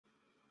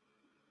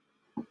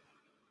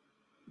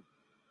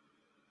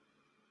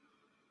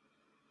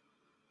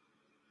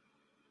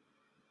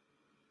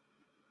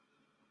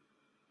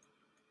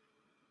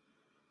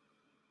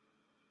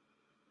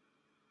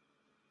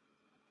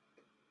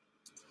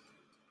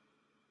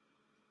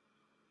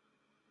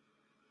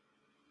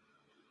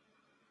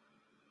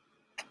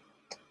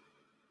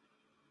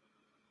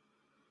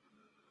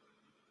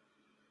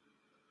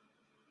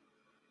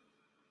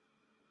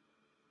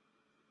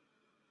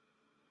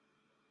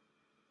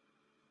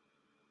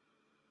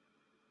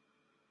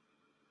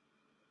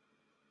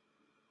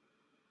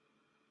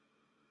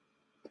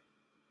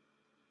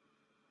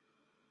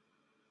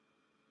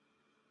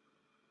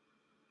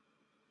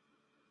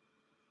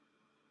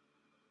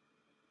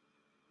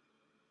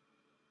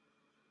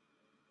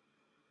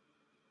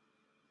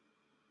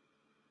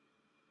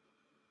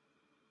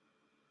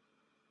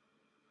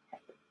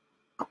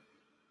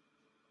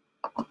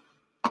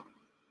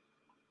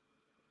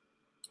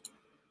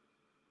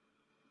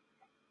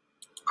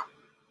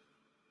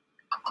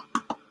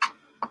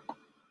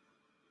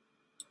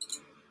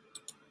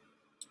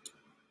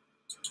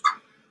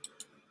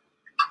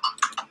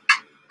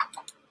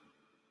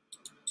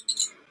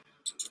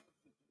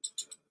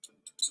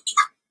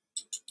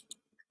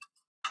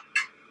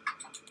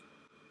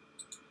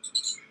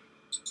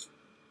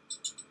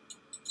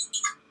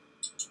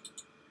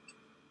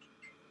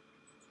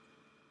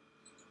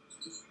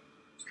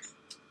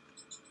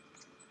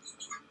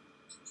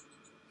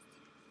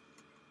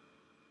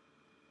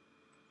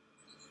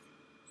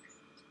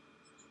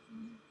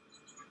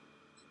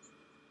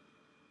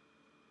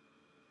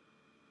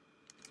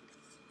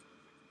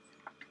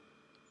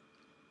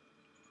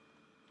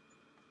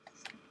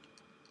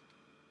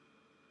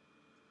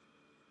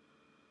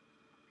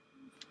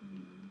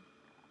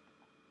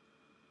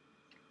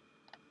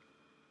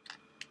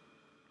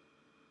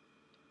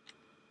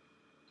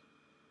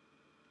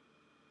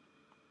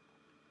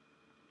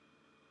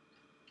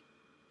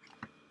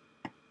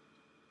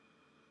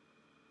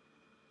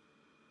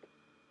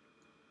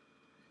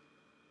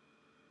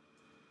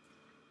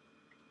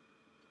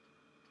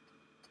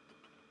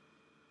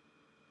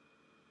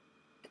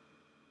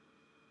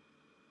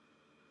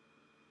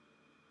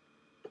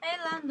Hey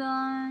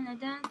London, I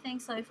don't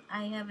think so if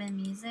I have any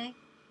music.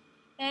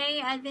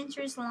 Hey,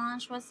 Adventures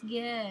Launch was good.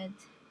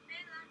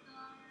 Hey London,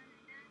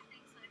 I don't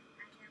think so if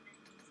I have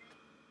any music.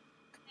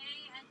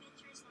 Hey,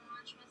 Adventures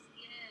Launch was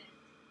good.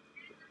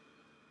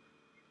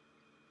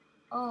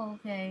 Oh,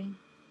 okay.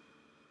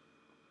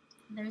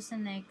 There's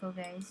an echo,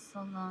 guys.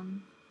 Hold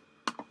on.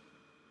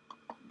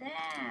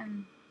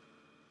 Damn.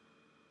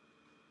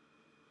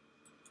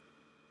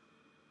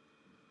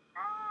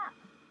 Ah.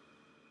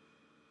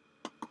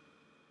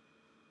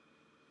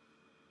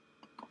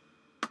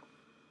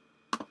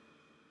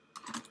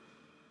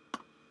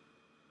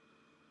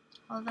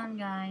 Hold on,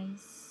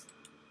 guys.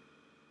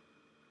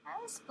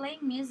 I was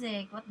playing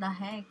music. What the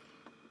heck?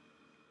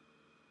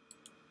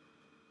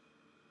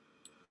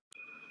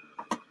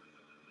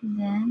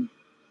 Then,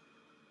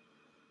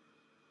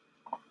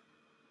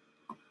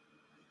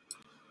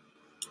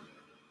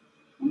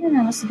 I don't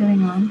know what's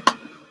going on.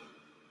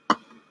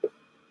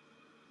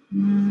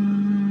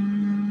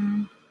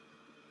 Mm.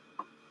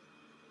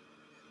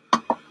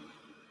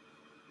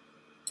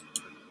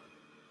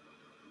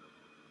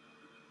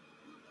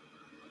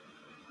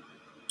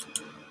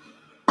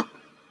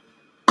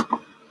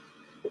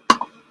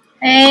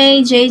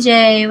 Hey,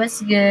 JJ,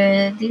 what's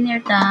good? Dinner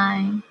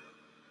time.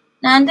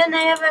 Nandun,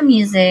 I have a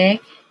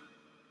music.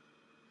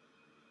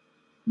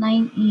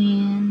 9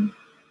 in.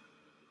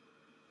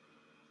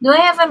 Do I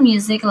have a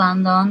music,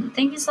 Landon?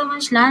 Thank you so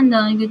much,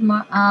 Landon. Good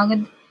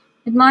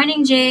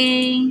morning,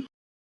 Jay.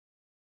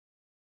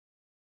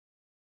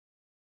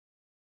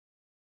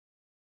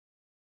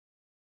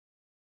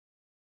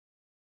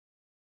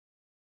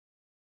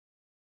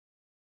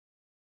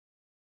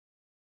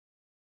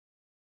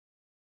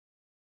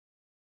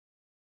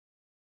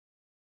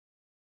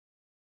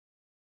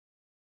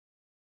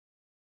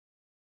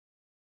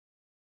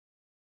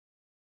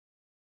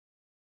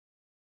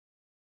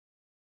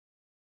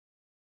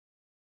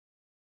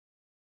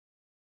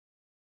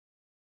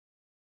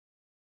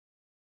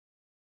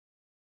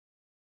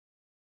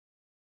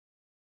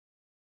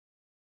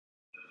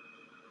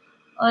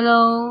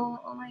 Hello.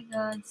 Oh my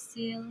God,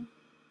 still.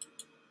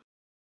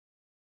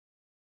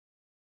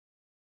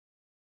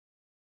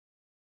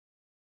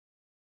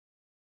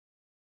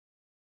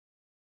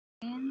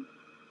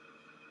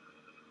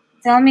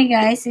 Tell me,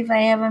 guys, if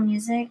I have a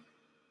music.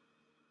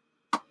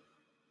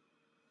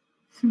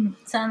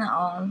 Sana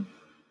all.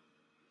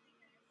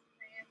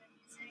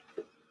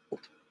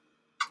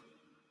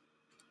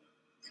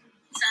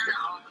 Sana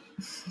all.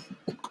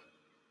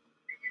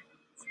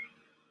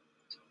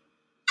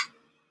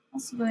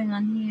 What's going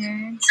on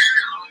here?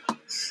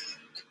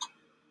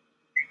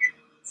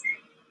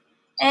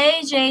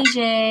 Hey,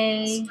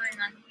 JJ.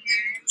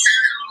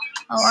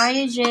 How are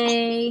you,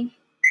 Jay?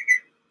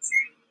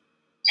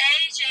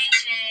 Hey,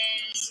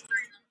 JJ.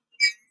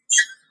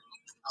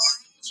 How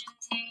are you,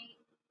 Jay?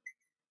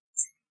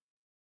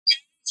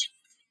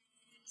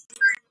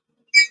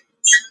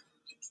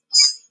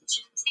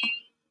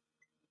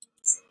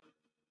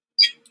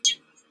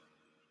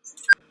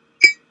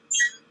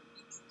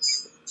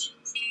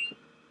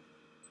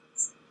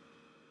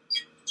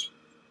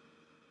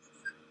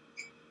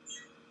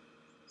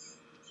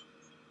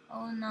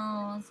 Oh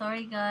no,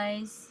 sorry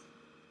guys.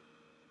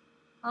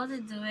 How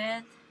to do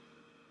it?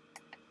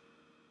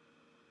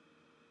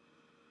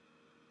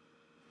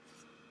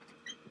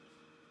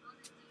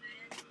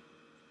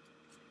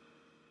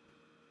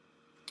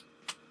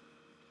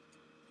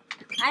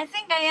 I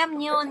think I am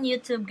new on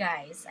YouTube,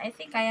 guys. I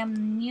think I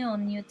am new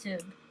on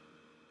YouTube.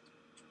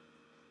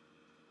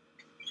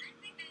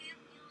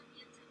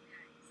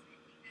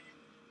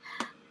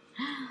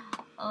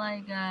 Oh my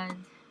god.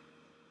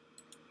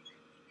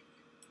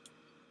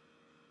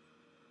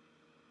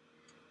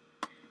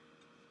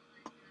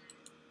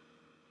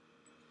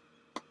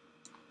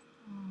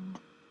 Oh.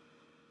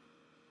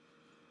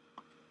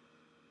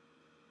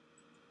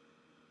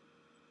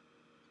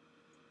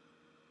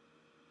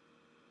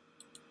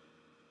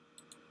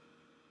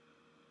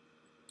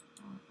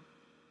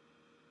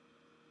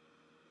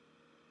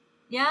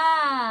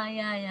 Yeah,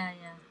 yeah, yeah,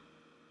 yeah.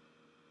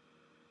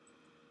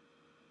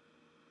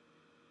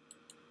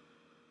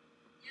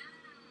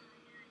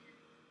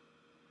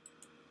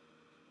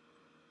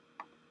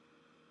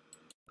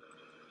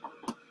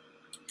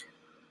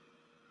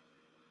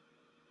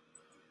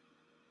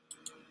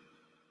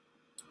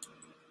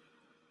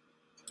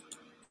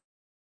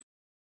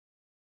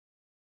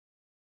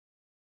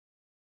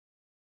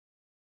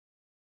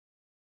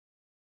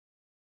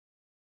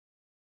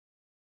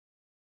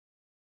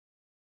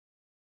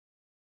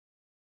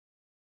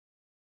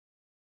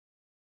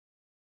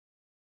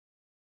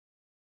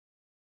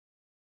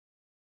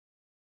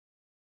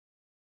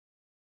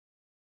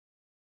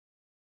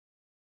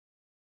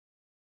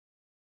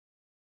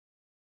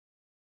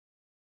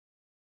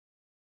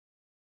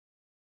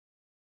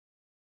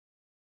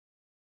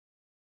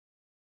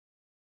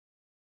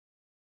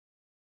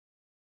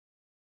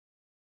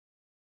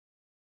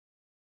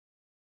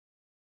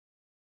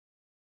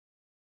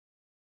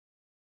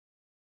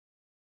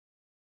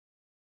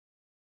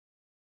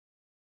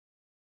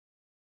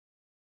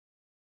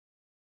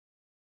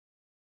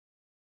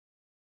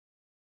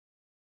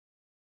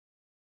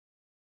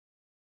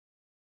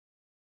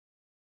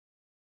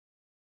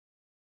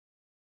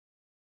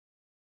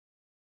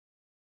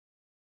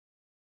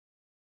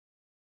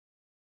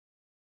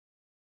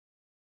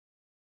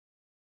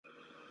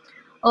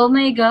 Oh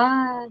my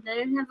god, I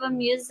don't have a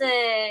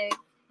music.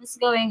 What's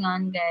going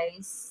on,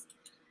 guys?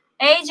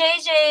 Hey,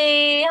 JJ!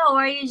 How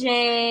are you,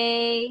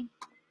 Jay?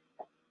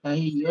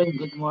 Ayun,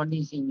 good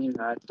morning sa inyo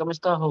lahat.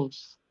 Kamusta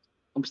host?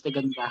 Kamusta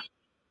ganda?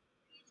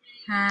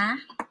 Ha?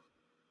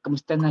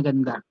 Kamusta na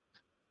ganda?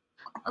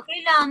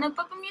 Okay lang,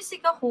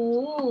 nagpapamusic ako.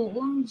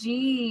 OMG.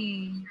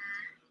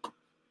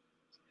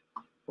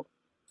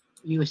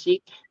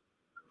 Music?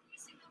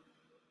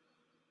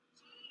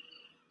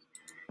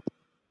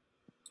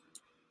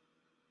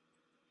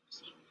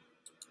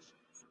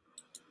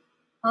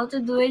 How to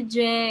do it,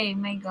 Jay?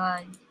 My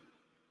god.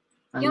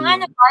 Yung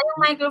ano Ayun. ba, yung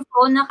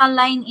microphone,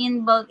 naka-line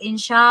in, built-in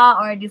siya,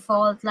 or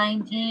default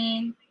line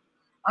in,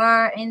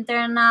 or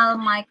internal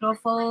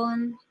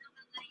microphone.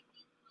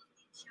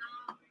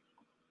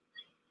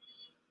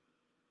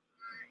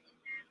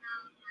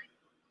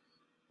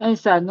 Ay,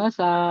 sana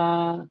sa...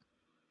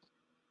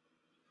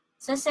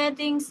 Sa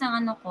settings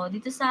ng ano ko,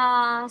 dito sa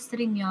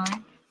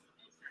StreamYard,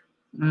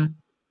 Mm,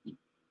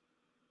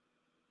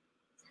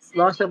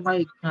 baka sa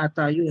mic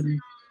nata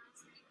yun.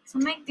 sa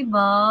mic,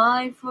 diba?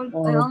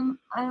 Oh,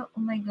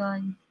 Oh my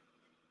god.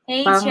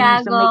 Hey, pang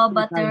sa Thiago, mic nata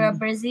Batera yun.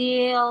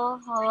 Brazil.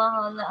 Hola,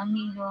 hola,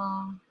 amigo.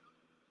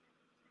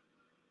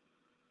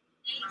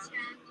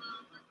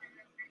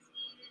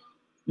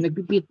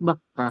 Nagpi-feedback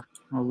ka,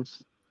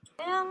 host.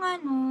 Kaya nga,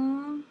 no.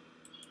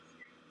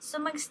 So,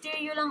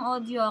 mag-stereo lang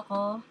audio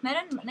ako.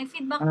 Meron,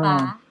 nag-feedback pa?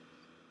 Ah,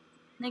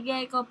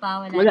 Nag-echo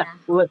pa? Wala wala, na.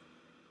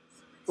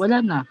 wala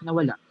na,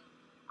 nawala.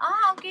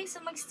 Ah, okay.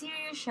 So,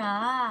 mag-stereo siya.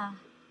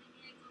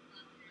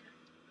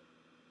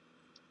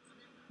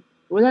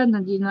 Wala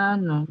na, di na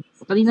ano.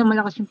 Kanina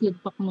malakas yung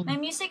feedback mo. May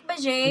music ba,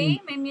 Hmm. Jay?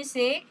 May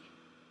music?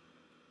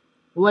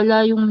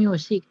 Wala yung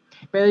music.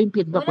 Pero yung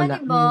feedback Wala, wala.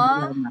 di ba?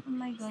 Wala na. Oh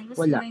my god, what's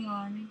Wala. going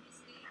on?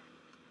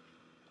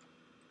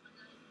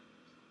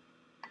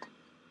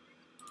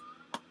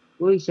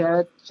 Uy,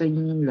 shout sa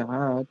inyo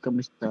lahat.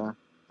 Kamusta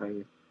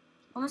kayo?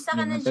 Kumusta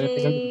ka Yun na, ang tagal.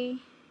 Jay?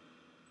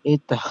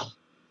 Ito,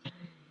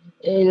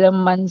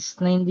 ilang months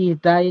na hindi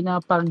tayo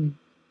napag,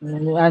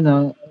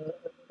 ano,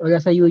 wala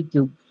sa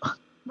YouTube.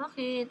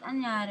 Bakit?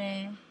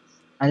 Anyari?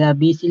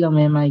 Busy lang,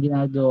 may mga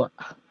ginagawa.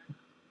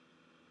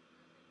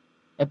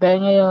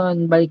 Pero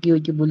ngayon, balik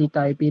YouTube ulit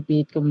tayo.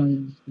 Pipilit ko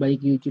balik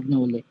YouTube na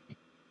ulit.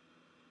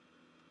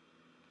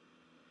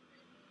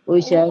 Uy,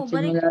 shout sa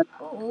inyo lahat.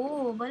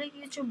 Balik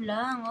YouTube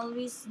lang.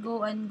 Always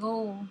go and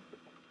go.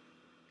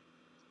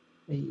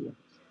 Ay,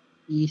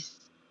 is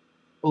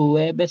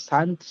Uwebes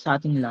Hunt sa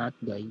ating lahat,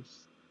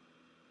 guys.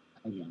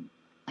 Ayan.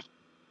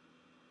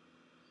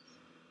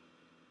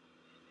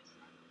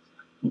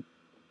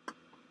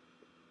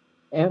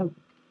 Eh,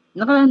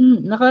 naka,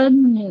 naka,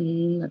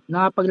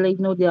 nakapag-live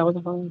na ulit ako.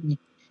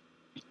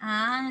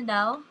 Ah, ano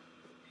daw?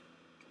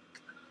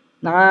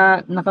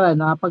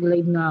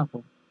 Nakapag-live na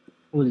ako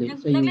ulit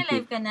sa YouTube.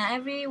 Nagle-live ka na?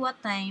 Every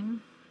what time?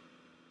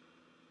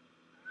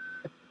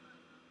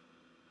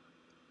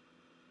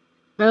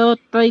 Pero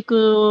try ko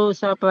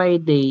sa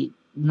Friday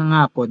ng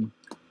hapon.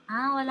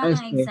 Ah, wala kang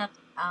Kasi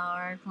exact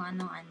hour kung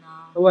anong ano.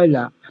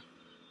 wala.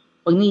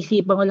 Pag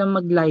naisipan ko lang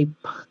mag-live,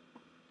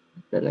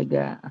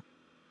 talaga,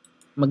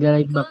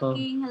 mag-live Tikol ako.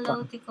 King, hello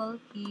Tikol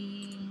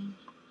King.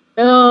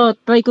 Pero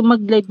try ko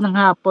mag-live ng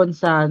hapon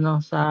sa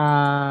sa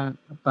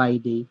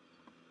Friday.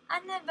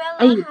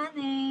 Annabella, Ay,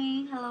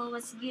 honey. Hello,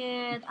 what's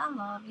good? I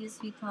love you,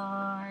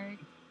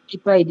 sweetheart. si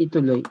Friday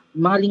tuloy.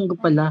 Mga linggo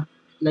pala.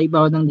 Live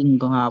ako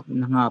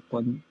ng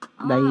hapon.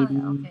 Ah, Dahil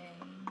okay.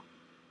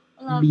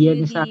 I love you,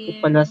 biyernes ako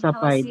pala dear. sa How was your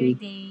Friday.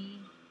 day?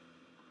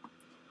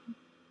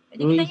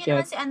 Pwede kita Uy, nyo shot.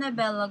 naman si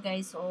Annabella,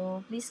 guys. Oh,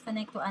 please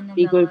connect to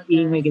Igor Annabella,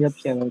 King, may guys. grab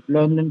shoutout.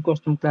 London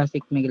Custom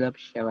Classic, may grab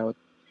shoutout.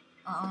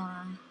 Oo.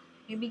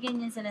 Bibigyan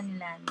niya sila ni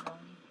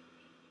Landon.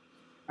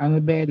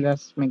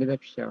 Anabellas, may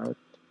grab shoutout.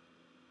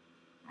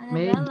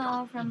 Medyo,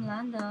 Annabella from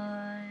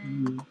London.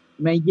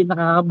 medyo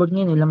nakakabag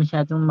ngayon. Wala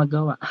masyadong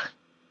magawa.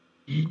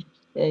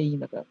 Ay,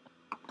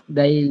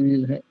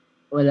 dahil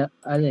wala,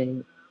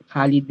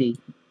 holiday.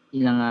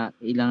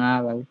 Ilang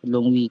araw,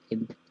 long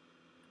weekend,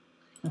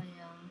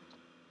 Ayan.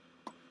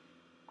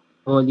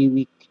 Holy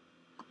Week.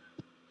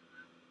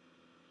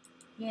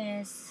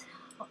 Yes.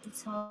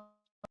 It's all.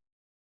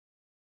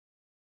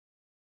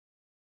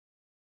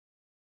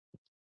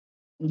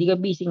 Hindi ka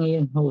busy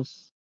ngayon,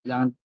 host.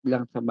 Lang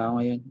trabaho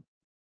ngayon.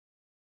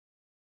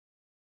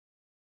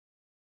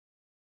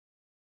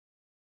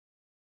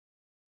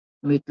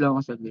 Wait lang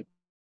ako saglit.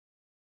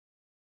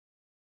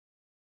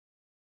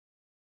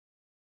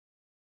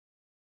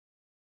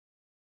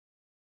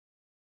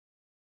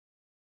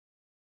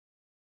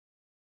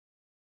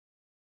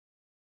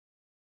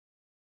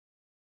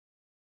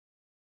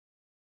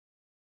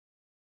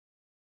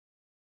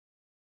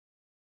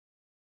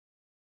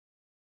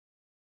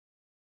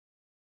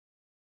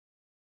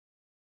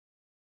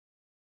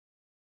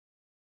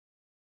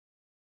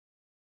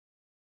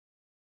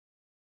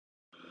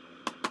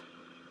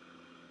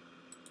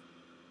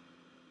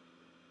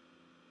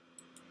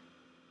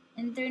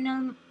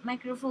 Internal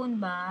microphone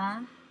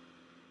ba?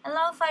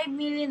 Hello, 5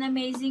 million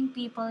amazing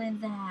people in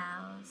the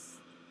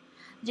house.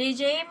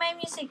 JJ, may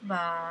music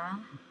ba?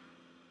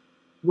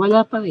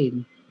 Wala pa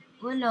rin.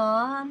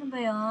 Wala? Ano ba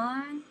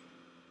yan?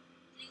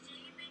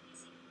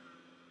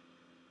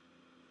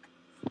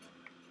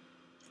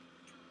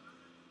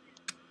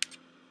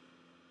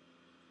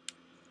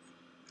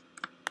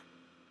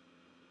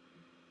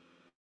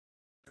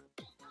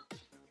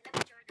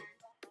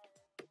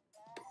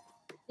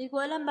 Hindi ko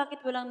alam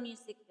bakit walang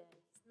music,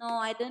 guys. No,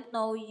 I don't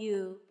know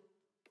you.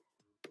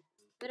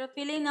 Pero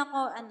feeling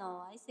ako,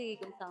 ay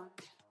sige, kung saan.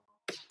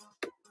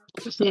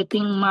 Sa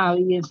setting,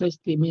 maaari yan sa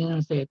streaming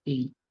ng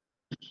setting.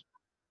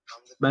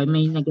 Ba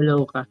may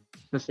nagalaw ka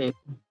sa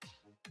setting.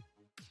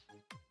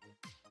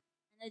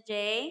 Ano,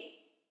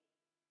 Jay?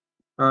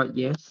 Oh,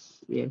 yes.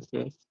 Yes,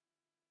 yes.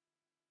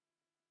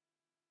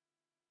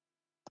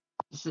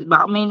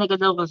 Baka may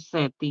nagalaw ka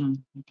sa setting.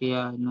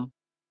 Kaya, ano.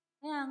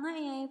 Kaya nga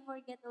I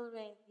forget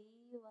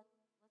already what's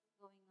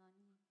going on.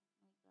 Oh my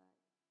God.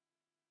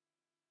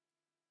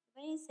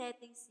 Diba yung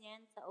settings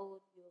niyan sa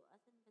audio?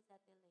 Asan ba sa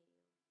Teleo?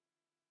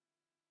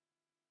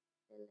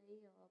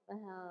 Teleo,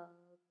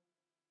 pahelp.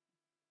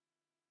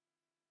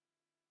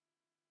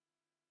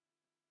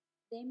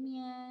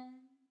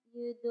 Damian,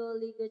 you do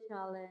Ligo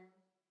Challenge.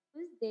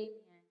 Who's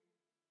Damian?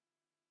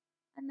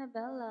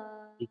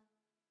 Annabella.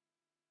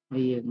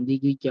 Ayan,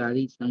 Ligoy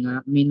Challenge na nga.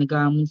 May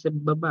nag-aamon sa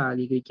baba,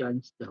 Ligoy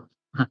Challenge daw.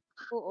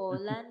 Oo,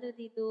 Lando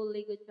dito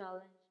Ligo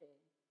Challenge eh.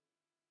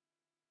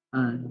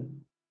 Ah,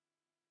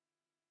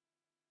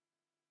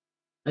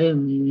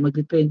 ayun,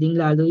 mag-trending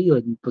lalo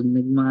yun pag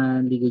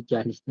mga Ligoy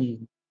Challenge na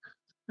yun.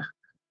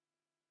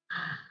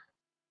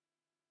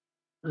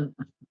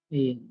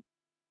 Ayun.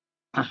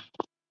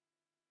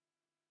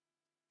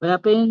 Wala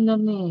pa yun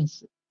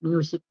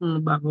music mo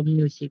ba ako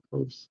music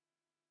host?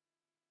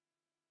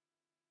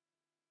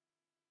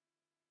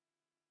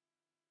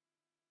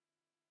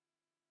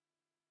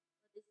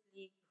 What is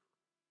Ligo?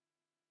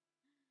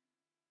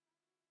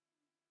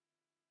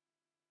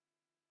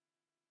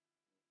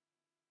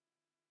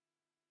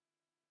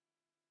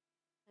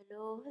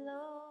 Hello,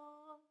 hello.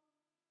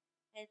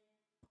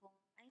 Headphone.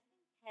 I think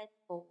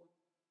headphone.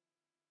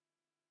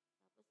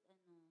 Tapos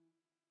line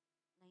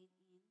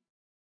in.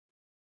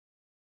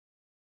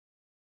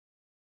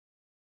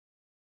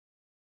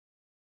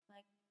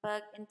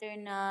 Pag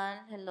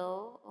internal,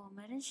 hello. Oh,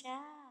 meron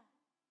siya.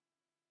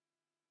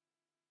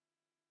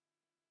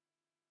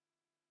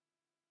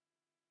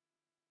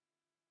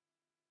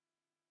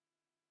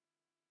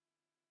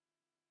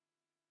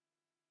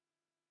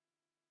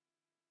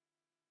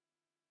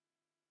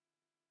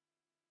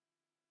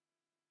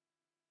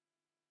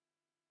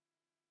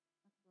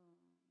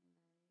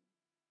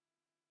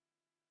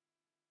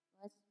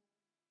 What's,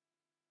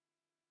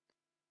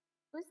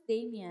 who's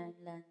Damian,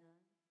 Landon?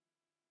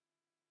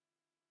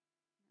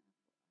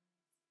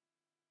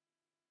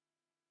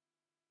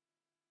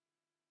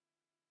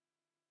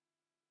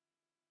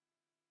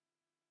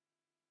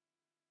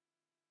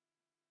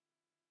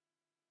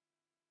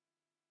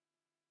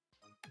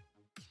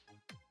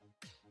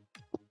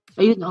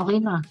 Ayun, okay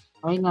na.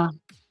 Okay na.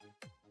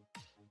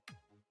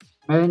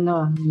 Meron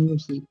na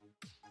music.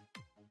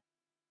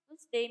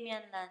 Who's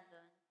Damian,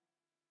 Landon?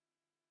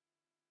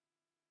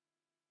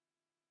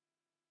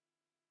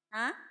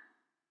 Ha?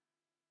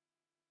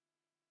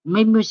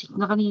 May music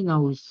na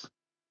kanina, host.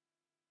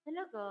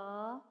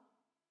 Talaga?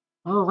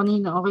 Oo,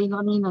 kanina. Okay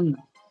na kanina.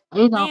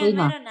 Ayun na, okay Ngayon,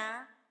 na. meron na?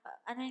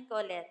 Anuhin ko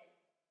ulit?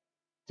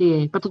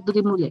 Sige,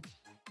 patugtugin mo ulit.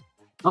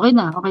 Okay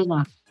na, okay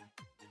na.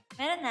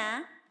 Meron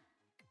na?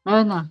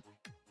 Meron na.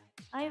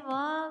 Ay,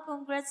 wow.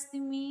 Congrats to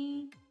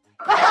me.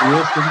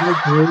 Yes,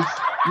 congrats, host.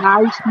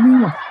 Nice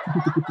mo.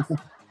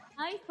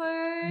 Hi,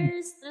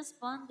 first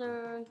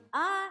responder.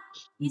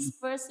 He's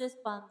first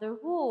responder.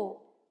 Who?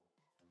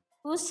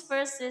 Who's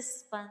first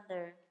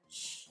responder?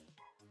 Shh.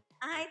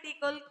 Hi,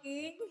 Ticol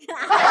King.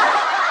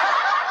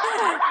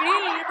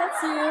 Really?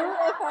 That's you,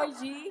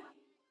 FRG?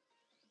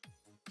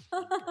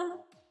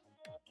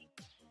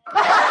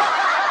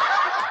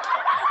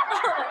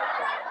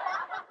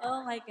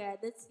 Oh my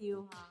God, that's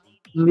you, huh?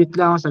 Mute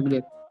lang ako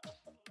saglit.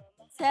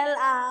 Sell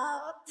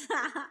out.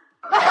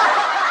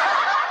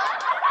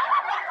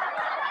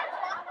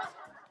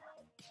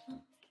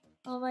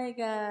 Oh my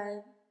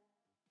God.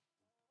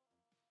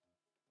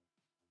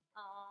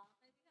 Oo.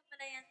 Kaibigan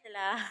pala yan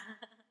sila.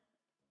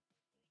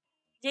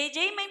 JJ,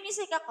 may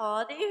music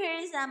ako. Do you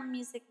hear some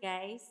music,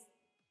 guys?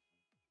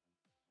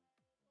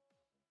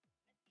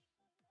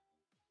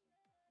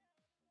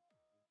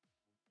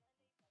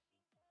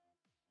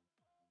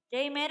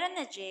 Jay, meron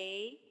na,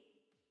 Jay.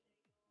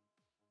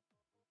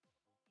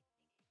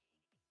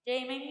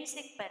 Jay, may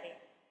music pa rin.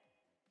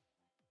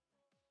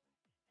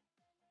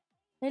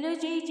 Hello,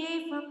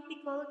 JJ from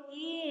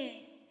Ticolki.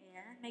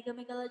 Ayan, mega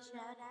mega loud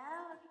shout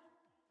out.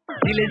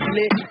 Dile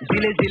dile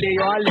dile dile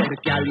your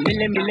gal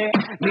mile mile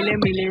mile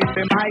mile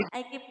pe my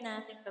I keep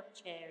nothing from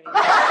Cherry.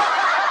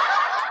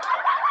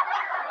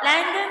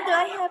 Landon, do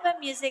I have a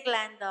music,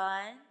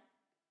 Landon?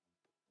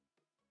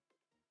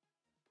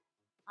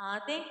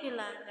 Thank you,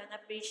 Landon.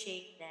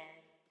 Appreciate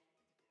that.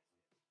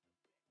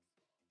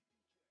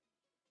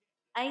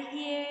 I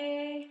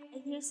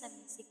hear some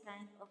music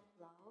kind of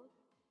loud.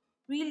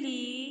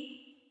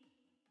 Really?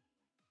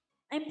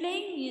 I'm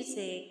playing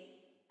music.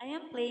 I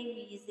am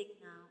playing music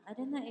now. I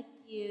don't know if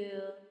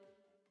you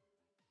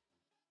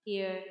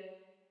hear.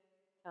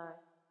 Char.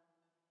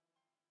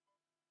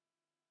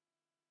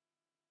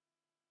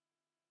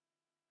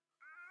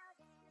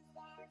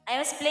 I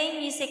was playing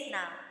music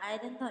now. I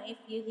don't know if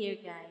you hear,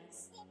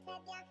 guys.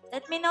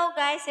 Let me know,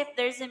 guys, if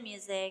there's a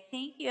music.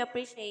 Thank you.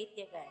 Appreciate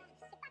you, guys.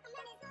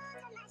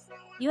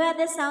 You had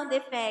the sound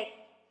effect.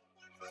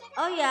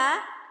 Oh, yeah?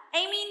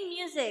 I mean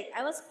music.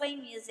 I was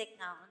playing music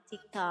now on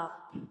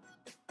TikTok.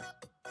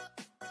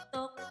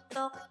 Tok,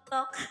 tok,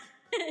 tok.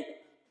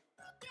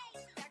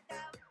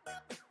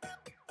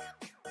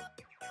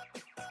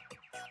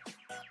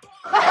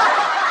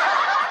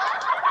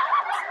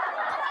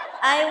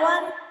 I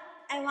want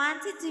I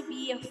wanted to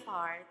be a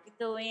fart in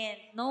the wind.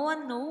 No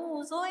one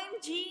knows.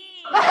 OMG.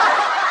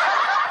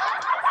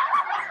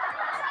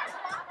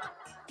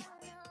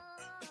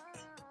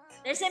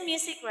 There's a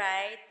music,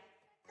 right?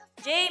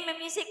 Jay, may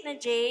music na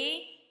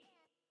Jay.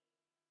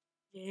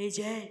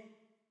 Jay.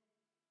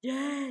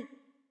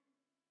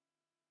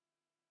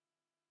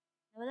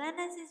 Wala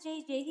na si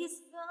JJ.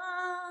 He's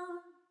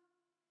gone.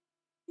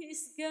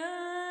 He's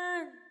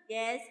gone.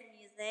 Yes,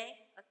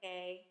 music.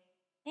 Okay.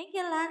 Thank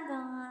you,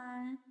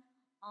 Landon.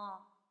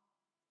 Oh.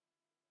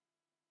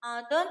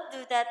 Don't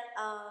do that.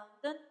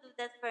 Don't do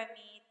that for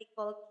me,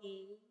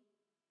 Tikolki.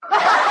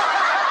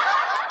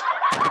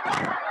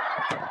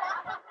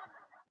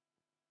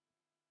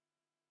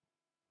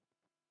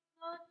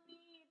 Not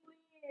me,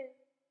 please.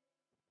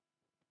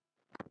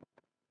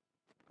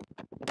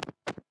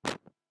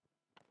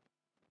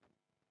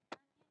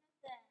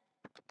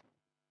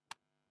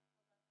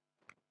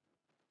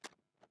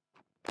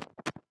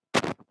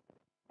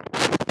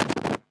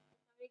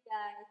 Sorry,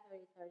 guys.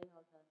 Sorry.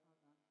 Hold on.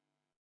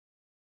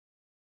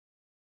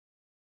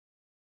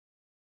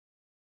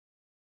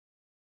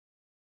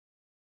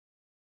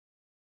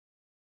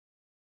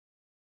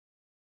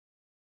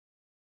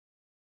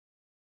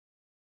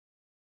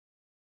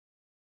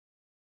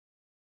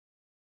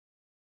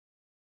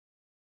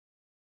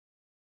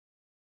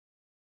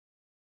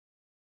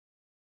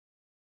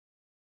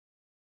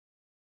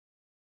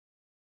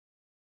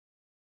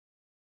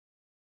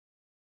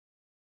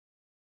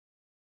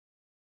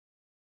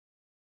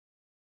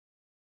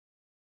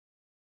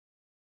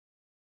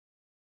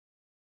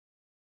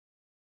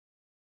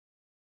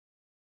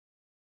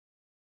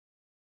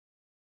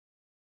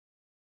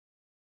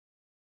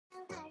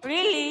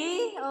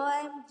 Really?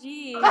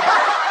 OMG.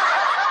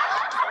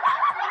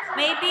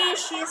 Maybe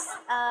she's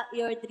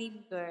your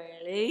dream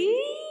girl. Eh?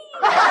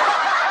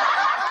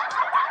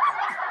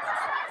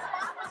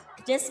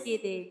 Just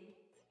kidding.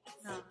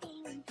 No.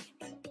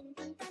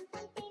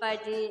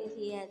 Party,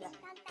 he had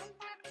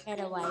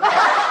a wife.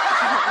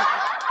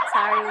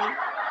 Sorry.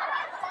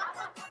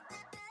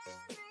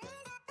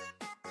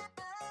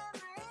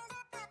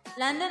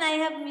 London, I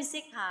have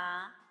music,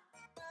 ha?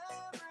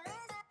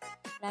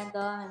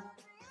 London.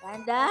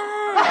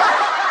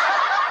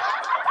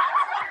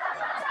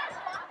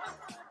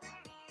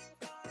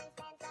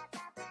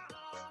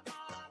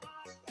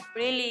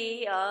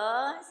 Really?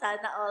 Oh,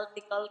 sana all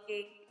tickle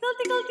king.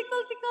 Tickle.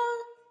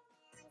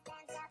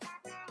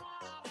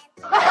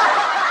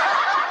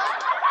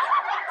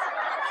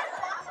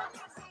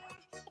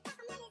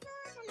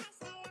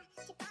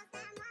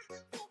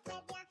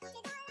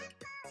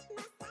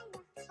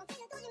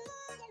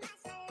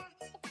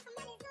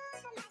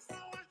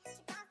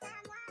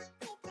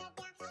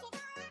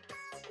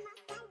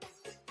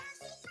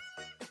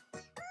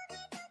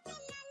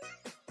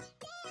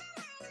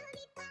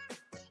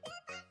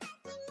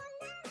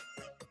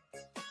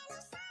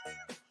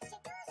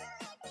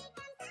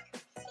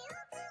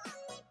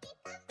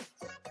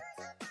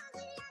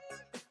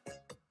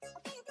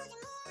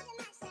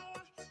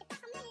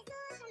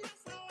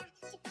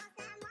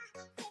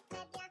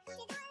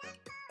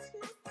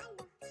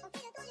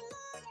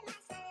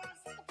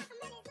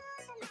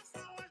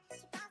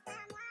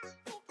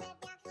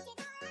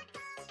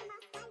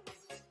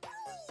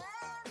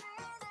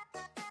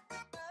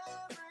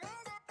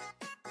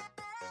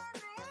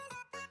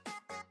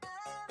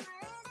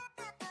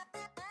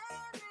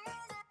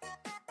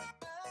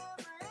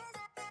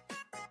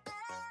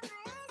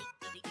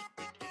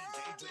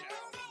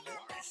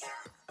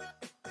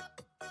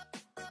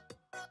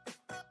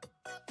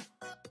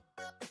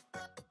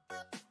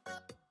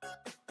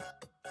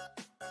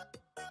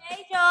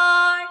 Hey,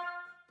 George.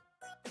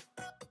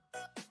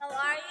 How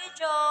are you,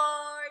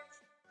 George?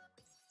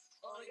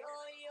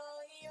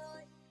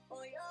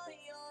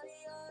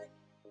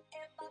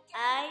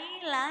 Ay,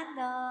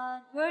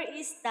 London. Where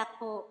is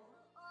Dako?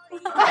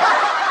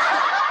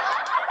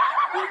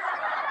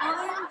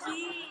 OMG.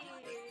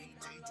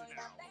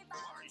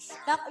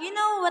 You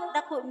know what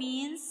Dako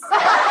means?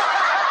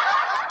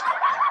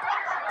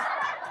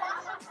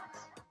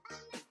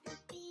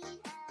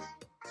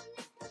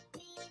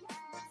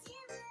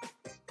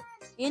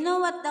 You know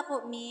what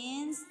Dako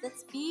means?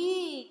 That's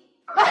big.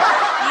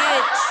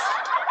 Huge.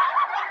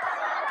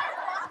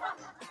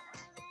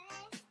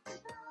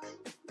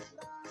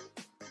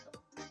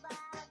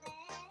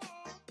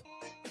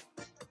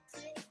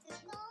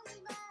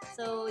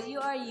 you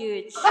are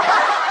huge.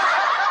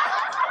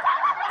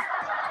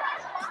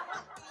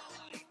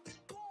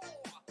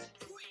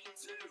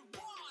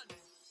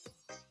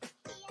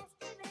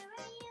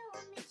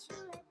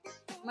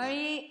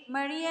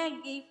 Maria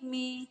gave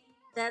me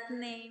that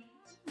name.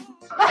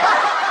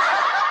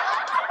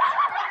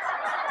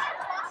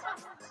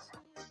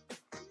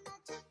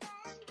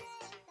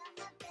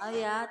 Oh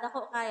yeah,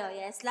 dako kayo.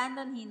 Yes,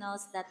 Landon, he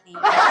knows that name.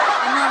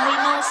 He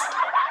knows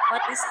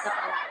what is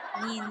dako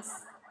means.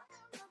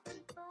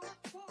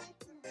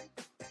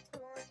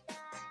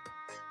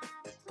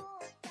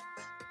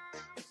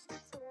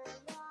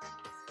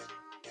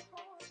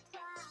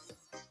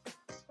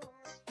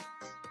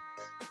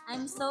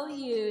 I'm so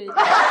huge.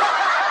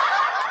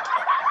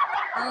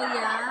 Oh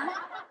yeah?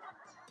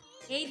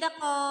 Hey,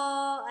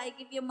 dako. I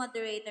give you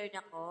moderator,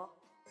 dako.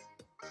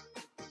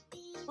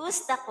 Who's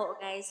dako,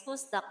 guys?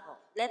 Who's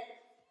dako?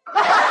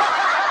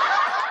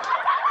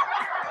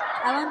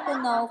 I want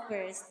to know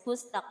first,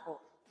 who's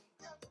dako?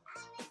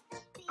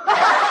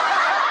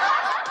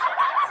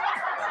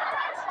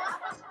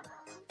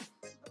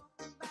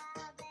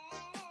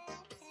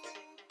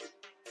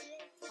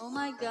 Oh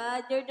my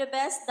God, you're the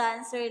best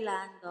dancer,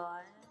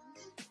 Landon.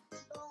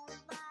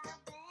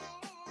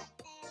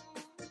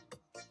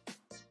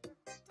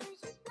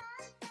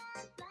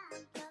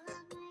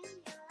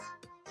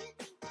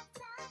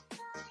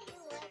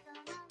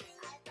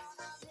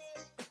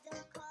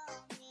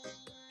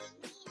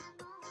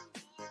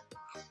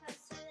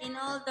 In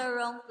all the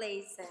wrong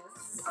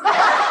places.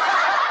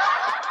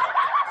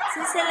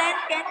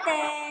 Cecilene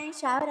Kenteng,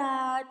 shout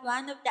out.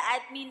 One of the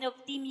admin of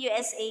Team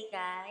USA,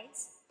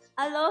 guys.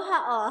 Aloha,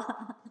 oh.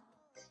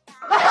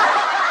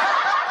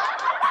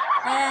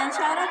 Ayan,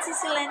 shout out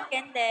Cecilene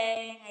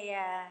Kenteng.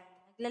 Ayan.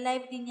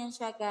 Nagla-live din yan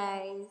siya,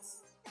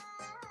 guys.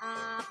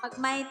 Pag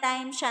may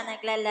time siya,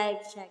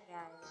 nagla-live siya,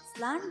 guys.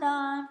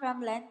 London from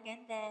Len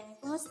Kenteng.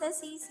 Kumusta,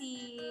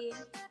 Cici?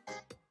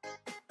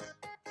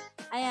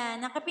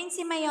 Ayan, nakapin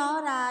si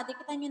Mayora.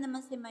 Dikitan nyo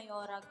naman si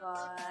Mayora,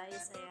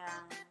 guys.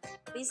 Ayan.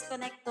 Please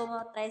connect to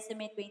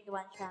Trisomy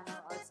 21 channel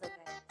also,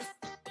 guys.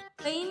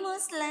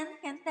 Famous Len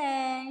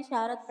Kenteng.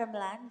 Shoutout from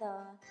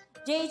Lando.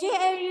 JJ,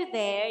 are you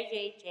there,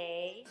 JJ?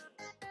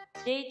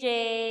 JJ.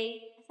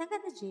 Saan ka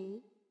na,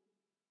 Jay?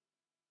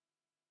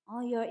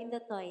 Oh, you're in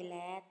the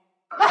toilet.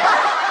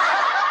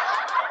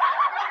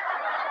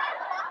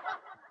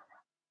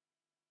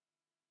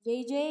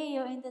 JJ,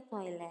 you're in the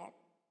toilet.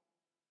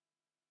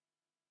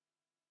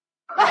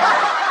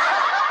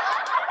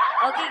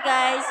 Okay,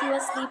 guys, he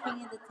was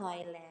sleeping in the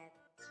toilet.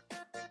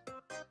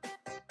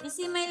 You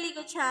see my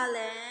Lego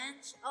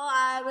challenge? Oh,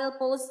 I will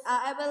post.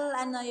 I will.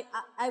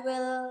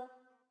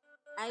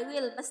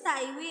 Basta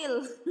I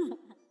will.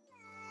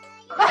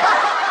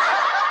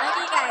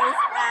 Okay, guys.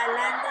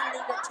 London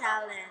Lego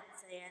challenge.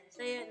 Ayan.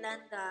 Ito yung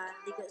London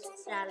Lego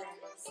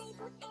challenge.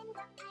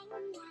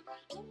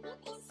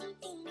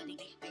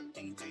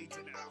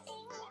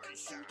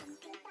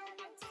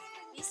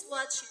 Please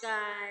watch,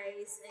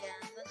 guys.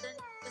 Ayan. London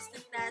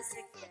Custom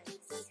Classic,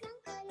 guys.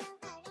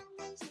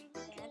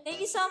 Ayan.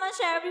 Thank you so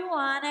much,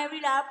 everyone. I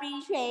really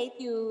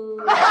appreciate you.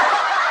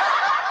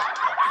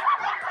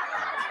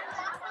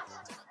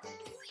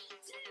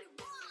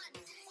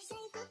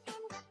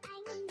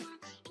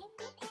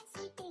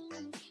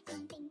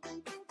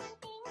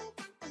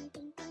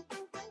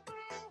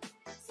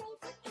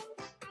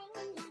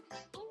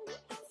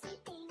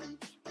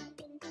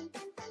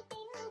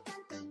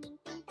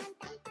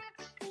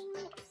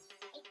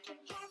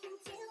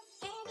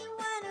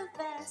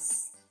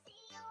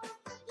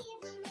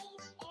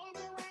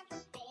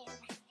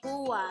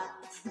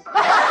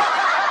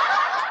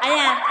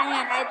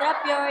 Ayan, I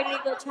dropped your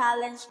Lego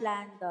challenge,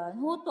 Landon.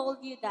 Who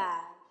told you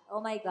that? Oh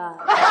my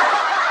God.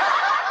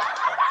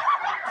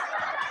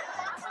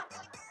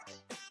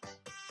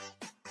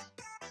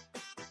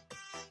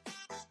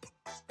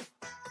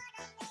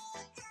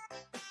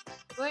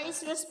 Where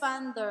is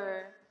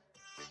Responder?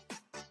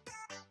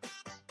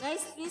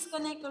 Guys, please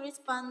connect to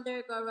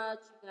Responder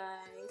Garage,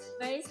 guys.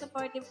 Very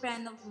supportive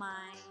friend of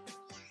mine.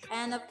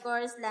 And of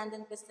course,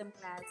 Landon Custom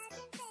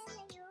Classics.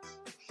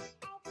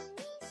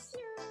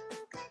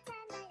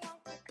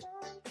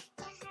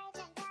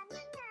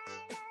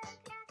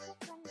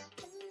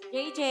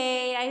 JJ,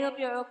 I hope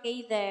you're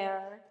okay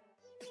there.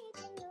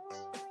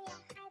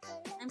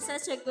 I'm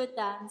such a good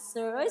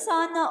dancer. Oy,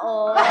 sana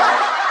all.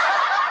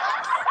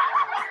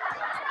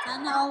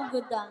 Sana all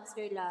good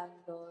dancer,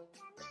 Landon.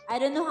 I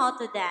don't know how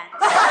to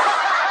dance.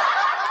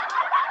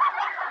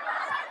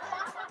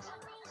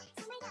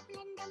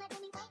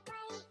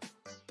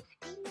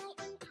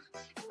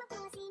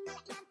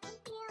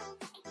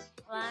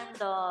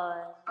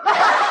 Landon.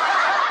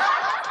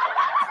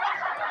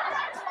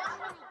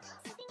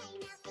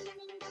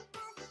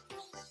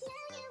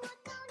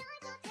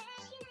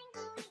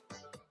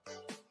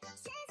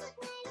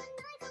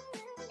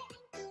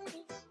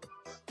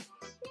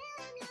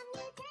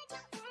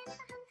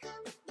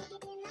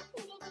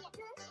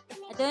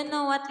 I don't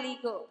know what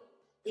Lego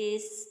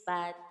is,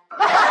 but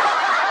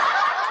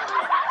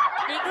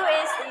Lego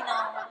is,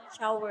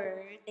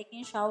 shower,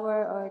 taking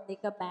shower or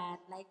take a bath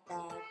like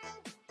that.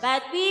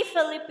 But we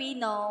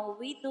Filipino,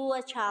 we do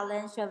a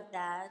challenge of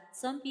that.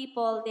 Some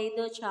people they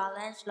do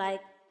challenge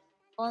like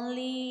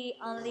only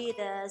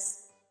the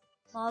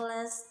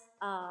smallest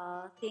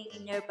thing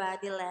in your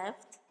body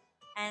left,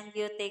 and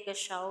you take a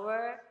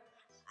shower.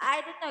 I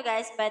don't know,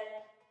 guys, but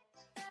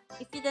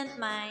if you don't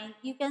mind,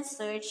 you can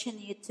search on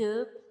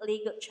YouTube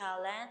Lego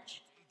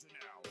challenge.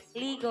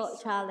 Lego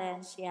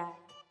challenge, yeah.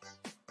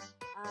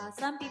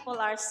 Some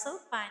people are so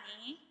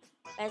funny,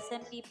 but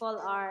some people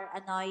are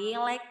annoying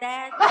like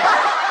that.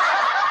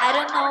 I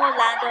don't know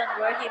Landon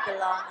where he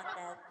belongs in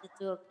that the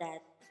two of that.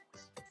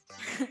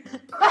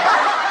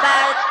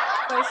 But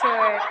for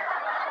sure,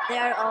 they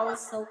are all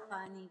so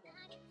funny.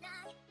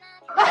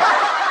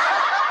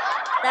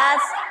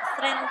 That's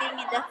trending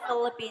in the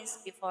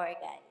Philippines before,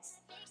 guys.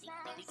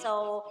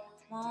 So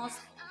most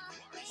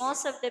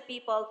most of the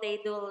people they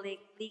do like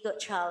Lego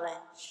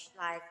challenge,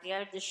 like they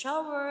are in the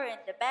shower, in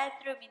the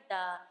bathroom, in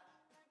the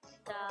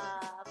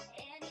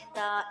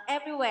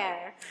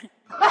everywhere,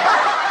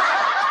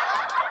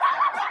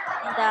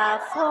 in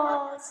the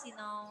falls.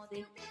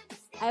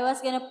 I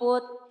was gonna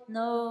put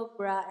no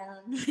bra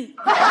and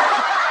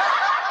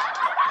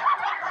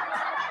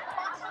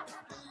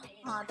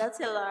oh, that's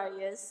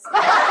hilarious.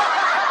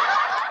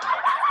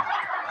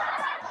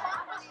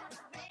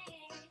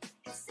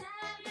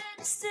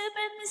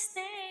 Stupid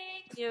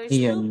mistake. You're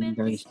Ayan stupid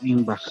guys, mistake.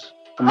 ayun ba?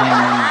 Kumain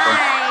na ako.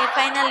 Hi!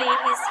 Finally,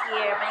 he's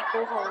here. My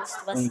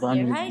co-host was Kung paano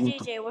here. Hi,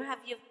 nagluto. JJ. Where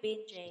have you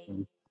been, Jay?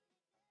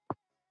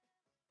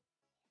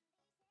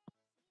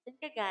 Saan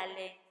ka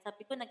galing?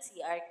 Sabi ko,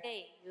 nag-CR ka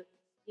eh.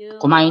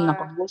 You Kumain na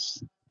ako, are...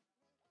 boss.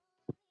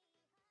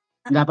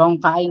 Wala pa akong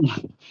kain.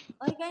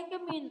 Oy, kain ka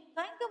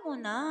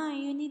muna.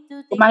 You need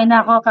to take a Kumain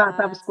na ako,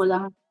 kakatapos breakfast. ko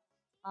lang.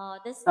 Oh,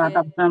 that's good.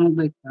 Kakatapos na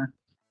mag-breakfast.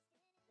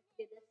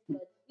 That's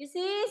good. You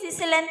see, si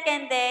Silen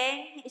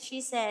Kendeng,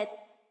 she said,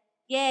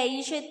 yeah, you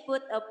should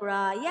put a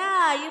bra.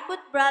 Yeah, you put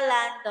bra,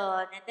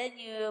 Landon, and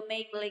then you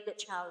make Lego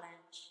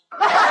challenge.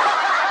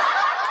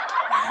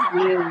 Yeah,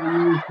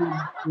 you should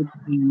put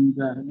in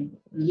the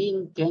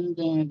link and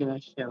then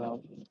the show.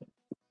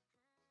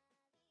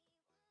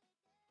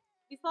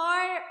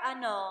 Before,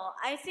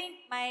 I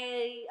think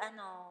my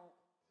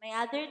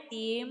other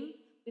team,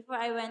 before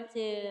I went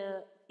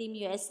to Team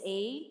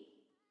USA,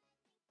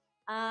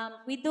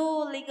 we do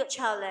Lego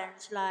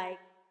challenge. Like,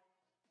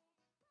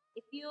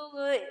 if you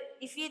would,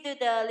 if you do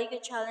the Lego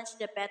challenge,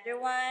 the better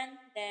one,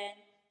 then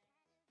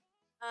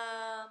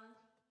um,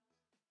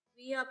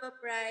 we have a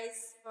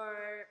prize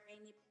for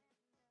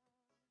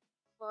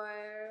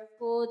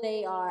who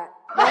they are,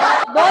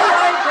 boy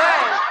or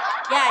girl.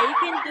 Yeah, you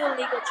can do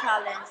Lego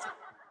challenge,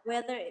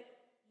 whether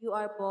you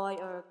are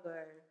boy or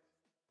girl.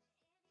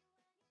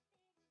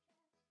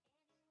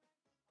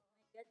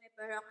 God, may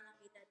pera ako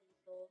nakita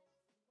dito.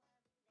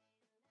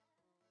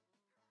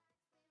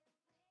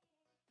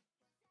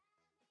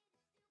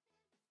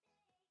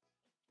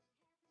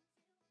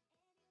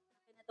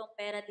 Akin na tong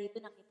pera dito,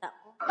 nakita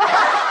ko.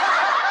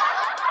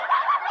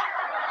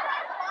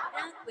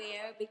 Can't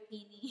wear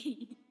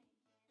bikini.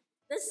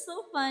 That's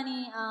so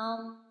funny,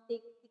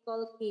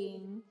 Tikol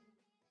King.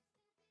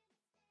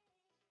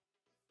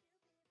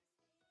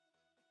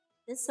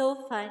 That's so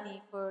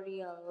funny, for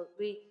real.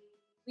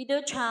 We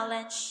do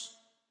challenge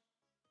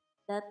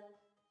that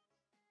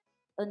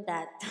on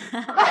that.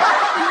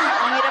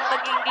 Ang hirap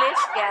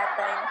mag-English,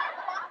 gatay.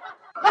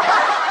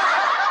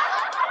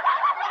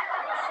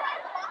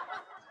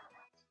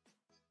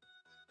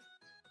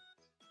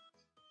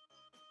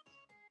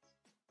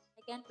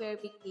 I can't wear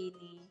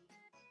bikini.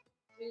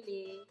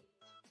 Really.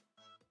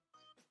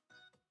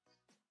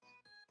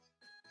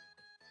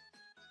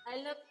 I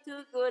look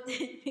too good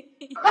in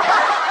bikini.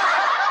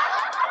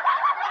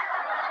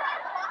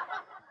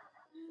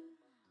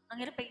 Ang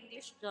hirap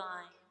pag-English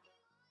dyan.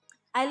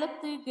 I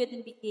look too good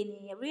in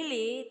bikini.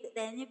 Really?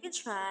 Then you can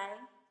try.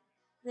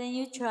 Then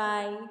you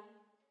try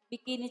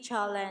bikini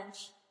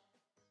challenge.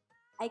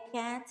 I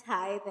can't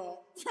hide it.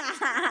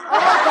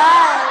 Oh my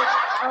god!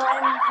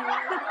 OMG.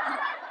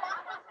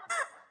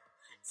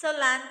 So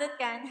Landon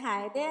can't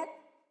hide it?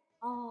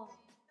 Oh,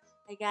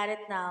 I got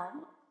it now.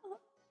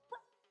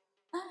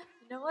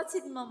 You know what's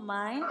in my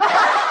mind?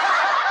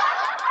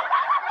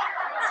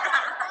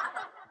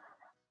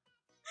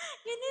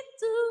 You need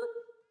to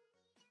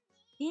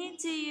you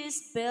need to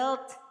use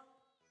belt.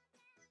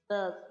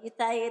 Belt. You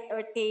tie it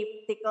or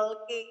tape.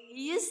 Tickle king.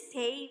 You use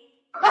tape.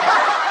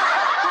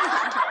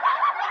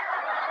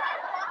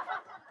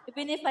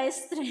 Even if I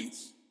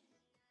stretch.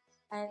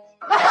 And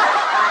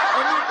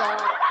oh my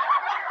god.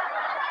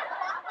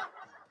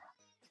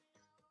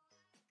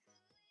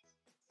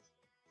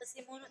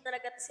 Pasimuno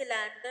talaga to si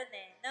Landon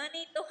eh. No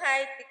need to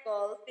hide,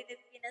 Nicole.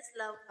 Pilipinas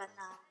love ka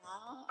na.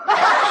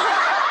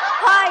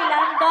 Hi,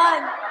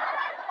 Landon!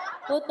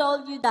 Who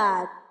told you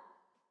that?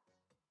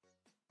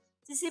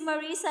 Si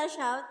Marisa,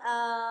 shout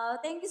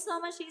out. Thank you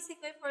so much,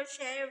 Sisikoy, for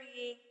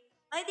sharing.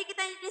 Ay, di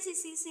kita nyo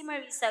si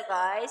Marisa,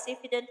 guys. If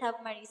you don't have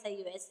Marisa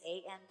USA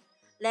and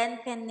Len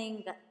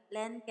Kendeng.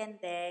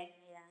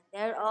 Yan.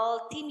 They're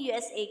all Team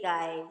USA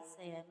guys.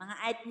 Ayan, mga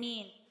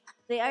admin.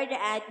 They are the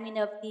admin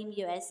of Team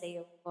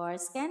USA, of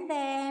course.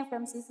 Kende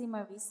from Sisi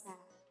Marisa.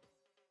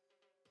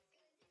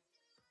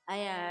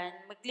 Ayan,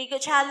 magligo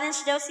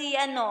challenge daw si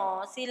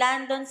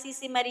Landon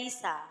Sisi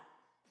Marisa.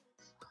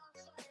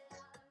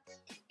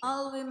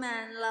 All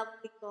women love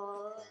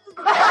Nicole.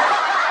 Oh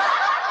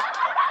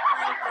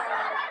my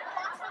God.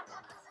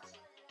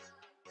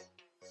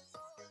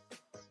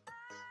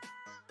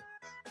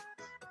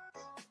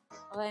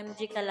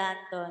 OMG ka,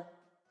 Landon.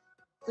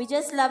 We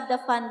just love the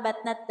fun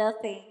but not the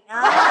thing.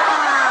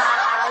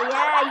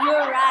 Yeah,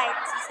 you're right,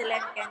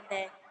 Cecilem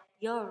Kende.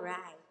 You're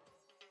right.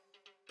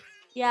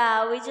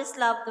 Yeah, we just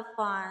love the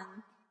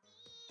fun.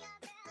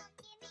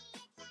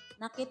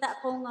 Nakita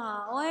ko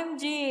nga.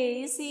 OMG,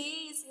 you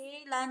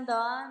see,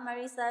 Landon,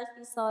 Marisa,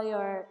 she saw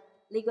your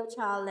Lego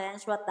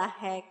challenge. What the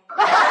heck?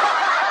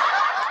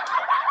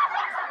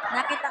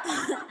 Nakita ko,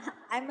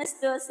 I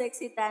must do a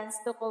sexy dance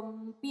to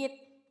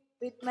compete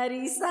with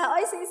Marisa.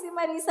 Oy, si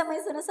Marisa,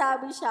 may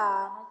sinasabi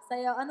siya.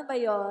 Nagsayaw, ano ba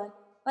yon?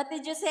 What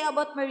did you say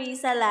about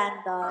Marisa,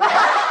 Landon?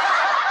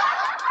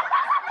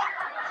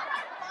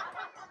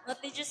 What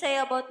did you say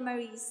about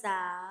Marisa?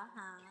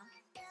 Huh?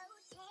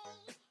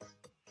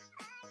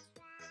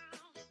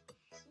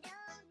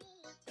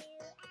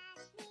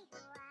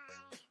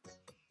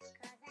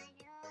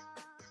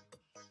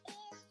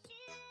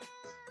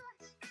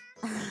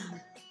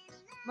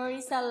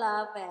 Marisa,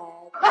 love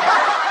it.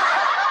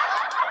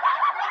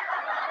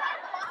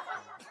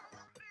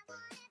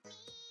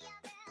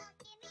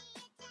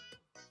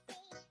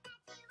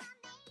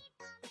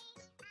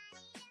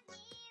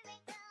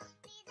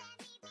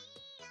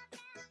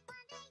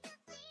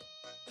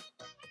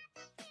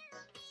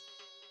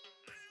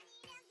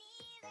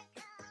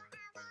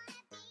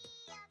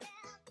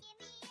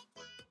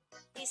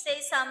 He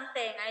say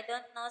something. I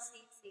don't know,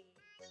 Cici.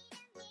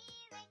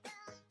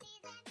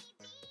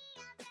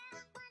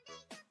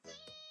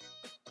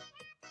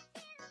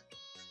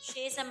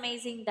 She is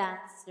amazing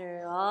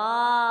dancer.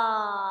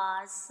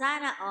 Oh,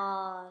 sana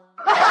all.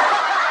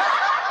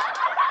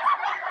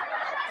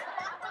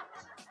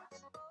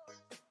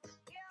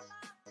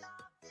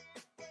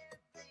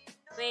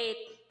 Wait,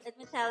 let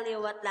me tell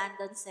you what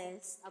Landon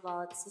says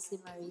about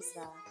Sisi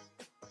Marisa.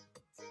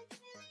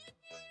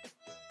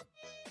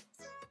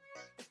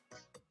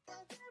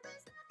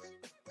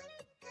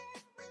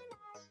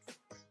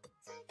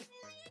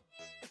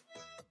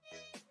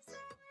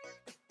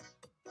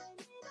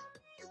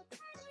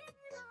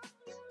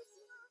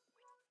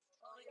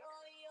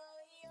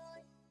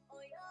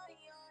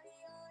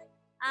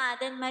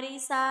 Then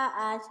Marisa,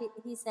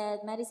 he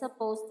said, Marisa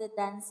posted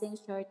dancing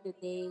short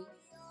today.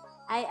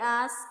 I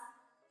asked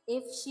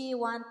if she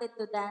wanted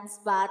to dance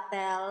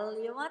battle.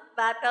 You want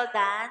battle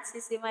dance,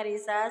 Sisi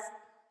Marisa's?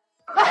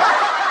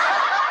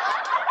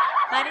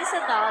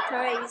 Marisa's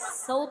daughter is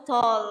so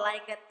tall,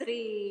 like a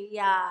tree.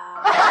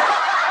 Yeah.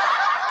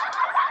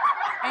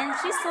 And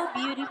she's so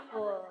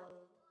beautiful.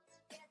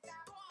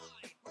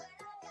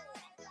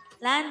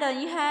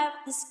 Landon, you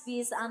have to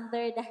squeeze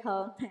under the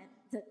helmet.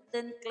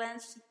 Then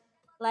clench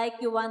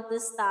like you want to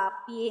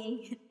stop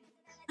peeing.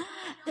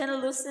 Then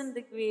loosen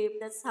the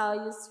grip. That's how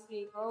you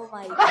scream. Oh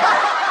my God.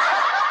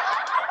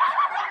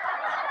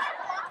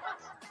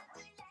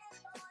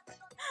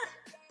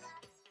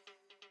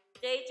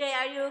 JJ,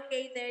 are you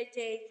okay there,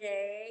 JJ?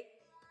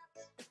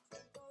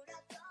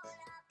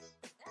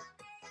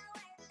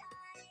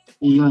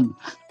 Yun.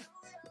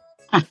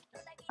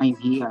 I'm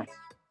here.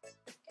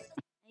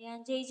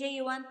 Ayan, JJ,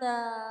 you want the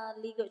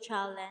Lego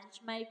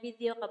challenge? May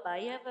video ka ba?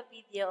 You have a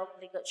video of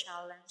Lego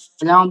challenge?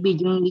 Wala akong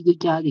video ng Ligo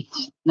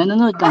Challenge.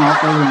 Nanonood lang ako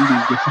pero walang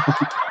video.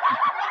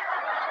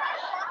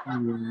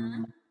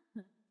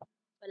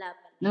 Wala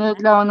pa. Nanonood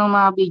lang ako ng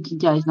mga video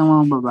challenge ng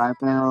mga babae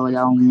pero wala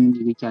akong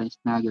Ligo Challenge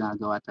na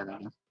ginagawa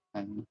talaga.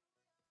 Ayun.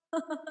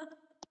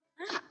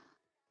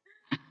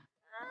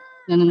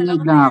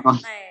 Nanonood lang ako.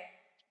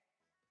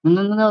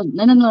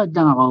 Nanonood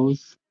lang ako.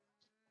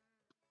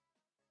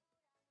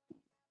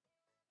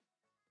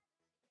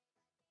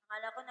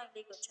 Akala ko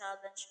nag-Lego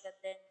challenge ka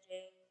din,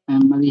 Jay.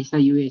 Mali sa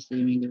US.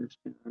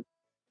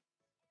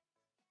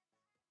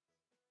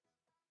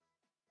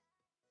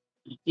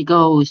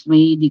 Ikaw,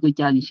 may Ligo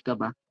Challenge ka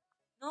ba?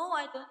 No,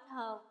 I don't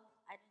have.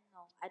 I don't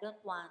know. I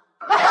don't want.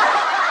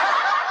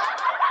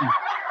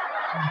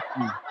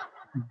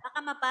 Baka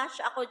mabash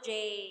ako,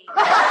 Jay.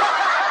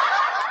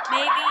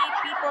 Maybe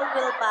people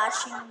will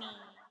bashing me.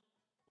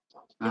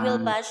 They will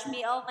bash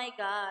me. Oh my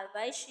God,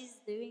 why she's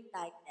doing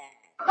like that?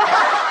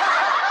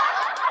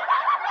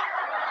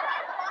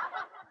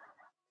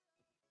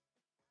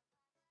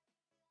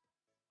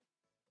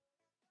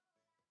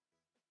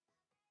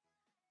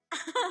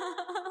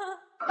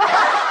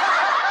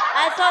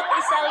 I thought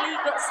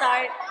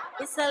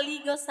it's a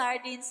Lego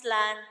Sardines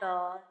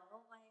Landon.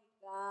 Oh my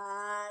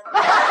God.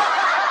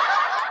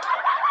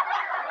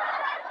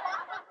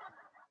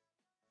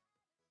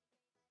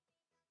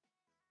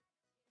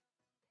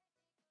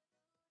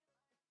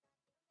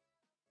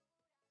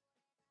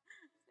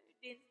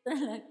 Sardines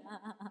talaga.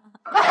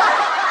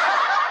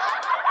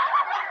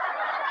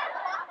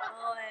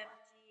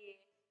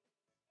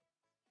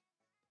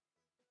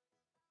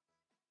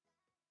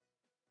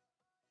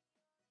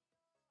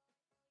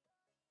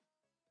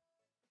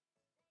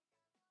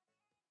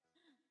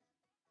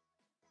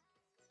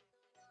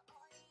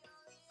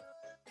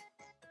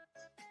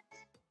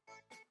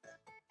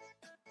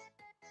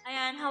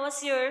 Ayan, how was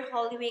your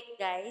Holy Week,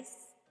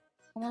 guys?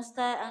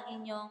 Kumusta ang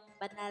inyong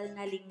banal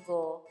na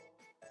linggo?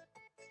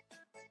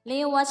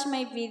 Leo watch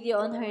my video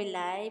on her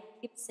live.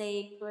 Keep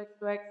saying twerk,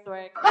 twerk,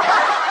 twerk.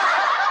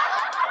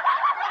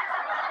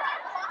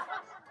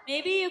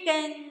 Maybe you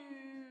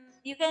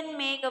can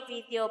make a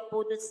video of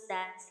Budots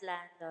Dance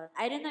Landon.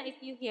 I don't know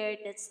if you hear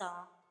that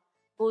song.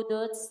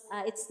 Budots,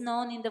 it's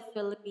known in the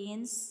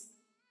Philippines.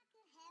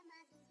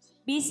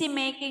 Busy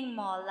making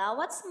mola.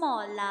 What's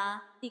mola?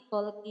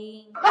 Tikol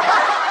King.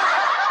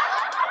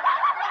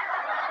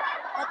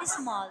 What is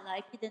mola,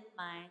 if you don't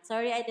mind?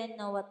 Sorry, I don't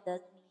know what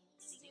that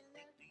means.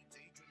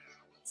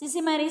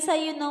 Sisi Marisa,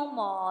 you know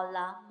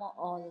mola.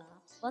 Moola.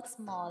 What's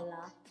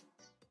mola?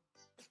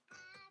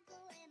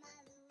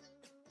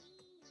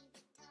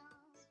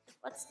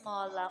 What's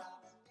mola?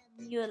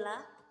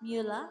 Mula?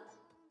 Mula?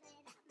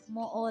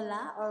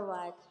 Moola or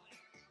what?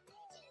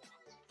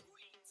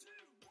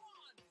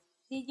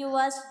 Did you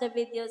watch the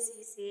video,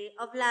 Sisi?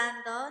 Of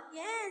Landon?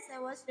 Yes, I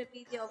watched the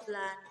video of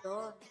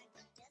Landon.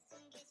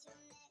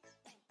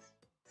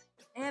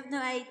 I have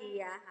no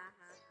idea.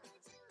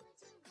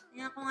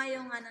 Tingnan ko nga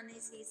yung ano ni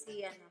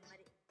Sisi.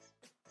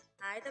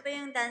 Ito ba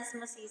yung dance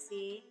mo,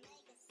 Sisi?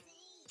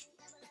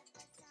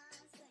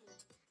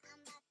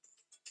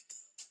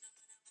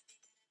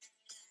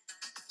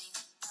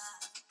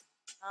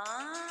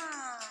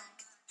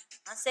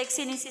 Ang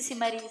sexy ni Sisi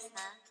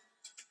Marisa.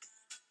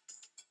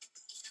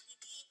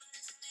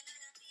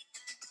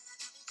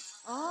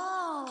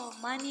 Oh,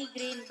 money,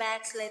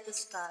 greenbacks,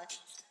 lettuce cash.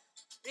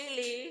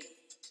 Really?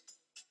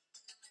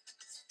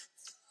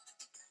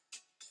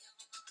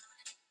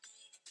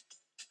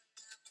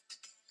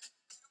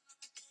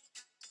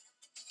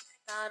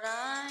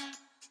 Taray.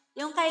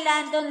 Yung kay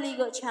Landon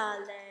Ligo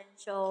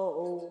Challenge,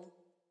 oo.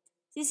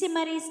 Sisi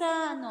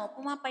Marisa,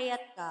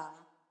 pumapayat ka.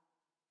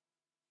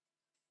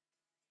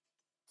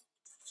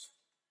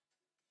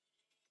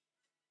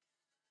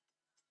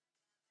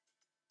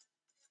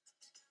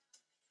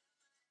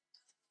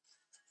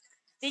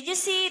 Did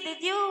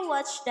you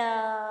watch the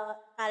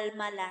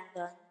Kalma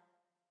Landon?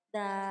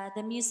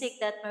 The music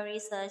that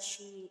Marisa,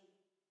 she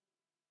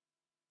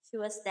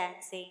was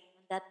dancing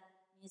on that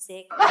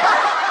music.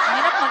 Ang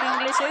hirap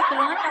mag-English.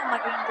 Tulungan ako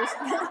mag-English.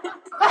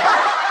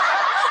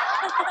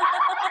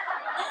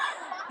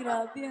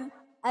 Grabe.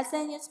 I'll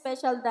send you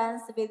special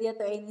dance video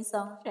to any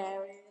song,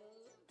 Cheryl.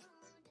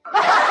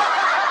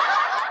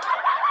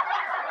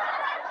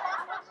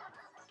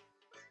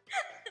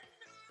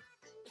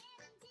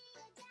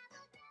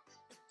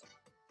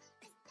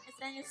 I'll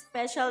send you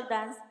special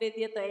dance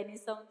video to any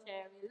song,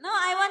 Cheryl. No,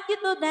 I want you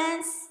to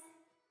dance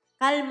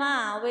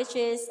Kalma, which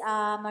is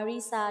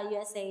Marisa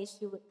USA.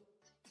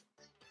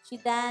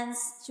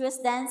 She was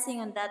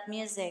dancing on that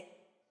music.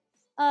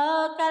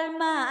 Oh,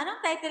 Kalma.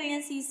 Anong title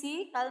niyan,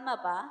 Sisi? Kalma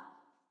ba?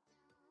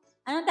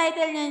 Anong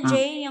title niyan,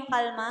 Jay, yung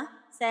Kalma?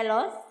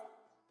 Selos?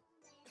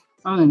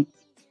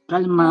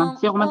 Kalma.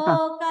 Siya kumanta.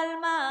 Oh,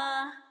 Kalma.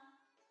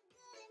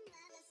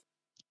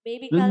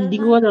 Baby, Hindi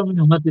ko Kalma. alam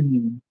yung matin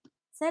yun.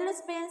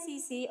 Selos ba yan,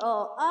 Sisi?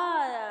 Oh,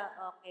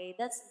 okay.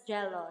 That's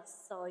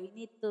jealous. So, you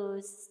need to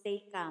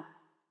stay calm.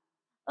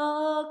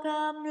 Oh,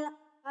 Kalma.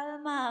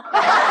 Kalma.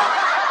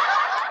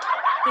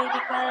 Baby,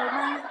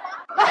 Kalma.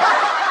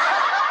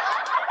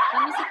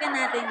 Pamisikan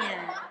natin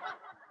yan.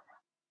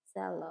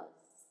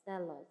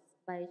 Selos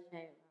by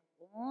Shira.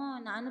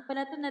 Oh, naano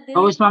pala ito? Na-delete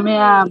House,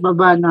 mamaya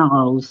baba na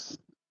house.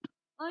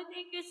 Oh,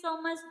 thank you so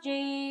much,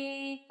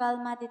 Jay.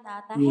 Kalma din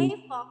ata. Yeah.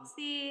 Hey,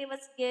 Foxy.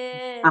 What's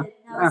good?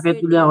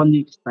 Akit ulit ako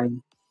next time.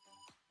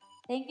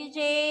 Thank you,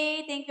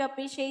 Jay. Thank you.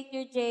 Appreciate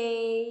you,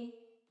 Jay.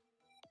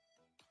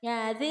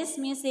 Yeah, this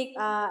music,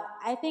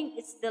 I think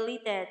it's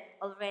deleted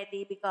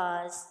already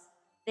because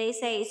they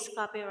say it's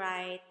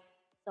copyright.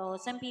 So,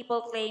 some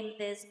people claim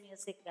this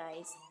music,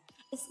 guys.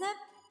 It's not,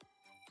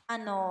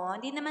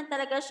 hindi naman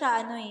talaga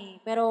siya,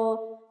 pero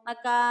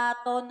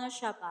magka-tono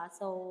siya ba?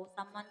 So,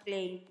 someone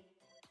claimed.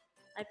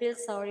 I feel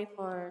sorry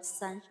for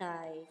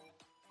Sunshine.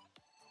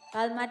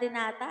 Kalma din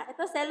ata.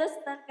 Ito, selos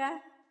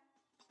ka.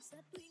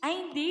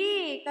 Ay,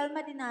 hindi.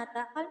 Kalma din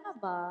ata. Kalma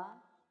ba?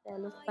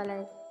 Selos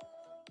pala.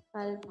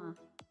 Kalma.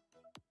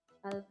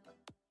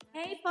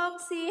 Hey,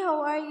 Foxy.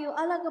 How are you?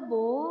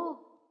 Lagabog.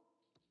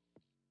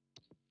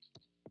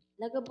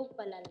 Lagabog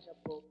pala,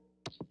 lagabog.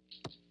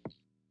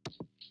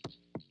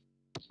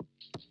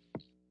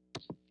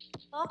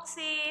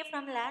 Foxy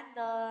from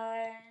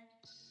Landon.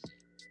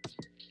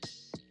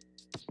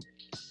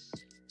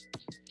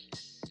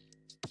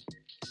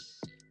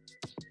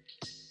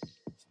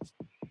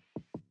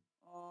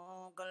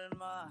 Oh,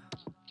 kalma.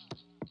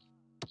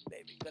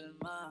 Baby,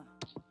 kalma.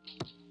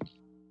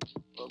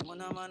 Huwag mo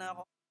naman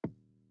ako.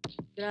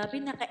 Grabe,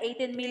 naka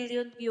 18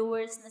 million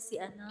viewers na si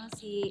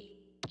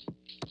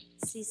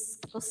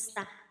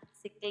Costa.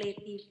 Si Clay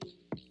TV.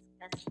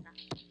 Costa.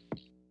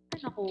 Ay,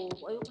 naku.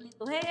 Ayoko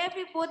nito. Hey,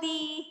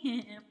 everybody!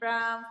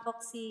 From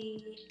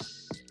Foxy.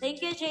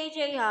 Thank you,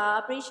 JJ,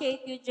 ha.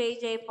 Appreciate you,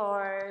 JJ,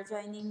 for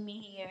joining me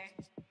here.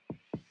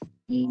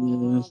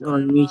 Yes,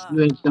 always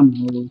welcome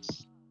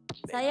host.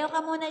 Sayaw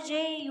ka muna,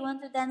 Jay. You want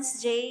to dance,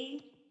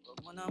 Jay?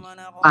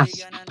 Pass.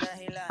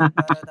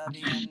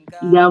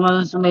 Hindi ako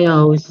marunong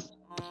sumayaw.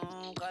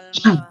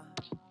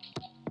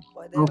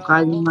 O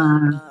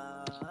kalma.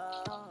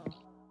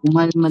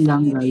 Kumalma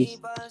lang, guys.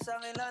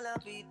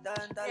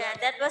 Yeah,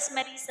 that was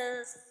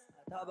Marisa's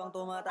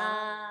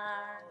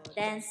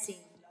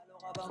dancing.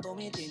 Habang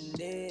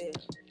tumitindi,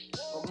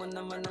 huwag mo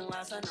naman ang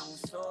asa ng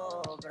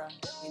sobra.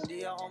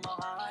 Hindi ako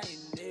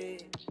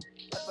makakaindi.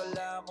 At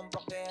wala akong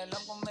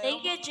pakialam kung meron.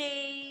 Thank you,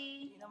 Jay.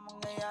 Hindi na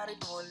mangyayari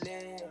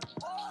muli.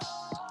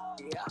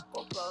 Di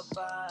ako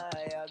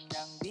papayag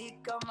nang di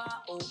ka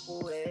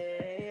mauuwi.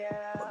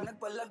 Pag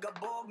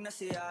nagpalagabog na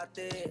si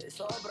ate,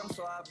 sobrang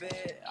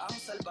swabe ang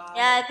salbahe.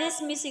 Yeah,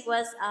 this music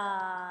was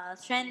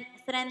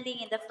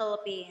trending in the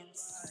Philippines.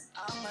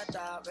 Ang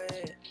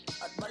atake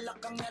at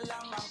malakang na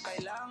lang ang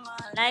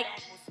kailangan. Like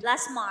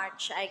last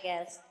March, I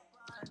guess.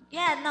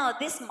 Yeah, no,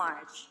 this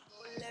March.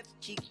 Left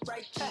cheek,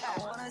 right cheek, I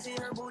wanna see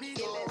her booty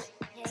go.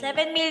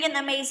 7 million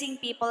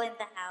amazing people in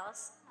the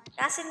house.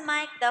 Cousin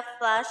Mike, the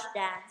flash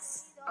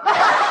dance.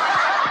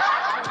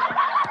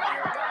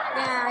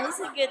 Yeah, he's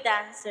a good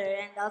dancer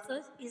and also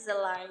he's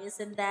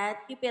hilarious in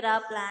that. Keep it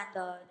up,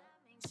 Landon.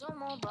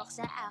 Sumubok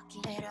sa akin,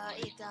 pero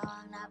ikaw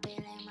ang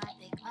napiling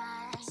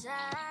matikman.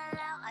 Sa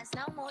lakas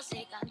ng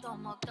musikang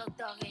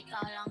tumugtog-tog, ikaw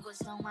lang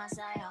gustong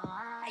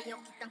masayawan. Ayaw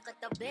kitang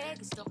katabi,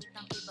 gusto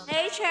kitang ibaba.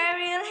 Hey,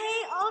 Cheryl. Hey,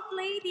 old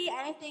lady.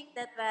 I think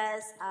that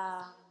was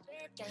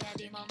Kaya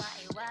di mo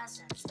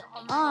maiwasan, gusto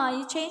ko Oh,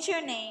 you changed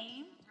your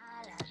name.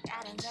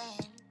 mahalagaran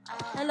din.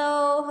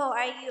 Hello, how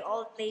are you,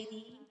 old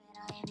lady?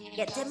 Pero hindi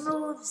Get the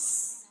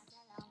moves.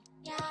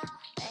 Yeah,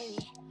 baby,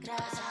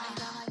 grabe sa akin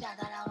ka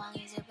magdadalawang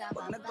isip ka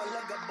Pag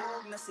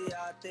nagpalagabog na si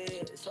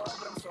ate,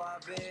 sobrang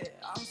swabe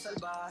ang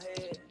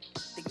salbahe.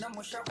 Tignan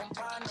mo siya kung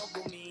paano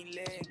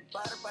gumiling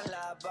para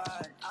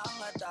palaban ang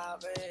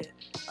atake.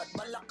 At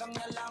malakang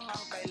na lang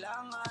ang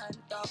kailangan,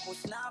 tapos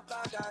na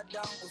kagad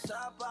ang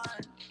usapan.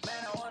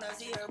 Man, I wanna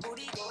see her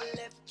booty go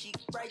left cheek,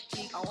 right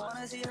cheek. I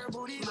wanna see her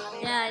booty go.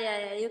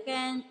 Yeah. You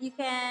can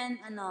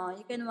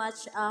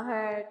watch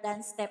her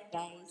dance step,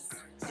 guys.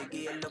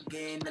 Sige,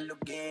 alugin.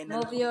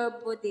 Move your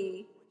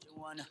booty. You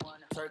wanna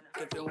twerk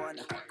if you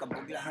wanna.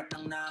 Kabog lahat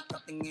ng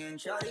nakatingin.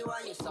 Shawty,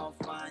 why you so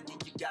fine?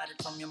 Did you got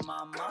it from your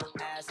mama?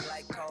 Ass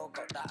like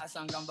Coco, taas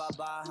hanggang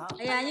baba, huh?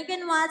 Ayan, you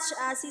can watch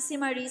Sissy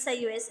Marisa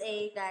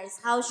USA, guys.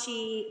 How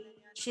she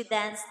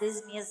danced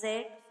this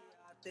music.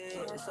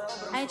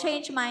 I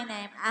changed my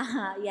name.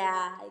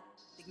 Yeah.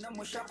 Tignan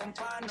mo siya kung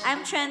paano.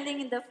 I'm trending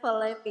in the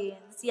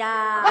Philippines.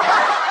 Yeah.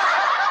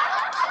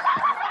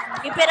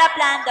 Keep it up,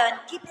 Landon.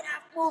 Keep it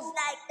up. Move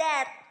like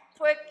that.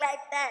 Twerk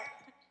like that.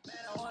 Man,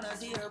 I wanna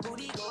see her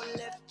booty go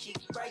left cheek,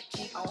 right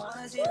cheek. I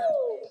wanna see her.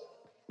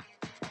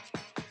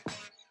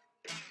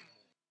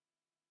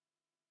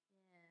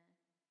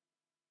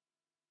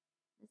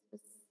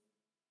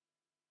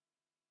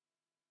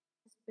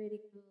 It's pretty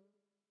cool.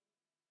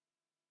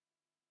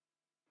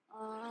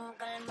 Oh,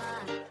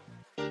 kalma.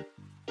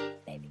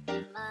 Baby,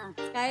 kalma.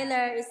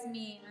 Skylar is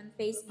me on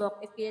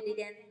Facebook if you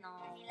didn't know.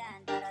 Dahilan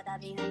para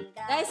tabihan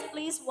ka. Guys,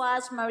 please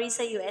watch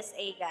Marisa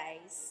USA,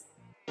 guys.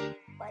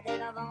 Pwede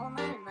ka bang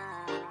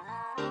umalma?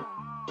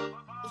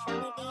 Isang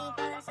ngiti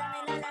ka sa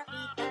akin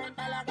lalapitan,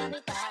 talaga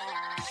kita.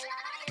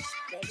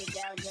 Baby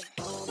girl, just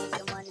move if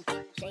you wanna,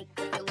 shake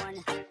if you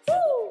wanna.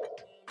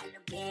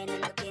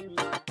 Lookin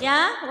mo.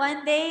 Yeah,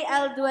 one day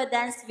I'll do a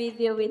dance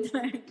video with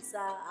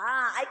Marisa.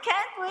 I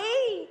can't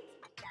wait.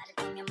 Got it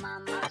from your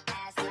mama,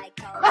 ass like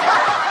coke.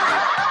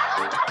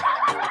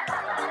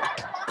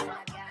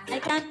 I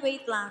can't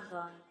wait,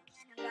 Landon.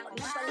 Pag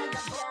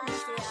napalagabog na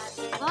si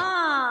ate,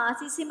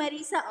 Si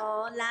Marisa,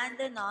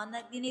 Landon,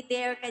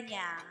 dinidare ka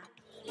niya.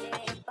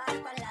 para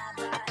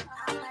palaban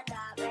ang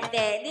matapin.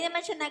 Hindi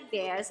naman siya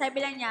nag-dare. Sabi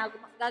lang niya,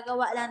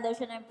 gagawa lang daw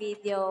siya ng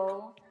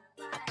video.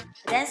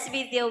 Dance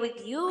video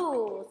with you.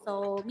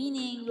 So,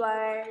 meaning you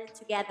are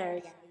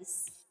together,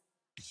 guys.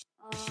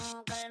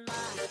 Oh, kalma.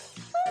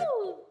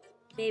 Woo!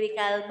 Baby,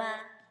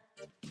 kalma.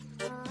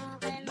 Oh,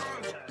 kalma.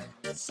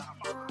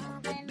 Oh,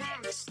 kalma.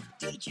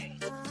 DJ.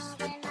 Oh,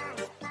 kalma.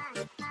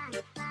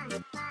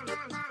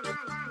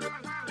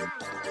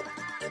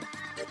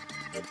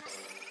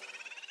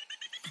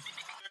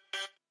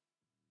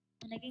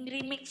 Naging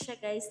remix siya,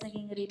 guys.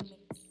 Naging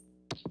remix.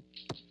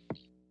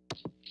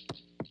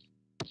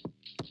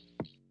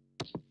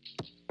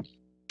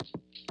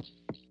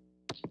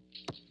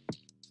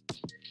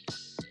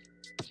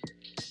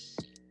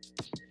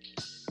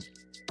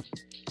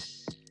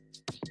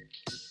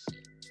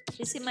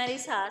 Si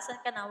Marisa, saan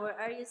ka na? Where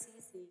are you,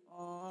 Sisi?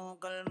 Oh,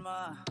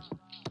 kalma.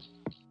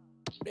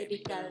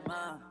 Baby,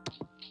 kalma.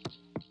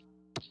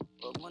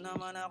 Huwag mo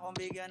naman akong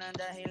bigyan ng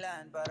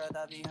dahilan para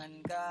tabihan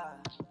ka.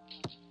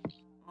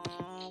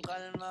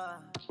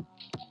 Kalma.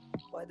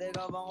 Pwede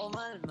ka bang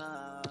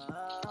umalma?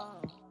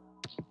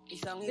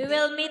 Isang We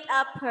will meet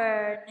up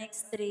her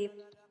next trip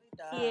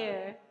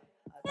here.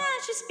 Yeah,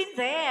 she's been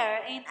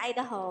there in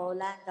Idaho,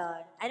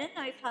 Landon. I don't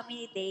know if how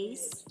many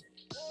days.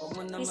 Huwag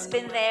mo She's naman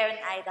been there in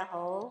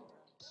Idaho.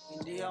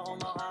 Hindi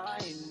ako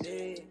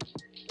makakaindi.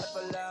 At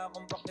wala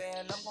akong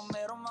pakialam kung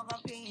merong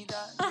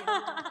makakita. Di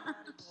na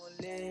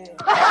muli.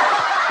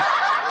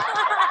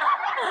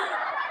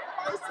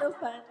 You're so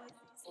funny.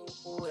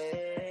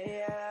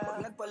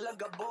 Pag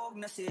nagpalagabog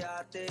na si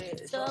ate,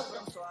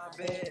 sobrang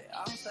swabe,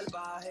 ang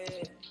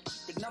salbahe.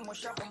 Tignan mo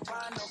siya kung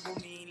paano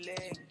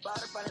gumiling,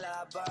 para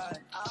palaban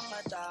ang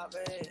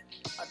atake.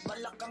 At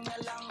malakang na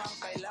lang ang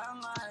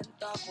kailangan,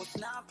 tapos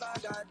na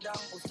kagad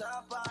ang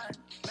usapan.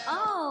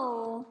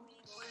 Oh,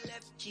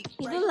 Left cheek,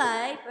 you do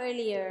live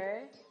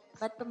earlier?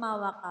 Ba't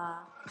tumawa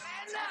ka?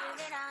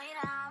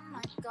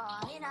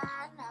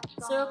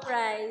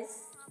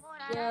 Surprise.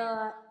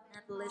 You're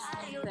not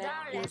listening to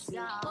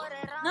music.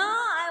 No,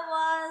 I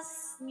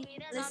was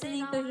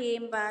listening to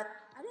him, but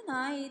I don't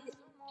know. He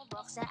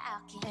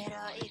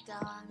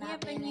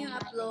have a new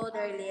upload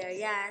earlier.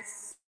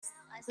 Yes,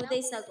 2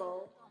 days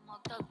ago.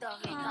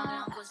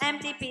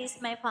 MTP is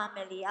my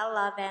family. I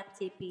love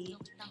MTP.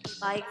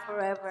 Like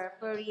forever,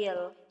 for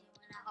real.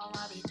 Ako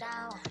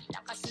mabitaw,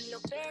 lakas ng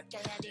lupit,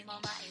 kaya di mo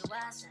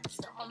maiwasan.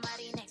 Gusto ko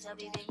marinig sa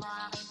bibig mo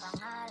aking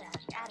pangalan.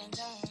 Karen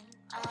Jane,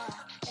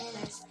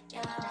 Ellis,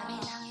 dami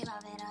ng iba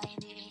pero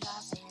hindi ko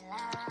sila.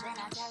 Then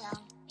I tell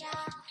them,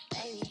 yeah,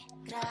 baby,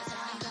 grabe sa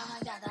akin ka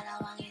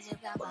magdadalawang isip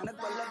ka pag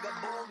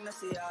nagpalagabog na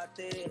si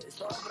ate,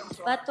 sobrang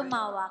swabe. Ba't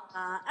tumawa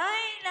ka?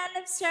 Ay,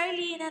 lalabs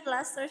Charlene at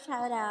Luster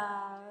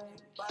shoutout.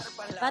 Para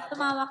palaban. Ba't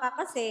tumawa ka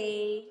kasi?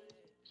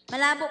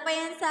 Malabo pa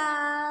yan sa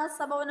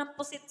sabaw ng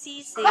pusit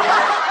sisi.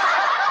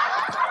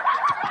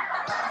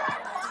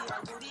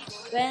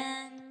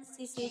 When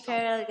Sisi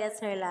Cheryl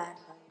gets her land.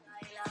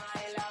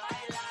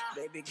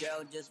 Baby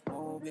girl, just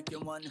move if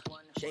you wanna,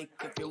 shake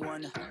if you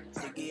wanna.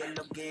 Sige,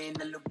 alugin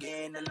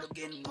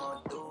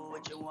mo. Do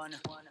what you wanna,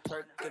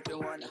 twerk if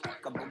you wanna.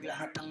 Kabog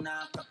lahat ng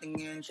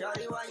nakatingin.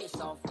 Shawty, why you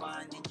so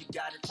fine? Did you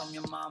got it from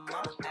your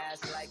mama?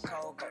 Ass like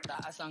Coco,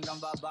 taas hanggang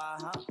baba,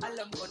 ha?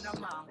 Alam ko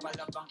naman,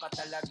 palabang ka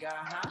talaga,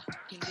 ha?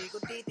 Hindi ko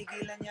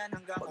titigilan yan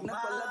hanggang umaga. Pag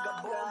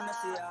nagpalagabog na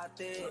si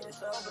ate,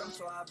 sobrang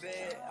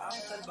swabe, ang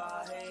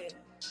salbahe.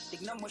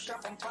 Tignan mo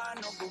siya kung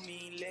paano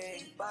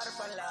gumiling, para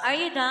pala. Are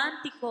you done,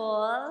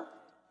 Ticol?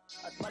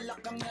 At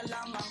malakang na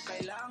lang ang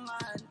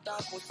kailangan,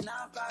 tapos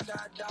na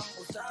kagad ang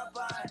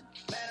usapan.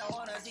 Pero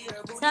wanna see her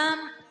booty.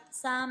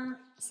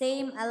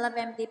 Same, I love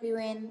MTP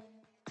when,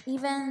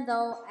 even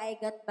though I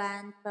got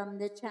banned from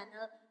the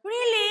channel.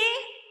 Really?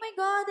 Oh my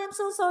God, I'm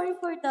so sorry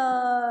for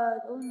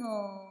that. Oh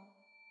no.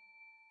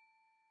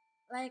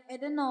 Like, I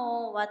don't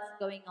know what's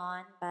going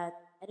on, but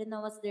I don't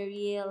know what's the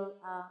real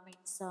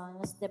reason,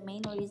 what's the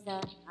main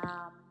reason,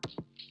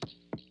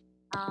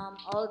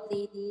 old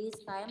ladies.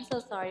 I'm so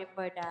sorry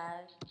for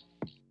that.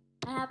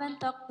 I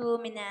haven't talked to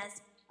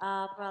Minas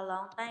for a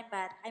long time,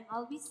 but I'm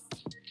always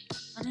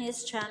on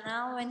his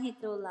channel when he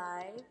do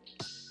live.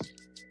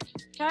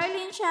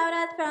 Charlene, shout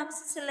out from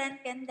Sicilian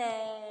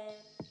Candel.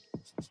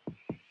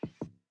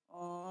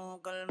 Oh,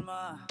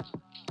 kalma.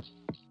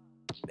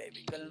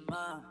 Baby,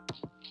 kalma.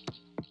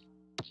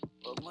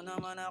 Huwag mo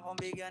naman akong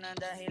bigyan ng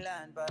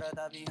dahilan para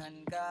tabihan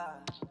ka.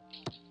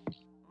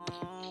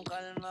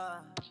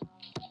 Kalma.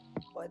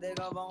 Pwede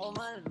ka bang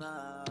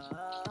umalma?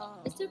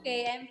 It's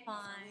okay, I'm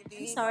fine.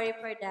 I'm sorry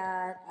for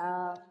that.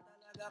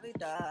 Talaga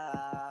kita.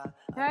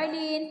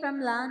 Charlene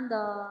from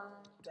London.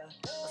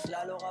 Mas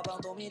lalo ka bang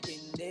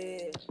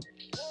tumitindi.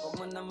 Huwag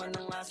mo naman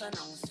ang asa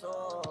ng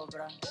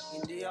sobra.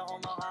 Hindi ako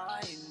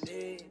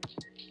makakaindi.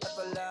 At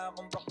wala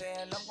akong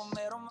pakialam kung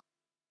merong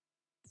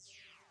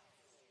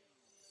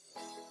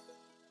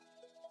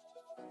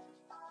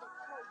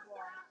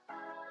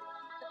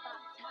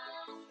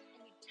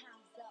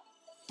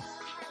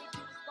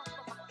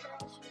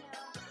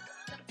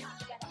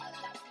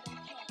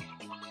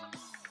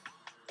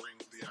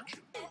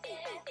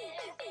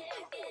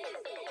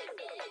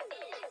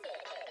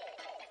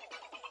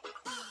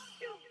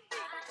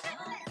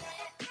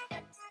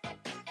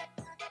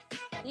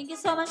Thank you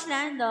so much,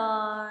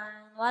 Landon.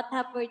 What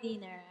have for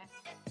dinner?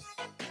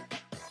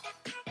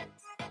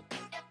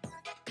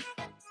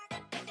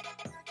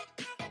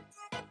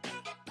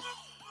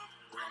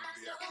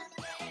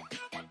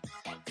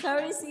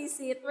 Sorry,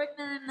 Sisi. It worked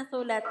na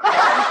nasulat.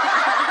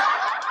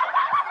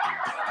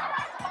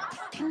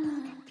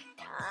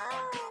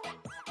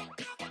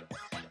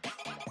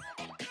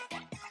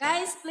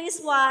 Guys,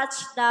 please watch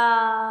the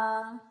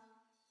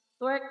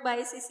work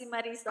by Sisi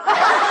Marisa.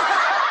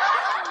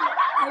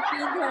 I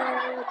pinned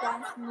her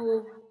dance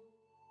move.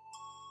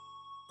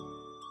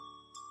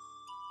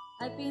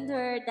 I pinned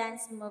her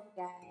dance move,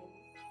 guys.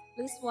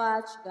 Please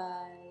watch,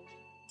 guys.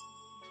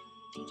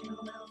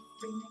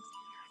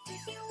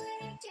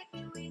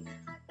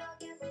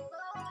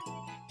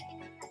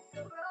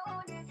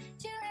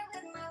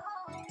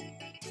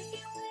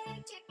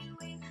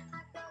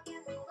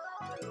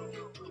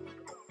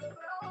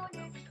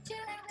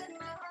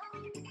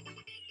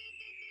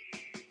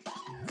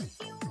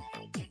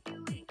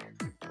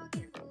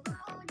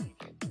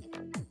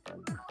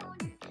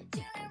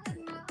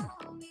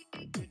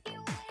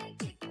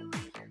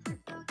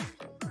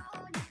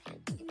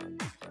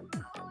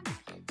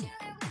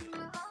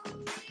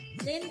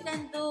 Lynn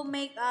can do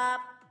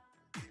makeup.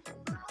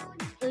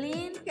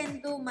 Lynn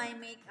do my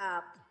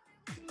makeup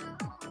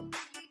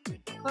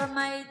for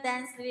my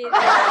dance video.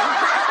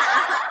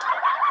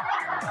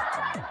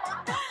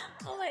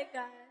 Oh my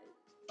God.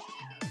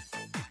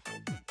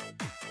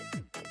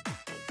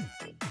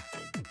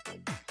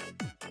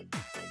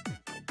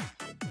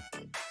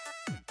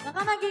 Baka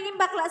magiging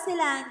bakla si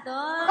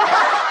Landon.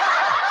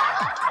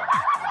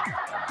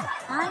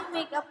 Ay,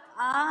 makeup.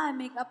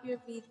 Makeup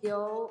your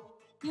video.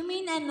 You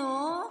mean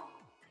ano?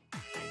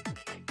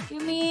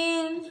 You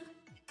mean...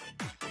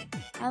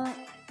 alam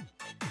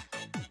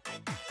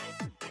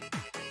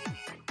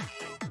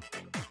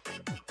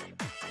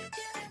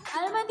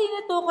mo,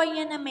 tinutukoy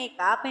niya na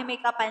makeup. May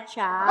makeupan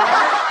siya.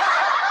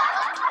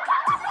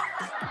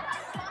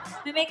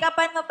 May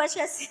makeupan mo ba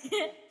siya?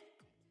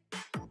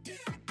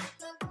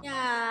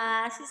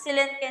 Yeah, si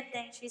Celine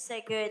Kenteng, she's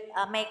a good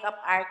makeup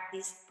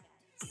artist.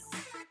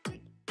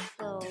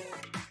 So,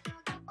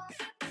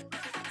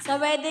 sa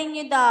wedding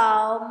niyo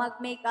daw,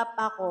 mag-makeup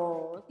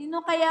ako.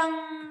 Sino kayang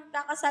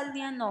kakasal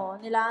niya, no?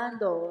 Nila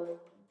Andon?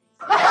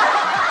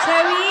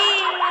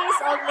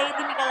 Cherise! Old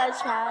lady, Miguel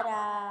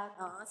Charat.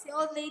 Oh, si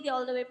old lady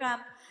all the way from,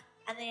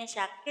 ano yan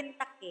siya,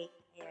 Kentucky.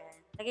 Ayan.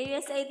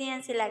 Taga-USA din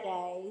yan sila,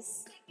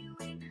 guys.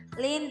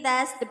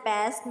 Linda's the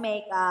best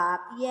makeup.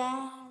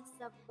 Yes,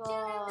 of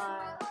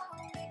course.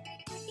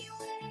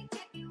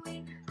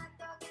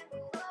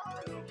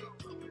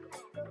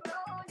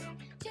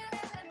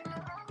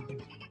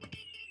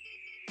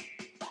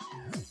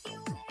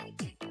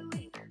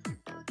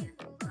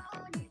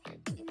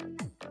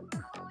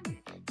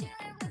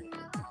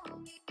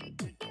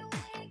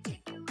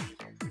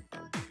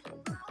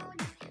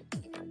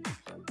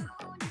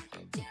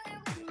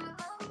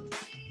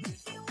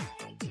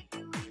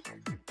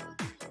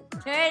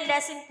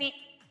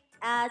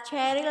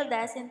 Cheryl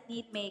doesn't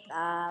need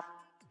makeup,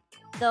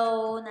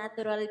 though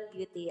natural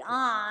beauty.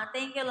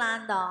 Thank you,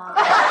 Landon.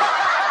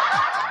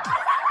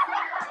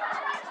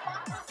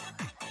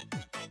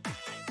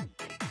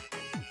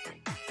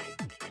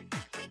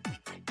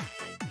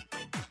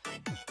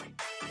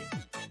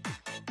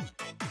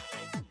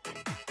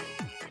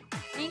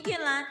 Thank you,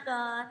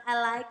 Landon. I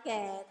like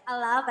it. I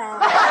love it.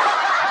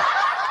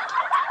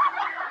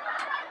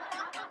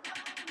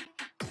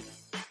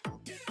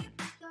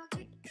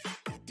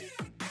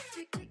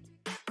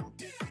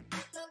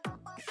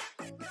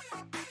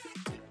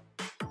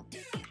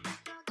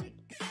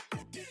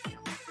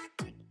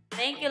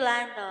 Thank you,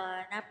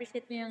 Landon.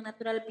 Na-appreciate mo yung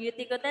natural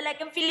beauty ko.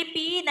 Talagang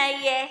Filipina,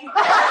 yeah.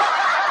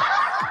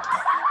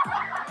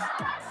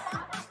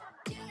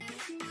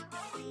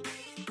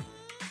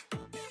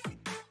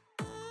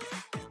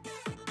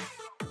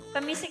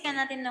 Pamisik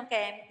na natin nung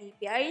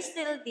KMTP. Are you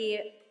still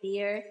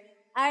dear?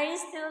 Are you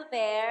still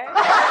there?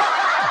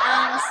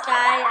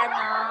 Sky,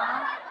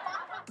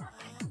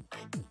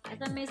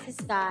 Ito may si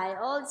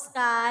Sky. Old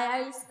Sky,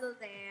 are you still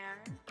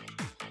there?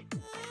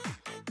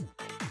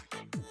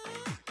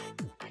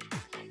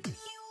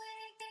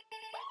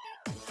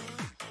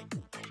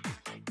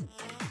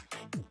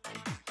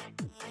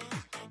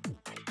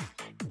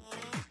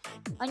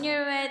 On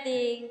your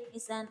wedding,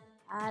 is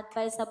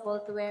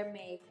advisable to wear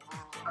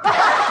makeup.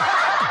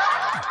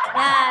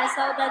 Yeah,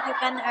 so that you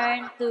can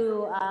earn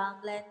to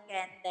blend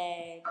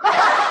candy.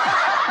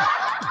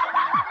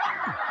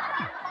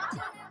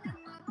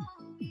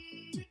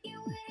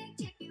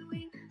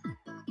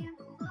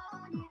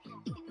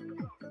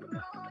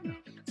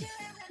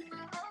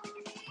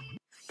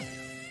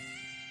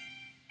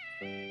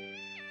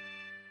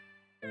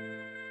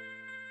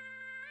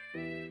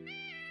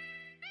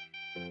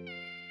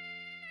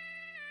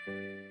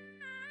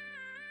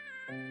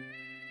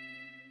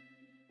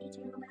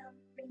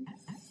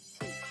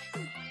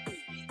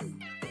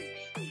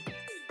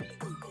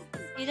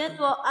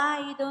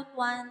 You don't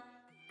want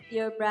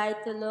your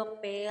bride to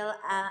look pale.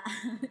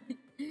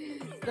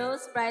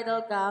 Those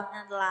bridal gown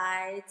and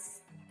lights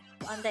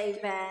on the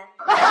event.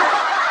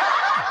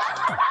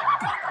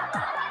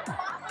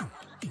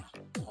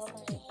 Oh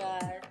my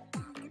God.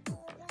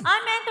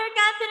 Mentor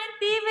Catherine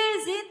TV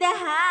is in the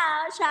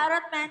house. Shout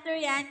out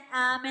Mentor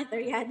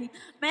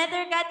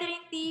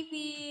Catherine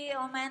TV.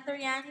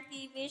 Mentor Yani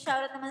TV.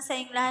 Shout out naman sa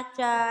inyong lahat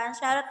dyan.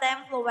 Shout out to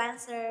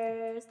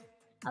influencers.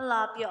 I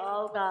love you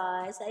all,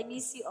 guys. I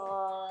miss you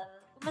all.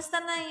 Kumusta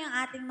na yung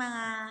ating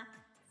mga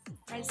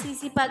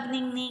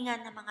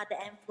nagsisipag-ningningan ng mga the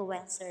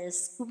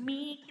influencers?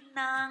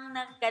 Kumikinang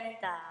ng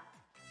ganda.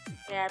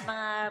 Ayan,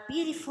 mga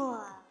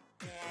beautiful.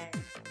 Ayan.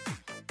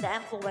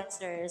 The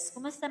influencers.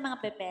 Kumusta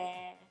mga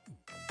bebe?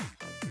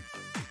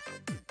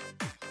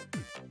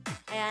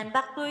 Ayan,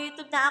 back to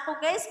YouTube na ako,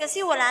 guys,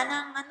 kasi wala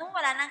nang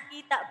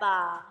kita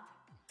ba?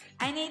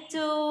 I need to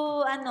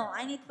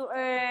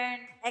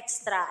earn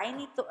extra.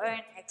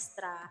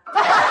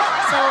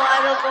 So, I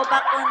will go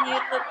back on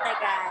YouTube na,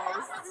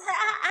 guys.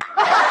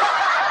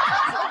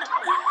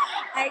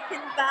 I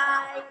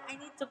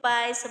need to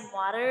buy some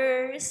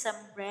water, some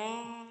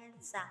bread,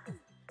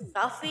 some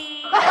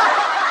coffee,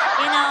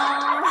 you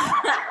know.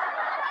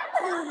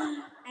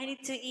 I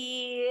need to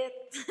eat.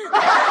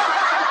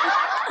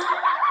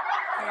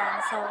 Ayan,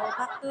 so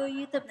back to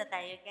YouTube na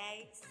tayo,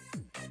 guys.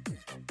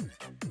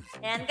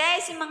 Ayan,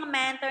 guys, yung mga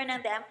mentor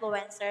ng The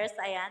Influencers,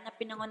 ayan, na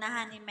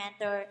pinangunahan ni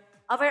mentor,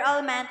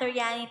 overall mentor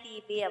Yani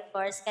TV, of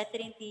course,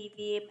 Catherine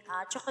TV,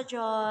 Choco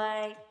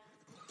Joy,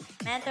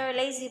 mentor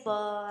Lazy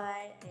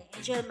Boy,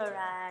 Angel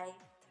Maray,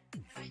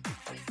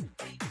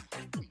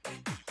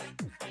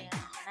 ayan,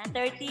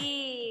 mentor T.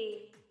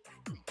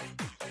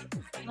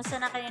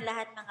 Kumusta na kayong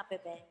lahat mga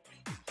bebe?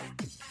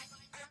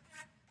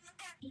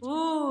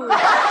 Ooh!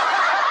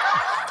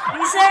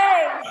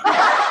 Gising!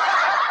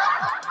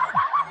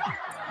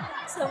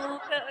 Sa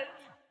mukha.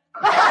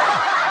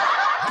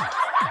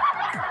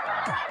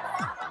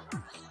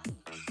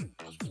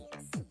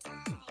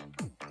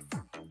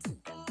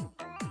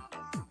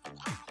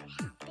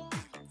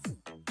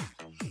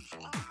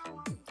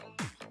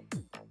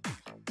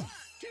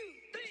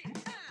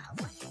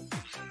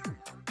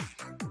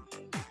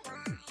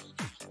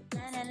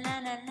 Na na na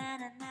na na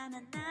na na na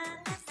na.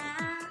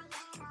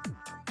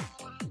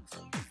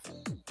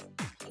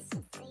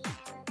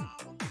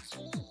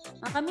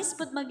 Nakamiss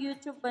po't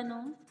mag-YouTube ba,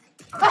 no?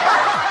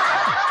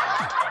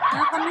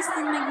 Nakamiss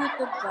din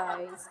mag-YouTube,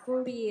 guys.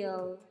 For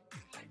real.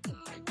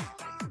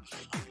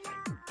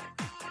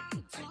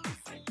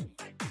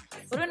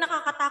 Pero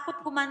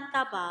nakakatakot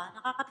kumanta ba?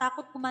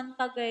 Nakakatakot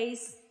kumanta,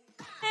 guys.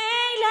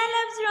 Hey,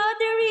 Lalabs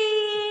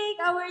Roderick!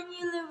 Our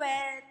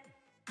newlywed.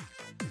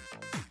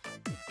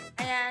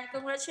 Ayan,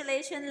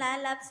 congratulations,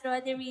 Lalabs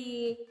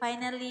Roderick.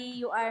 Finally,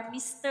 you are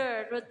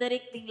Mr.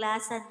 Roderick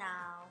Dinglasa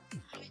now.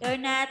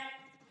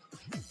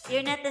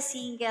 You're not a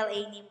single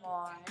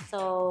anymore.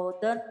 So,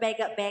 don't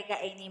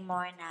bega-bega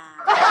anymore na.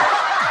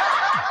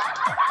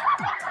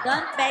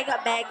 Don't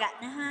bega-bega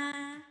na, ha?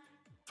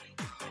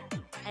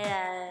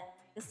 Ayan.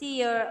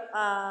 Kasi you're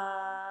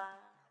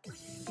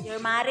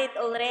married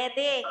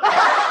already.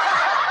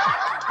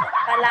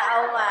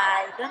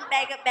 Palaaway. Don't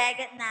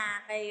bega-bega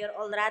na. Kaya you're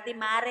already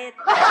married.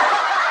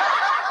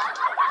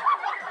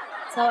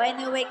 So,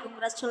 anyway,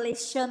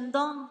 congratulations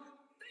dong.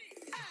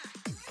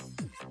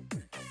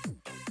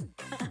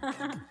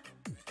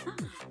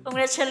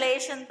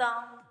 Congratulations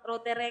dong,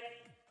 Roderick.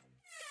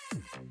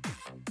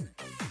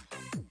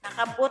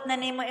 Nakabot na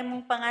nimo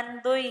imong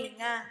pangandoy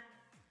nga.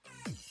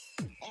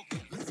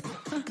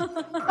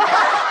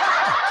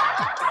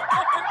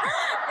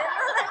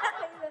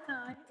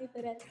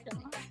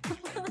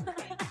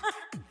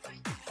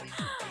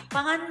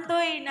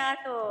 Pangandoy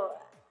nato.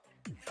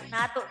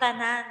 Nato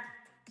tanan.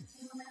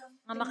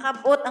 Nga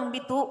makabot ang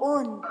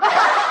bituon.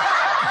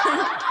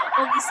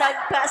 Ug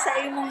isagka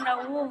sa imong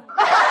nawong.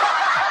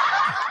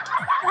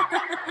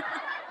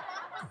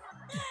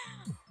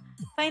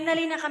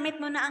 Finally,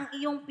 nakamit mo na ang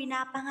iyong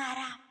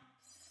pinapangarap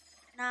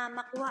na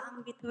makuha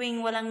ang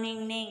bituing walang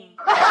ningning.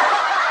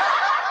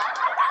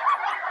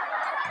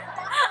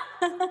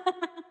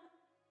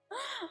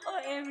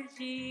 OMG.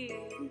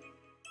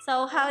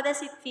 So, how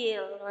does it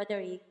feel,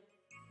 Roderick?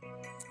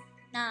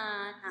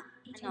 Na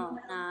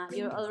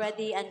you're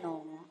already,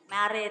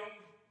 married.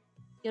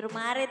 You're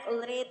married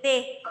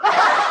already.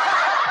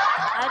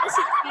 How does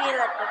it feel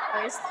at the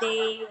first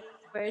day,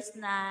 first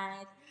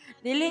night?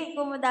 Dili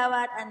ko mo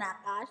dawat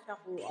anak ka siya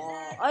ko.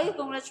 Ay,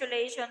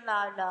 congratulations,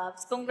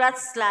 Lalabs.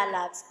 Congrats,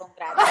 Lalabs.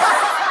 Congrats.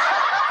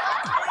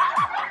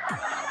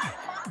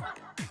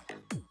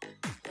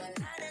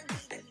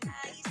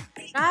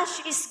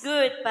 Cash is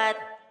good, but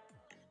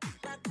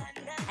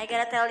I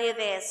gotta tell you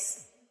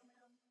this.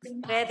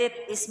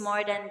 Credit is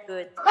more than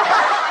good.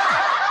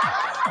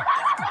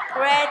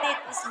 Credit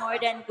is more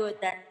than good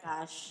than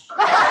cash.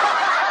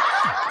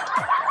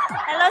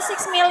 Hello, 6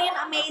 million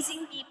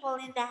amazing people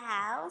in the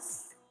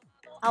house.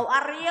 How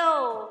are you?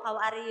 How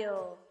are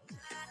you?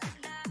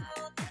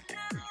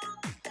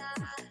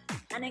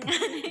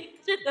 Aning-aning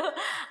siya to.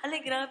 Alay,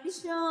 grabe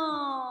siya.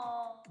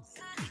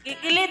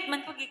 Gikilit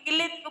man ko,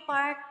 gikilit ko,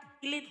 Park.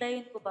 Kilit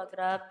dayon ko ba?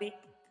 Grabe.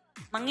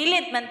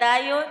 Mangilit man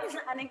dayon.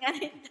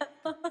 Aning-aning to.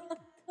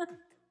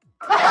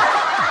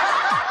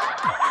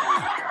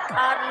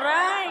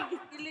 Aray,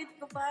 gikilit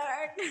ko,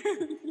 Park.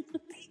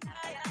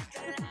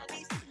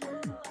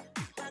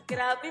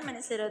 Grabe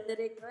man si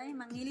Roderick. Ay,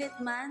 mangilit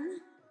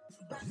man.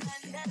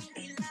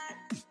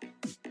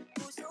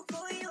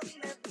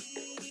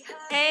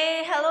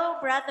 Hey, hello,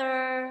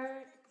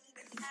 brother.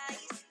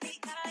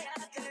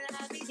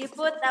 You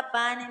put a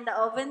pan in the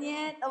oven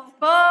yet? Of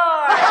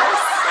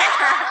course.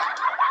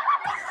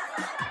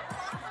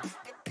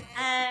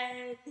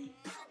 And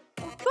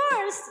of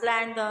course,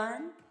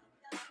 Landon.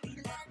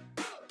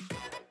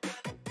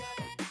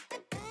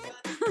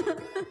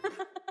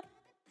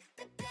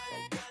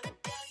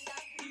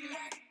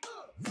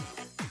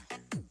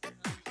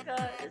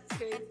 God, it's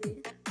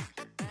crazy.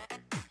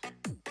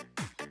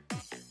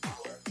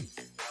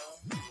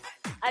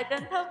 I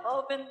don't have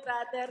oven,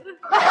 brother.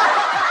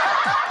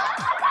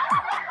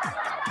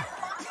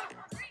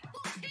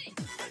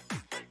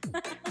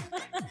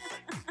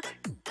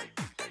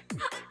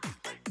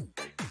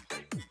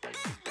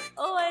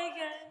 Oh my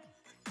God.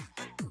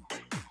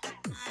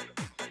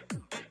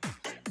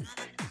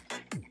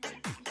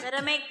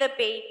 Gotta make the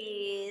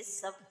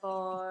babies, of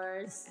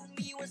course.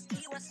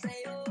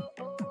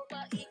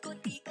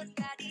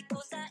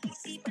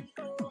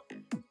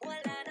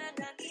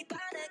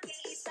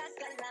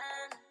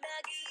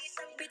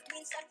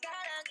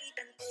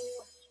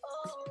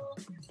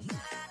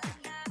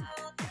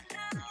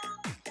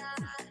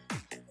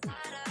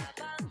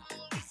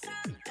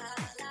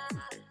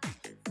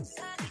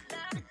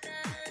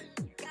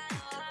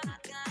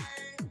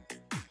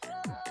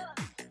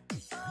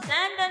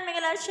 Landon,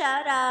 Miguel,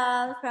 shout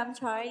out from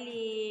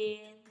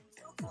Charlie.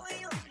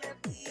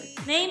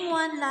 Name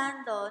one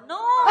Lando. No!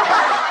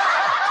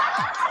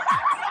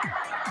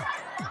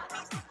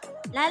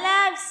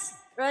 Lalabs!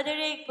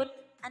 Roderick,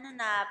 ano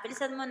na,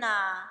 bilisan mo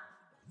na.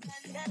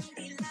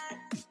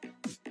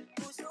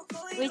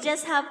 We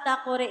just have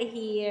Takure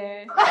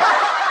here.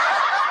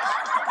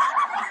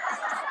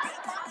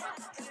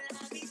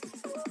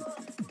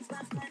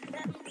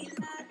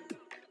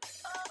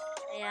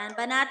 Ayan,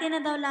 banati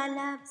na daw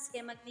Lalabs,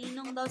 kaya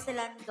magninong daw si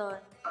Landon.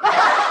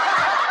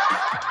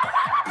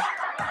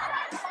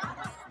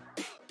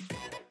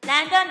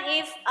 Landon,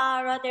 if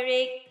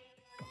Roderick,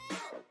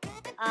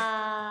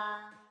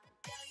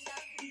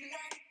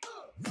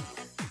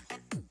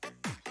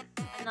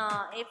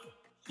 if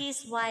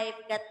his wife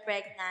got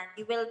pregnant,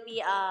 he will be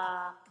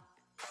a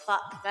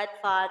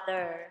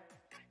godfather.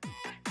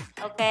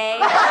 Okay?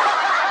 He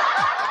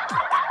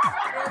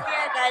will be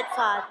a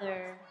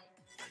godfather.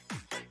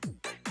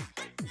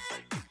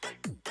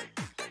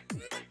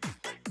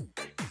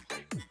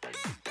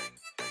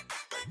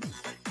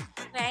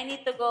 Okay, I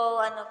need to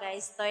go,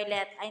 guys,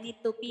 toilet. I need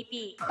to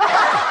pee-pee.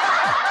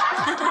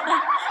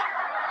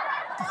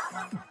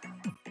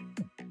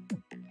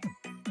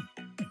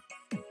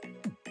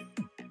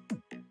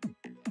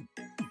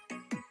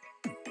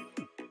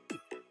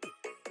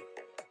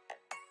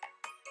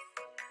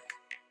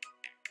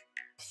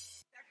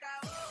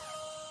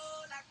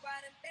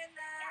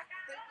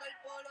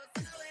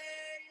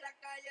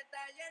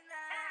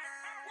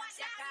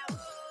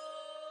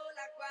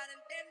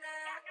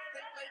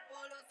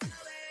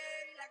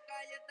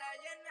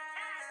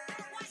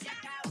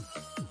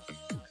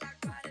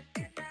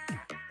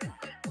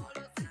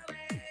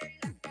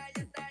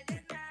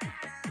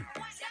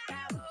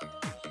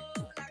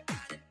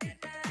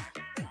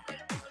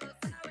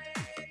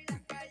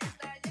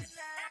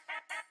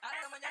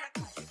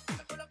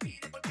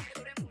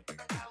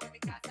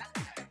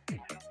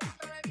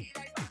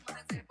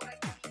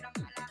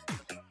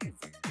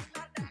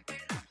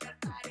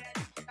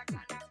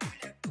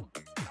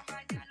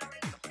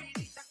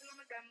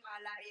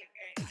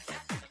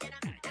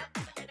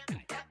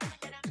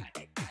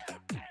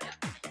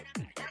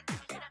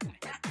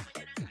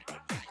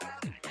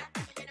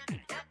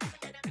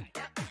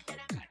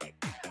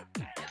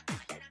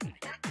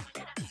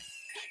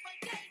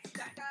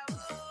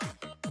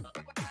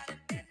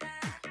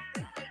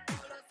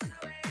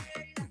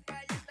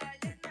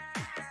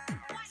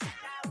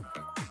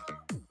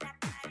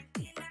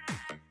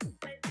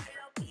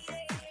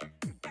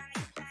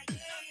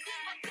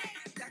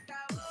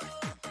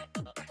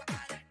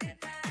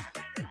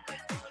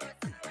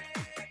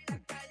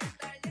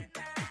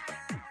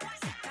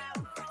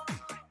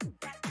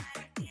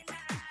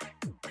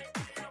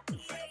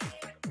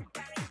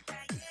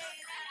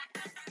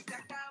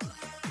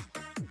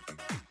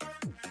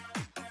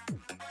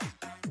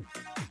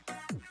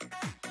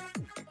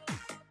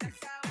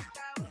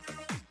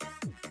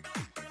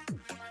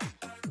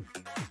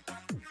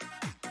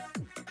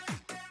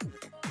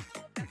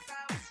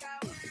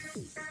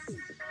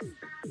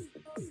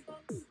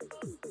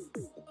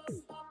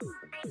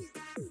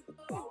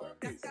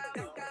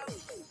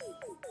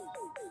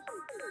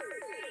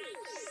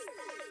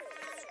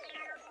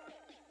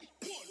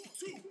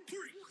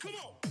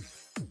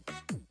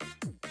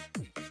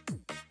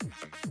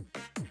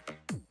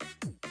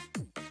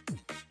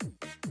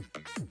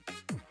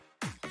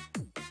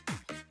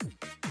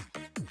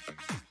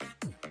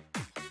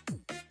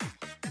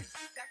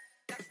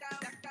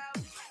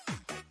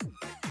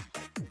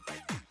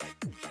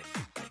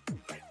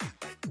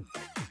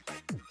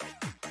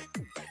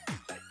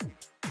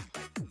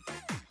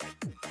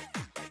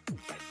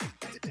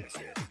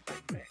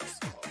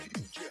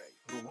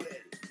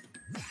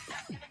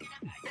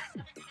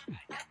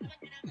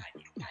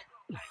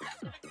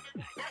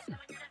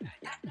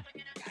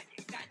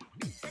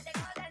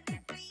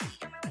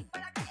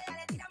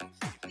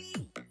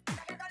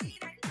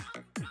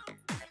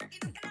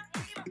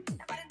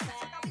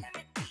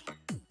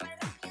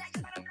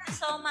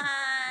 So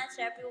much,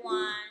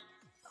 everyone.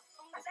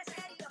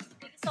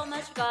 Thank you so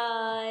much,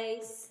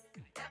 guys.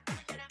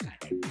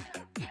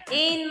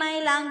 In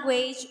my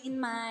language, in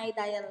my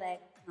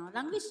dialect,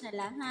 language na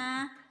lang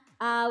ha.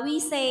 We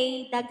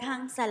say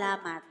daghang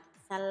salamat.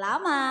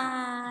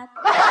 Salamat.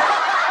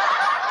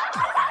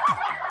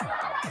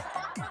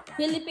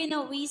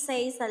 Filipino, we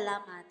say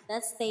salamat.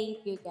 That's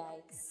thank you,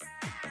 guys.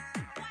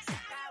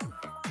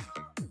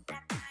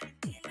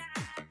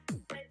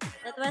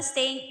 That was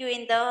thank you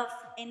in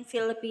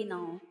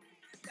Filipino.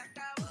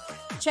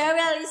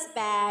 Cheryl is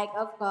back,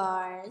 of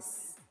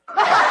course.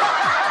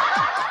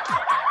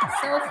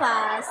 So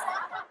fast.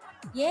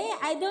 Yeah,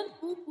 I don't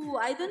poo-poo.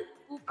 I just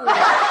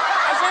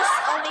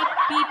only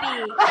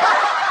pee-pee.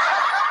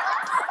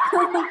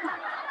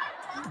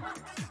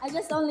 I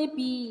just only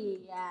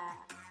pee, yeah.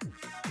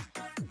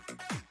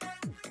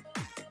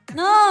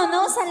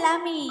 No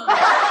salami.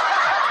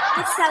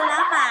 It's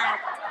salamat.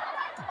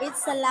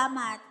 It's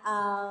salamat.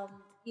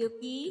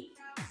 UP.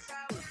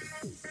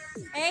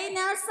 Hey,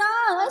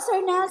 Nelson! Oh,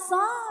 Sir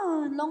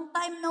Nelson! Long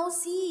time no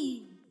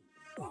see.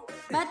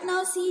 But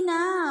no see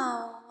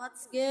now.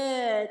 What's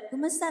good?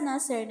 Kumusta na,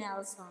 Sir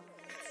Nelson?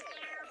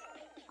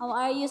 How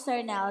are you,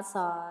 Sir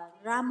Nelson?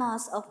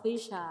 Ramos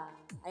Official.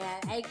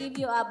 Ayan, I give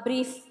you a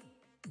brief.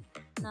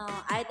 No,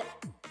 I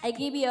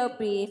give you a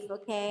brief,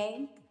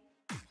 okay?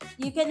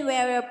 You can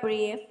wear a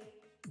brief.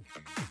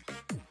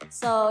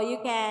 So you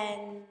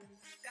can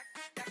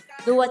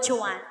do what you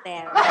want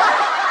there.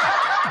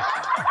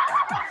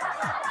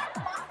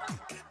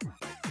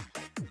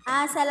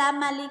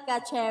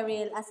 Assalamualaikum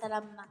Cheryl.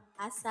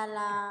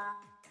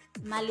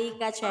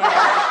 Assalamualaikum Cheryl.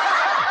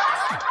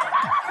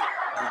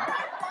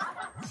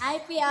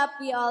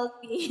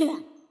 IPAPLP.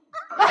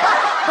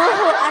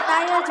 Buho,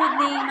 atayo jud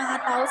ning mga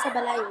tao sa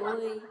balay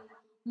uy.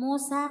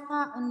 Musa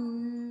ka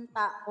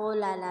unta ko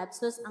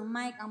lalabsos ang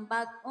mic ang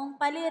bag-ong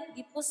palit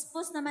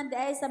gipuspos naman di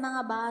ay sa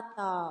mga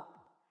bata.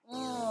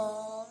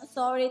 Oh,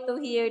 sorry to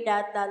hear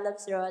that,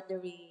 Lalabs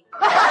Roderick.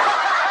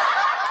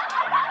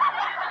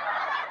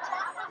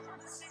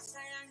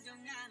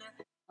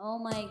 Oh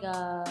my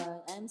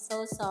God, I'm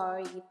so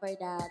sorry for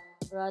that,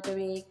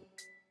 Roderick.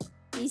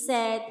 He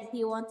said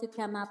he want to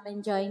come up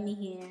and join me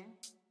here.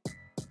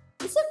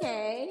 It's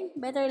okay.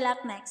 Better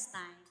luck next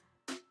time.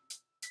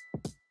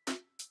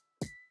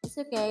 It's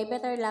okay.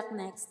 Better luck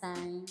next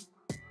time.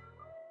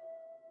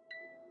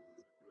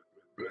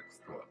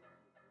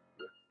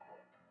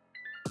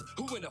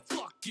 Who in the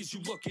fuck is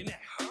you looking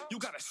at?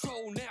 You got a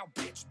soul now,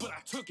 bitch, but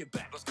I took it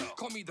back. Let's go.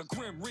 Call me the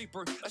Grim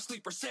Reaper, a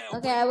sleeper cell.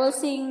 Okay, I will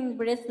sing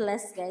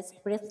Breathless, guys.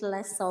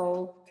 Breathless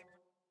soul.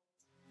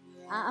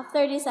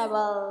 After this,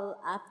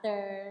 after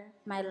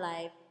my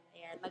life,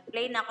 ayan,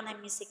 mag-play na ako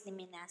ng music ni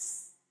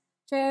Minas.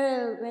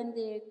 Cheryl, when do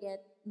you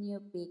get new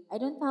pic?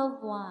 I don't have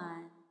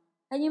one.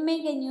 Can you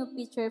make a new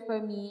picture for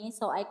me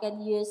so I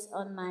can use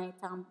on my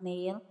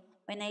thumbnail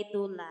when I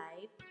do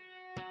live?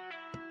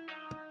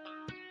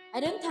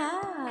 I don't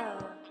have.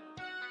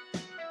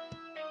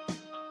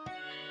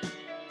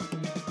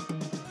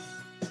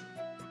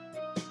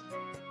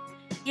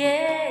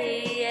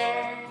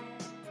 Yeah.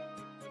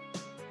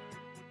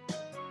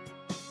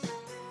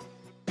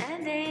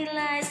 And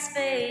daylight's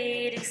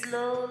fading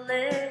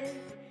slowly.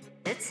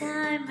 The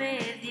time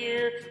with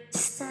you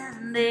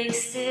standing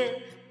still.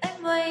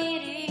 I'm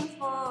waiting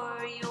for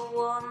you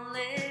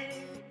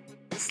only.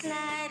 The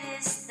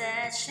slightest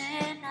touch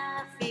and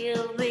I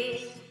feel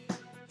weak.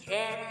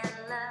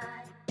 Can't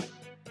lie.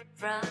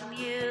 From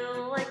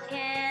you I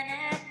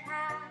cannot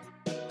hide.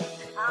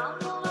 I'm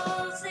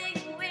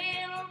losing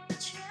will to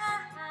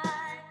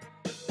try.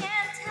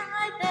 Can't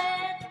hide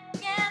it,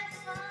 can't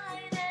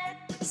find it.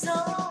 So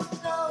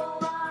go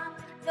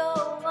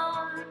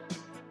on,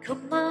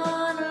 come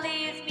on,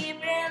 leave me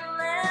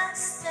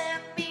breathless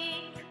and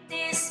me,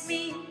 this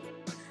me,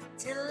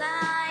 till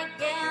I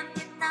can't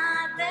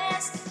deny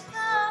this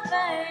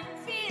loving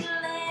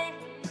feeling.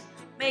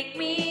 Make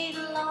me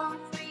long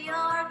for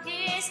your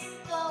kiss.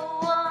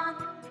 Go on,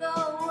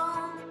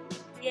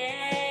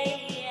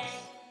 yeah,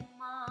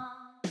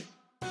 Mom.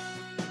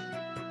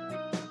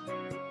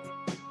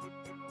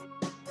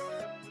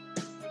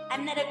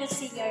 I'm not a good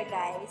singer,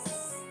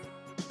 guys.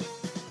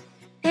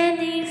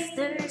 And if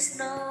there's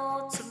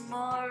no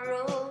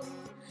tomorrow,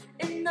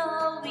 and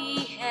all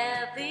we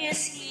have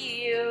is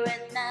here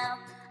and now,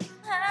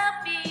 I'm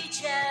happy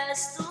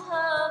just to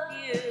have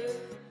you.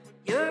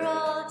 You're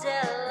all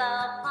the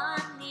love I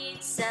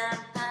need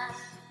somehow.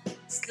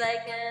 It's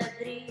like a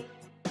dream,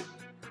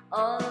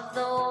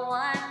 although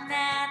I'm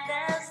not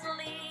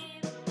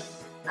asleep.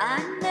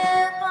 I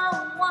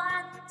never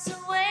want to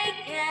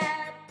wake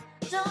up.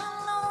 Don't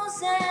lose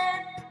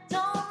it,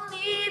 don't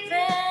leave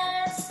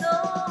it. So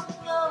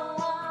go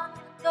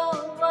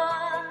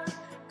on,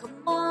 come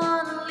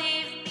on,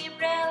 leave me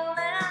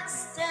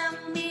breathless. Tell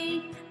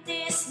me,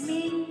 this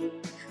me,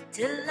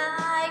 till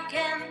I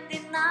can't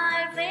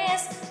deny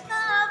this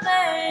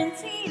loving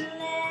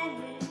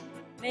feeling.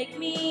 Make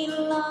me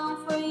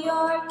long for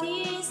your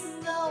kiss.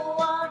 Go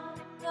on.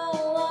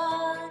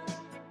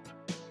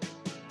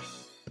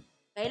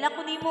 Kaila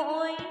ko ni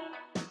mo, oy.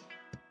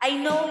 I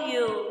know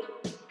you.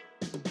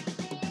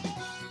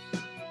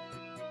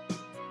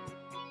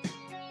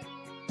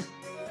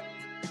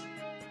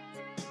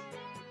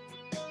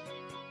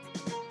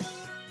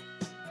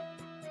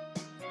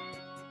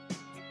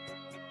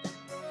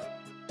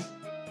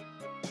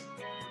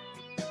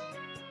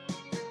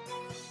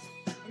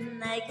 And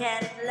I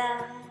can't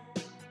lie.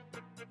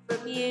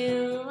 From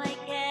you I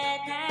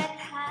cannot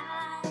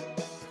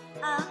hide.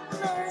 I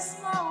lose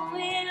my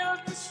will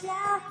to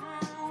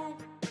shine.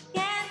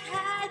 Can't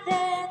hide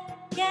it,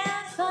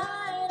 can't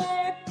find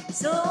it.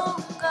 So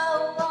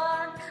go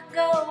on,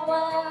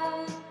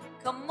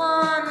 come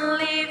on,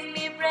 leave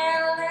me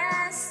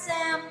breathless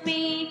and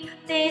me,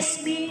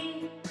 this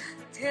me,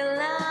 till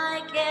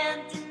I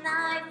can't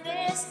deny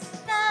this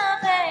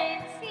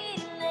loving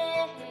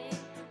feeling.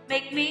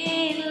 Make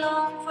me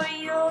long for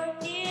your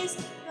kiss.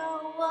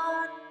 Go on.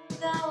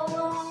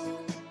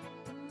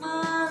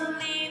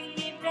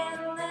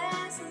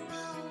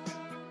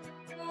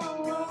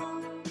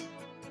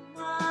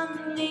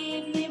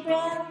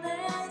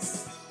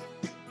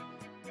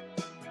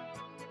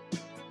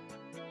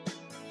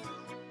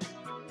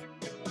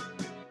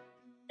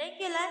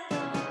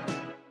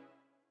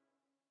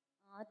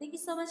 thank you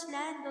so much,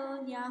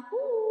 Landon.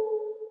 Yahoo!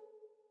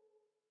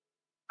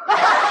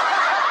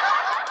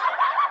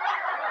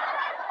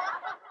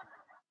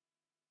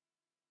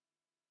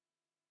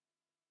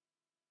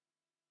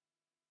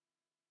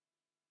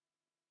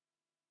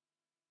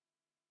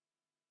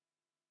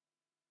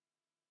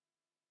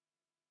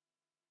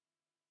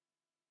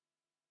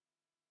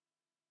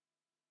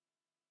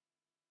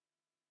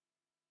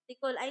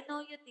 Tikol, I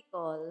know you,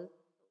 Tikol.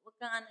 Huwag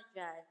kang ano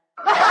dyan.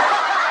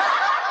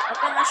 Huwag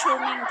kang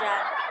assuming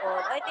dyan, Tikol.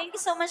 Ay, thank you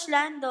so much,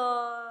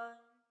 Landon.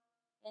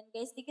 Yan,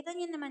 guys. Tikitan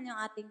niyo naman yung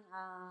ating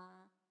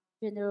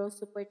general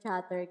super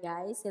chatter,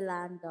 guys. Si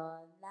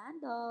Landon.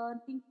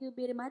 Landon, thank you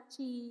very much.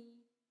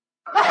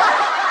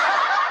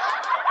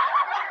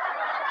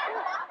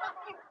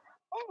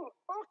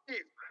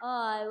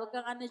 Ay, huwag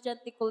kang ano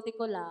dyan,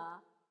 tikol-tikol, ah.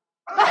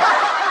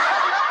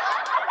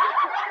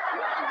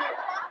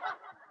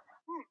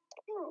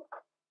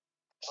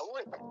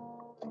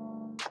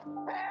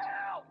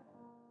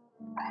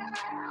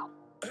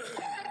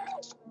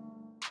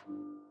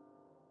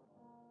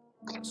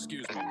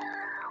 Excuse me.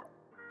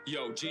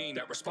 Yo, Gene,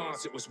 that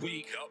response, it was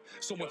weak.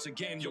 So once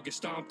again, you'll get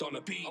stomped on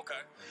the beat. Okay.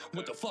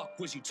 What the fuck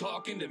was you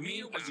talking to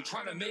me? Was you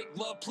trying to make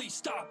love? Please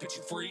stop it,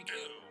 you freak.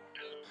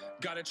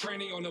 Got a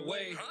tranny on the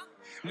way.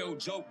 No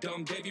joke,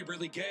 dumb Davey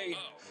really gay.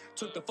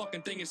 Took the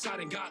fucking thing inside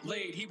and got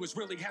laid. He was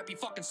really happy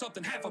fucking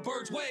something half a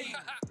bird's weight.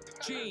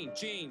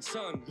 Gene,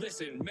 son,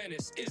 listen,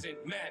 Menace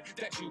isn't mad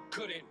that you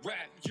couldn't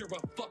rap. You're a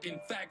fucking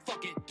fag,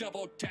 fuck it,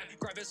 double tap.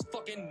 Grab his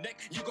fucking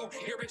neck, you gon'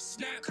 hear it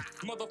snap.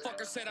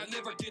 Motherfucker said I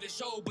never did a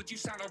show, but you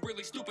sounded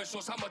really stupid,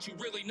 shows how much you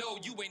really know.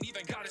 You ain't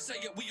even gotta say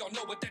it, we all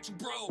know it that you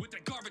bro. With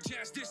that garbage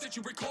ass diss that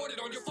you recorded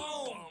on your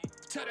phone.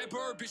 Tell that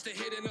bird bitch to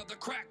hit another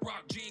crack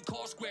rock. Gene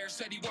called Square,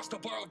 said he wants to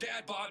borrow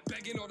dad bod.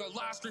 Begging on the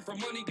live stream for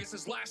money, gets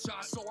his last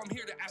shot. So I'm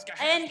here to ask a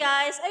Ayan,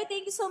 guys. Ay,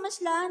 thank you so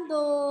much,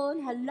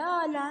 Landon.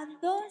 Hala,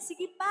 Landon.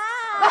 Sige pa.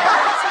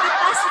 Sige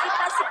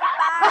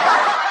pa.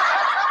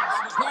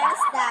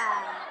 Yes,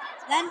 Dad.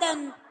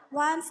 Landon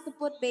wants to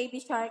put baby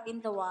shark in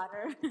the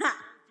water.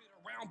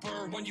 around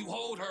her when you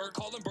hold her.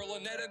 Calling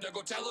Berlinetta to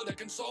go tell her to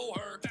console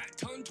her. Fat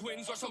ton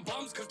twins are some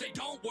bums cause they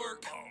don't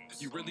work.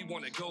 You really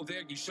wanna go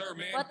there? You sure,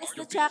 man? What is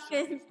the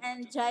chucking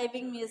and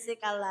jiving music?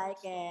 I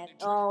like it.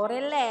 Oh,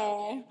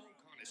 really?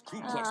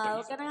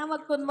 Huwag ka na nga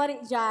magkunwari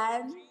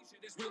dyan.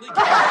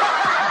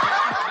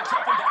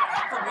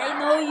 I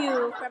know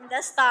you from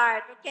the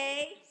start,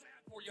 okay?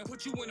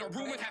 Put you in a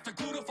room and have to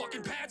glue the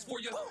fucking pads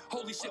for you.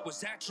 Holy shit, was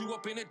that you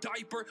up in a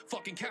diaper?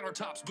 Fucking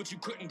countertops, but you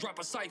couldn't drop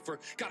a cipher.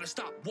 Gotta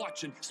stop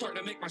watching, starting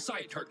to make my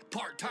sight hurt.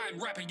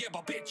 Part-time rapping, yeah,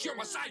 but bitch, you're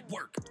my side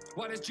work.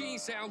 Why does Gene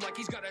sound like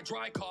he's got a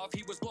dry cough?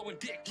 He was blowing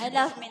dick. I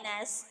love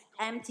Minas,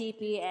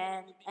 MTP,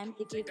 and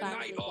MTP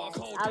family.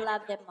 I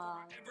love them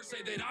all. Never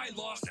say that I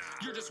lost.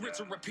 You're just rinse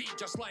and repeat,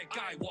 just like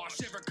I wash.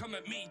 Ever come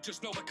at me,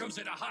 just know it comes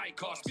at a high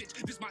cost. Bitch,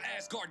 this my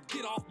Asgard,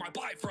 get off my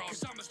Bifrost.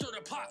 Cause I'ma stir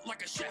the pot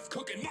like a chef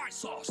cooking my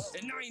sauce.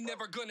 And I ain't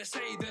never gonna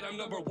say that I'm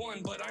number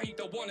one, but I ain't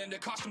the one in the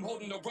costume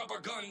holding a rubber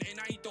gun. And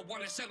I ain't the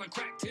one that's selling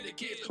crack to the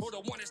kids, or the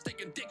one that's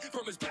taking dick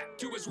from his back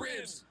to his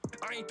ribs.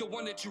 I ain't the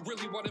one that you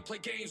really wanna play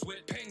games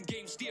with. Pen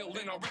game steel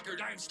and a record,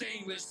 I'm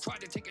stainless.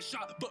 Tried to take a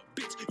shot, but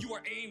bitch, you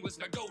are aimless.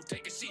 Now go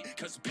take a seat,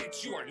 cause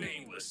bitch, you are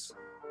nameless.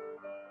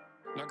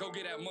 Now go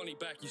get that money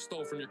back you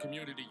stole from your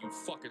community, you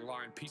fucking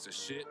lying piece of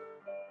shit.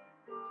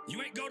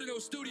 You ain't go to no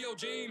studio,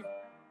 Gene.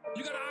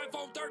 You got an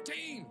iPhone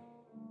 13.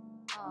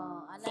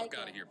 Oh, I like Fuck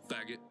out of it. here,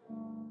 faggot.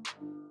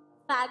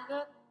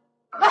 Faggot.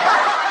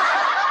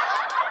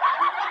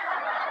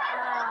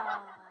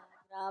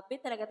 Grabe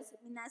talaga to si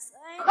Minas.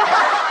 Ay.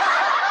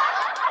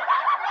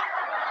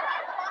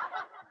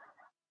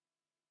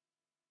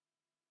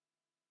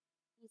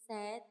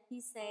 He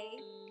said,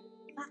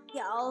 fuck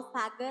you all,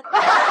 faggot.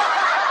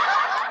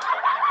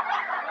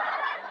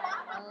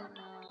 Oh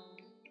no.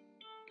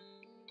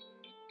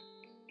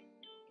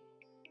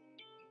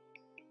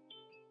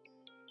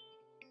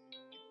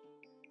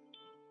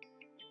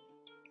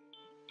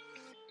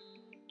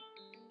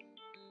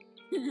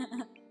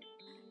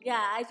 Yeah,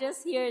 I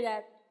just hear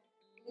that.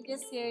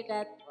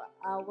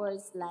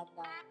 Words land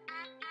down.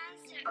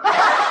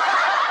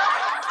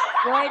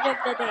 Word of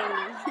the day.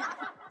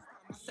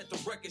 I set the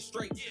record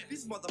straight.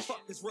 These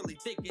motherfuckers really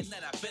thinking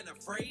that I've been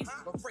afraid.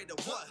 Afraid of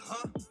what,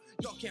 huh?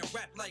 Y'all can't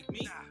rap like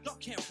me. Y'all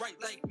can't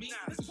write like me.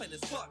 This plain as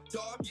fuck,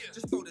 dog.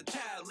 Just throw the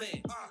towel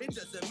in. It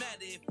doesn't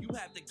matter if you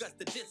have the guts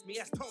to diss me.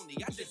 Ask Tony.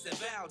 I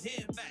disavowed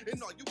him.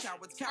 And all you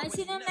cowards Ay, cowards.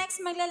 sino next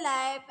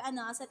magla-live?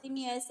 Ano, sa Team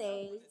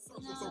USA?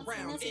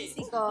 Sino si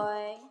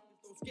Sikoy?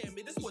 Scare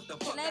me. This what the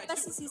fuck Live I pa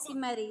do. si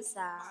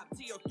Marisa.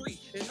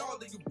 TO3 and all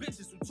of you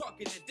bitches who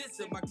talking and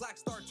dissing. My Glock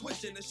start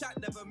twitching. The shot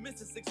never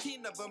misses.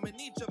 16 of them, and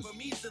each of them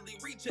easily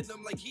reaching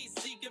them like he's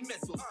seeking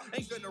missiles.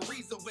 Ain't gonna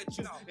reason with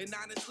you. And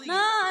honestly, No,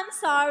 I'm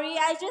sorry.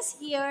 I just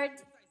heard.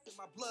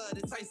 my blood,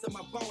 it's ice in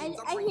my bones.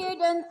 I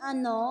heard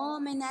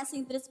on may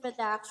nasing Dress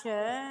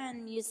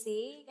Production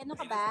music. Ano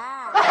ka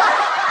ba?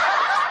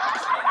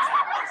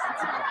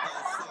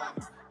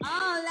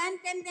 Oh,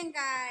 Lanten din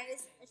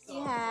guys. She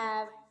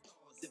have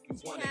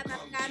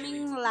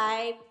upcoming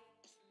live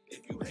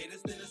If you hate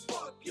us, then it's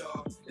fuck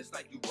y'all. It's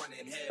like you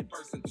running head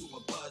first into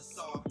a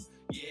buzzsaw.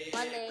 Yeah,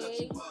 cut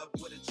you up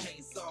with a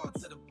chainsaw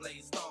to the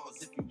blade stars.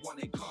 If you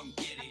want it, come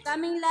get it.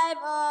 Coming live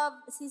of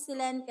Sissy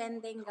Len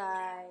Kending,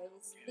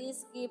 guys.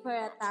 Please give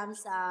her a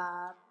thumbs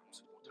up.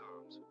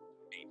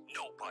 Ain't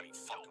nobody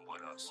fucking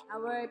with us.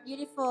 Our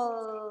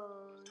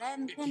beautiful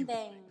Len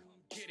Kending.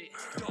 Get it,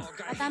 dog.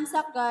 A thumbs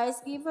up,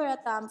 guys. Give her a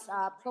thumbs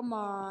up. Come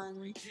on.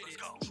 Let's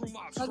go. True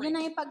mob Huwag nyo straight.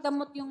 na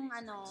ipagdamot yung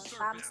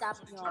thumbs up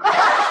nyo.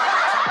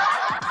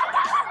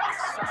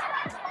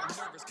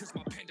 Nervous 'cause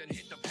my pen done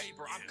hit the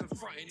paper. I'm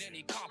confronting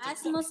any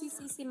Ask conflict. mo si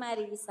Sisi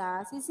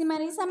Marisa. Sisi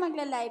Marisa,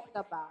 magla-live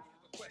ka ba?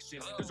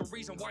 Question. There's a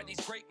reason why these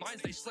great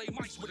minds they slay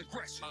mics with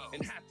aggression.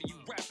 And half of you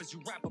rappers,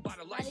 you rap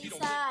about a life you don't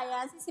Marisa, live.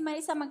 ayan. Sisi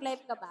Marisa,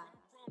 mag-live ka ba?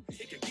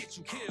 It can get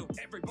you killed.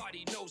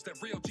 Everybody knows that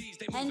real G's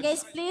they And move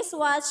guys, please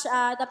watch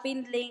the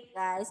pinned link,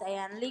 guys.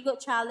 Ayan, Ligo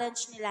Challenge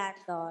ni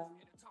Landon.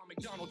 Tom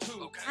McDonald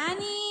too. Okay.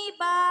 Honey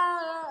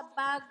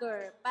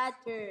Badger.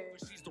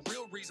 She's the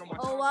real reason why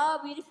Oh wow,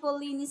 beautiful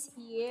Lynn is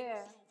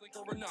here. Conflict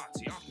or a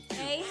Nazi. I'm confused.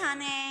 Hey,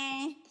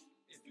 honey.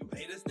 If you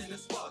hate us, then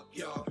it's fuck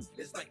y'all.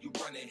 It's like you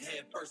running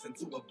head first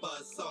into a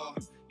buzzsaw.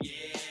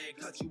 Yeah,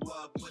 cut you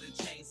up with a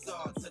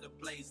chainsaw to the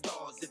blade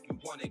stars. If you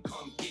want it,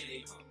 come get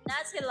it.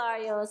 That's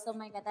hilarious. Oh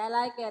my God, I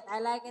like it. I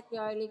like it,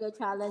 your Ligo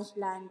Challenge,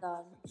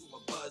 Landon. To a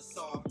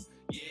buzzsaw.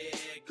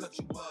 Yeah, cut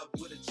you up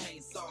with a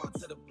chainsaw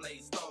to the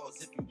blade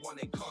stars. If you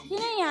want it, come Sino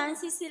get it. yan?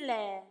 Si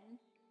Silen.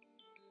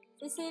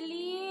 Si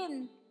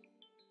Celine.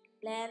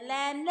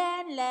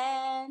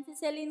 Len. Si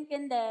Celine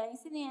Kendeng.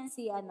 Sino yan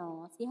si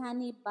Si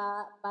Honey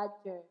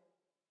Badger.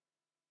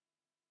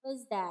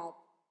 Who's that?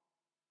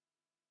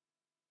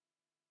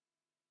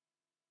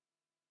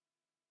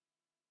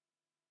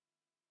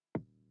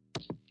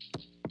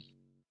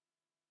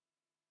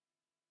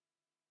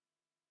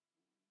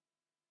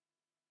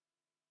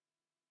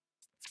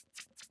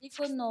 Di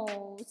ko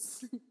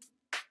knows.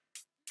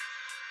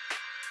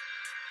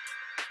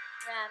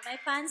 Yan, may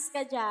fans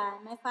ka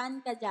dyan. May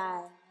fan ka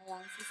dyan.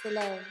 Ayan, si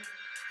Celine.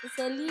 Si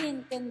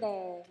Celine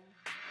Kendeng.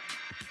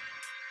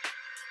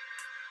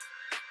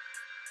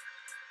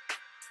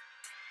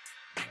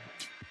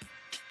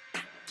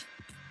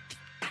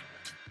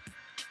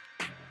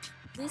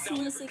 This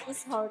music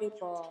is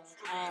horrible.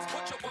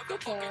 Put your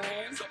motherfucking Okay.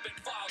 hands up and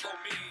follow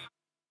me.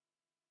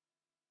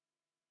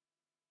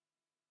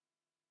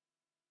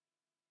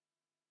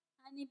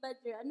 Honey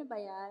Badger, ano ba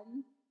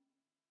yan?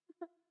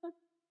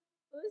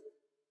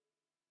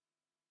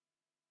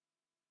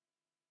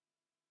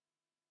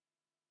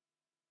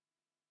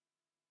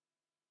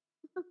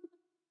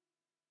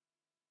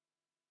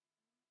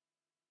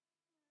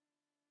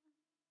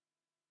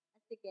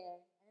 Sige,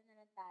 ano na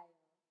lang tayo?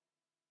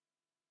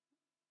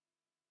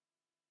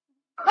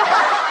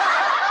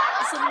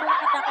 Isumbong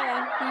kita kay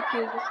MTP.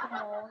 Gusto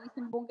mo?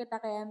 Isumbong kita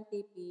kay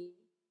MTP.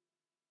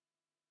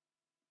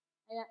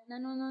 Kaya,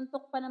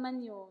 nanununtok pa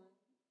naman yun.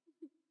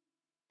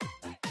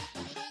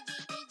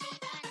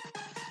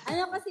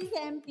 Ano kasi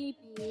sa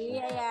MTP,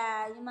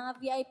 ayan, yung mga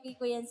VIP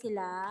ko yan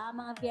sila,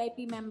 mga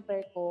VIP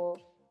member ko.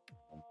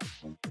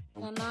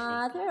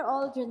 Yan, they're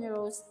all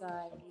generous,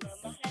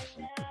 guys.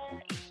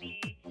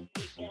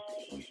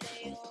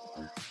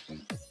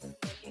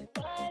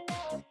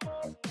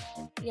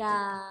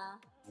 Yeah.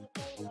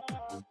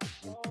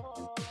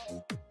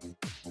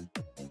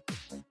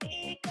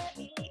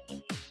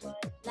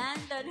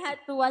 Landon had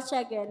to watch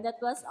again.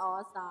 That was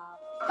awesome.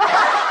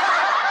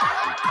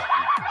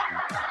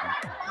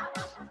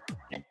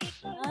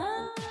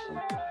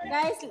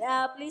 Guys,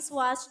 please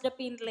watch the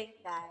pinned link,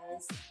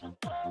 guys.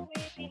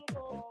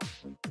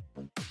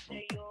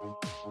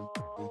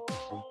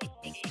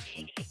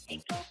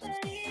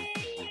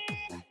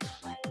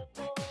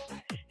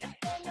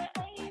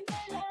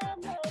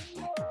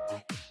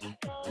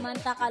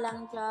 Manta ka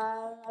lang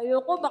dyan.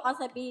 Ayoko, baka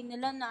sabihin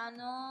nila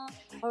na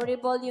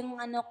horrible yung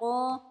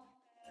ko.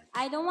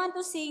 I don't want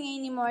to sing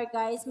anymore,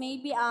 guys.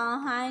 Maybe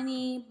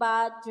Honey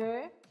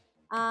Badger,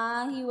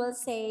 he will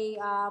say,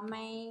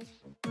 my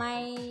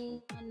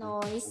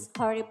is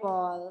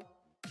horrible.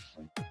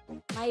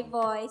 My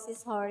voice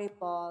is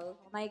horrible.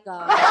 Oh my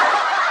God.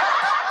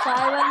 So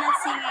I will not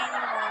sing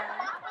anymore.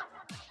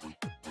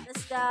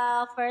 That's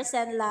the first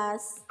and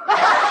last.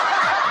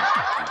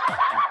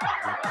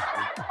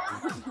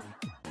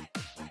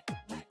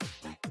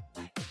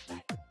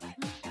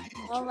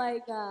 Oh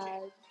my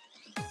God.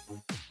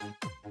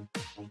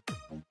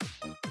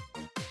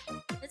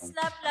 Let's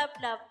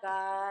love,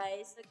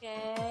 guys.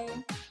 Okay?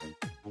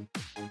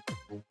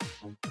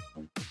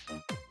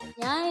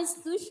 Yeah, it's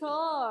too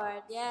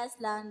short. Yes,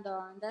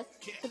 Landon. That's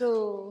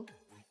true.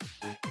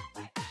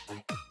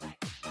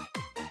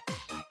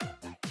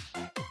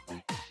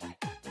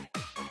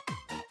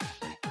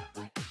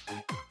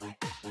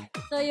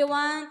 So you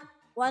want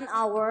 1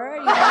 hour?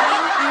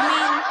 You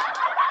mean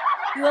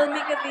you will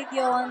make a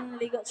video on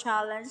Ligo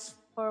Challenge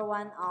for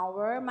 1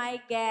 hour? My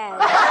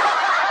God.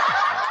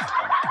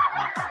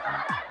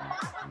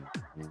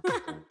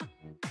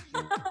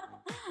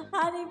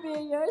 Honey Bear,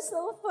 you're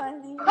so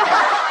funny.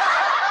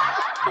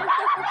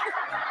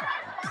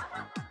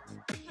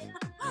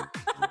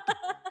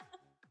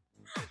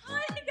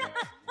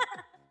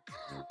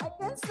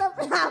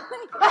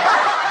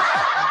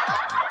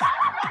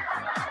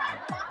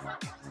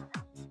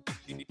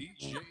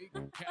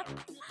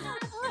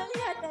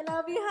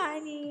 you,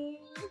 honey.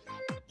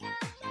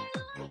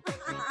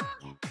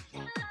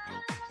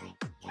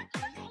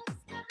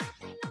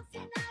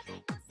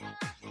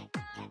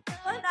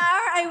 1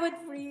 hour, I would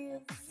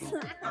freeze.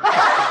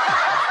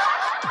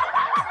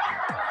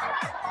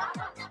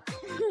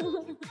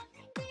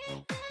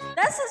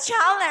 That's a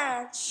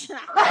challenge.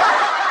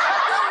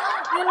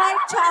 You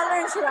like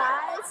challenge,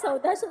 right? So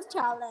that's a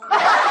challenge.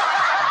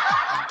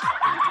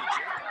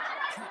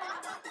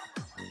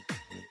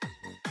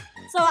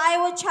 So I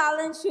would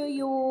challenge you.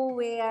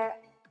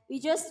 You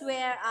just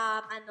wear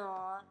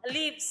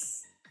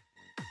leaves.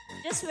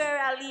 Just wear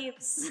a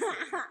leaves.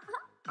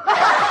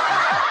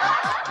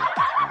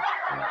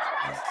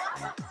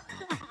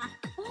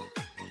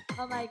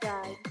 Oh my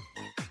God.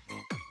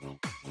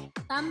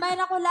 Tambay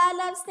na ko,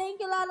 Lalabs.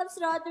 Thank you, Lalabs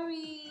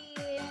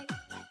Roderick.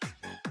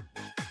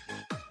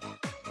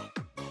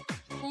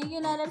 Thank you,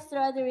 Lalabs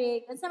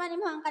Roderick. Unsa man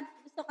imong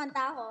gusto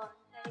kantahon?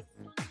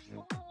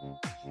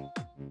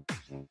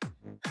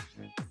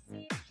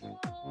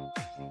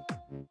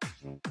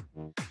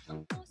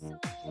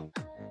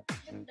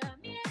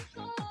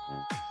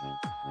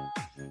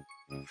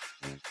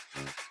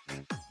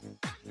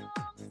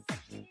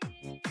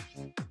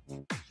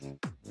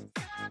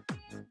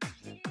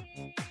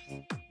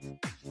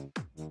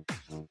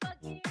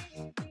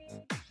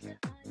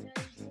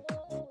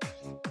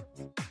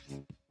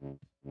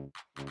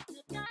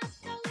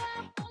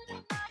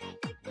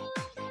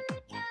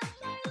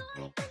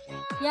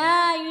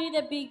 Yeah, you need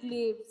the big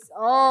lips.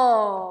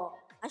 Oh,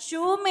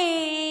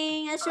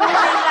 assuming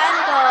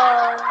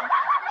Landon.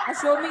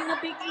 Assuming na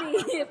big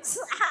lips.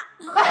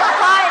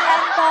 Hi,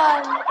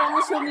 Landon. Kung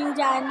assuming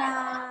dyan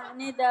na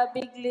need the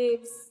big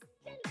lips.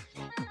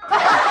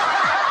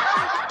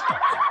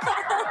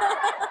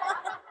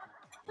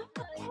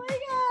 Oh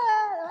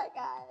my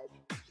God.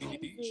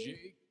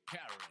 DJ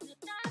Karen.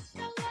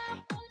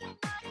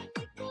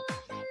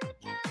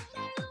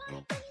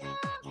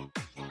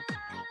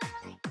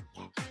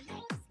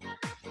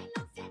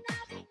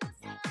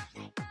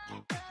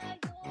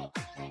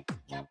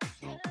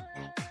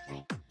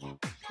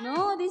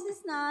 No, this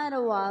is not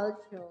a wild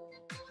show.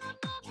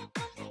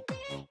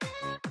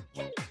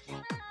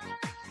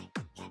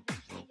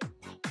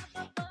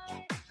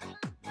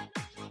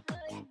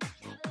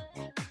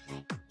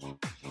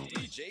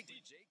 DJ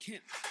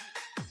Kent.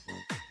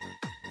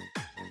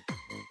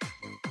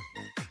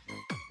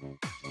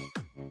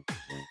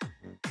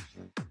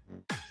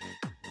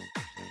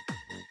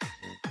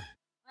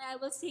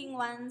 I will sing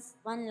one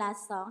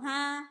last song,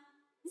 huh?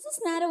 This is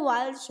not a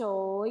wild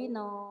show, you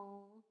know.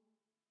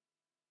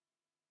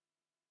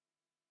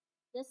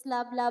 Just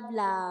love. No,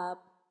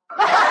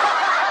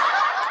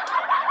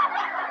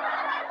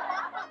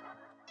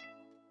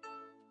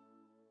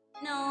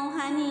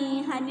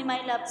 honey, my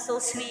love, so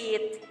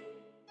sweet.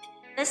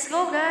 Let's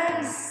go,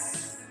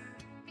 guys.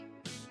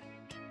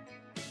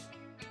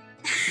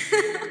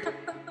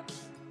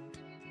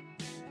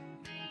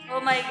 Oh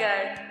my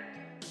God.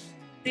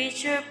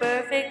 Picture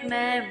perfect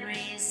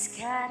memories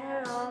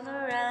scatter all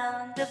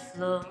around the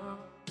floor.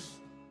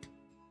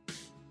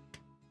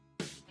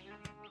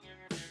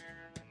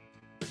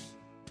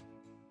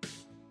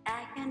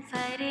 I can't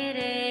fight it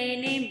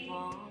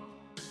anymore.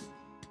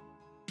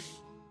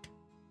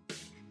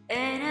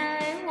 And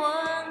I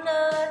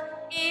wonder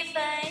if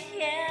I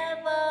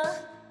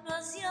ever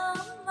lose your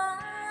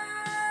mind.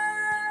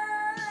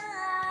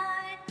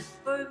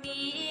 For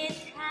me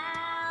it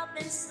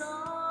happens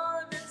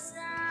all the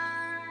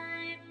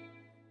time.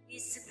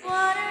 It's a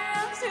quarter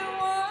after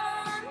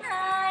 1.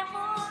 I'm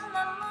all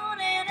alone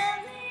and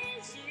I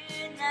need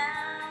you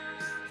now.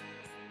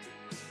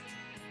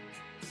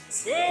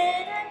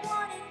 Said I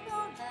wanted to,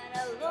 but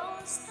I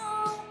lost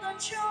all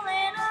control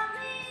and I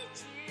need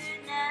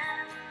you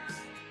now.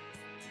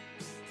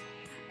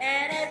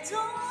 And I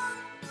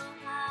don't know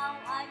how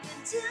I can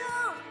do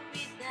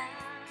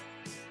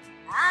without.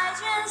 I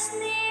just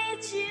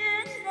need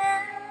you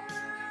now.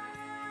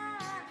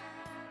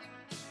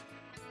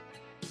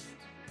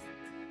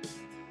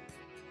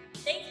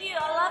 Thank you,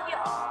 I love you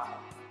all.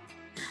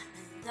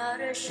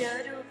 Another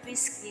shot of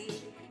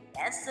whiskey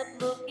and stop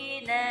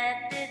looking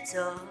at the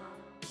door.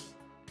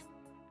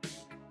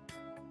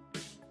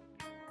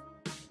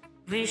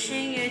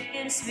 Wishing you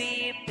keep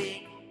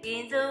sweeping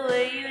in the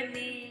way you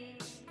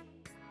need.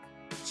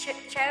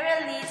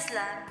 Cheryl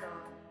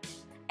Landon.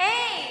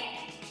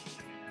 Hey!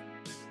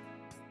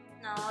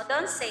 No,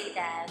 don't say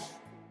that.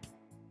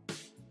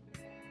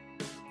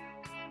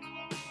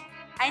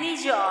 I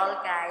need you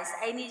all, guys.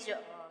 I need you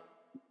all.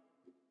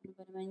 Ano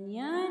ba naman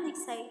yan?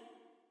 Excited.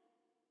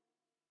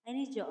 I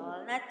need you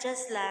all, not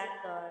just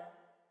Landon.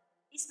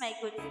 He's my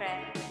good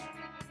friend.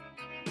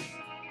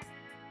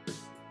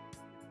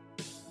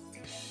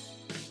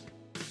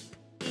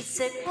 It's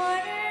a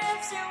quarter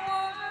after 1.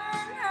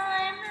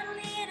 I'm a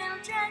little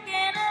drunk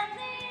and I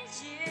need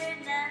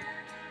you now.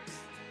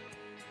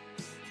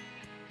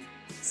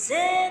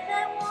 Said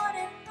I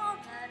wanted no,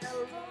 but I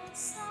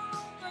lost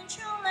all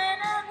control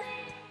and I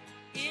need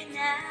you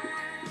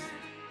now.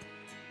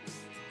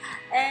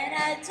 And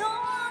I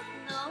don't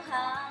know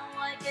how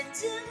I can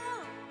do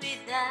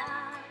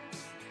without.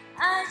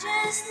 I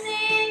just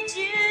need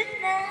you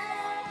now.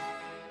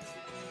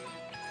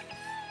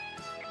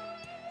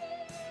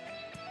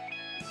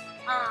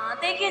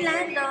 Thank you,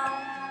 Lando.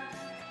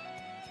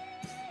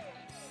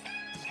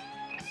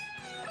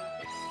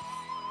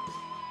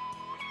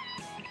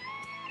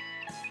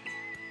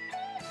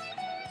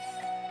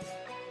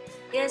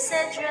 Yes,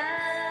 I'd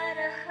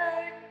rather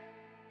hurt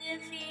than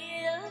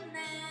feel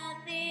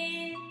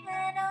nothing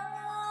at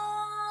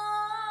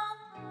all.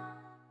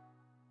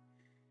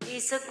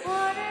 It's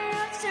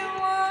 1:15.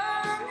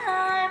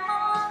 I'm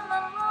all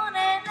alone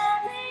and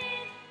I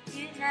need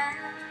you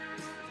now.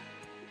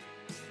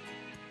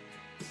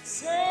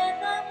 Said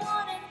I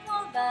wouldn't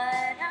call,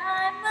 but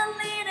I'm a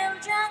little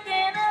drunk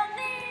and I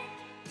need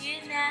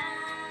you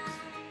now.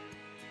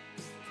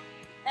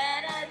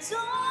 And I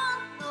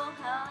don't know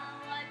how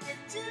I can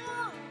do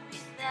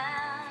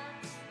without.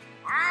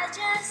 I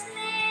just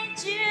need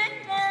you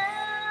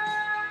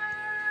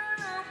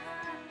now.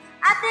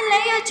 Ate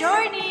Leo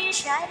Journey,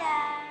 shout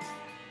out.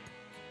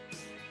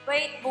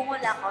 Wait, bungol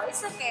ako.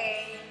 It's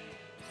okay.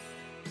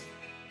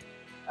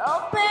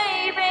 Oh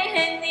baby,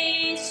 I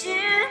need you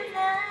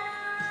now.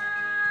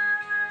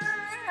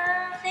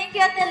 Thank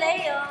you, Ate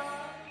Leo.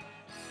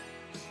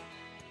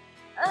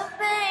 Oh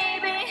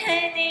baby,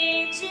 I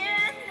need you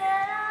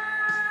now.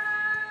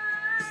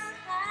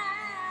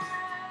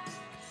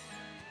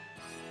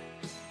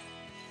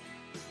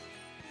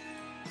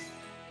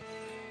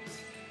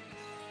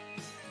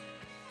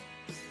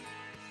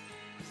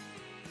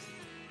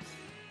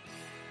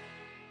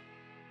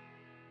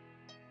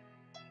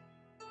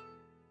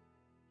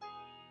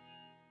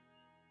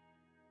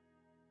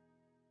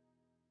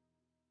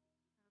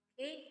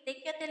 Okay,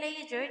 thank you, Ate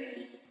Leo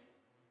Journey.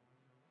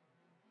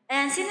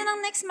 And sino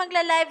nang next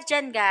magla-live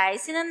dyan,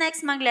 guys? Sino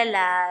next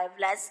magla-live?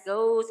 Let's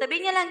go.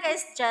 Sabihin niyo lang,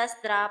 guys,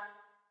 just drop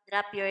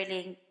your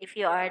link if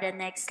you are the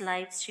next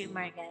live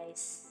streamer,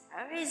 guys.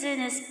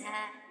 Arizona's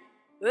sky,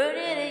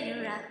 rooted in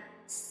your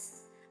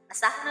eyes.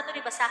 Basahon na to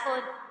ni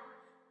basahon.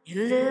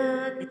 You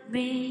look at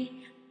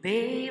me,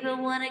 babe, I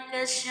wanna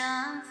catch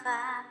on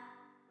fire.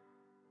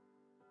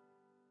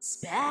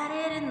 Spat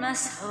it in my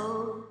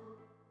soul,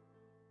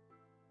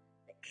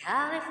 the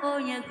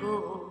California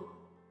gold.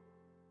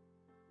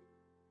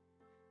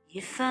 You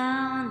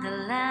found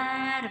the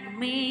light of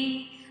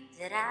me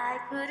that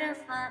I couldn't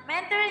find.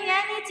 Mentor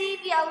Yanni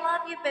TV, I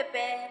love you,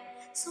 Pepe.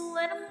 So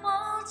when I'm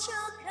all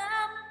choked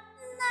up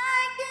and I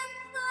can't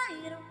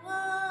find the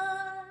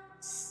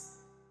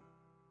words,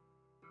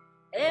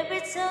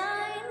 every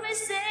time we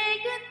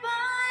say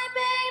goodbye,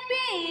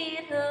 baby,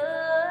 it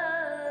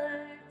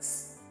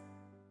hurts.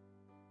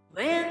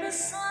 When the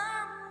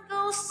sun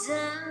goes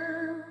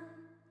down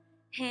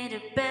and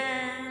the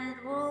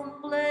band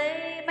won't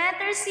play,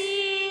 Mentor C,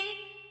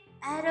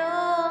 I'd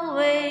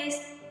always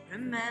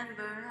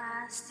remember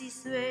us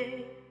this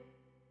way.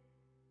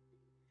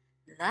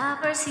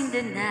 Lovers in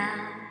the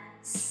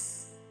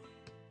nights,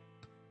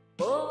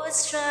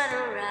 always try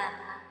to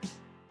ride.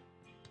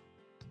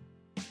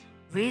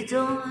 We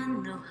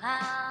don't know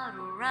how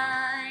to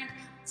rhyme,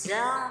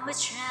 down we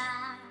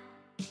try.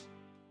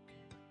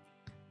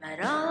 But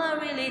all I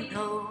really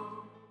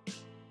know,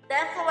 the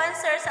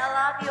influencers, I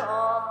love you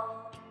all.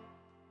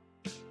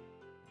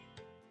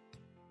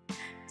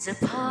 The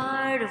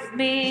part of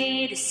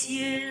me that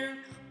you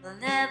will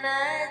never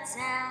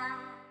die.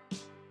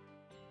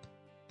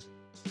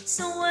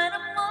 So when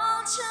I'm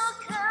all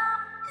choked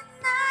up and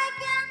I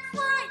can't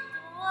find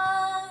the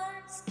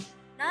words,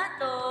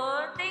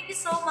 Nato, thank you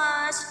so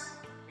much.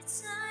 It's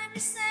time to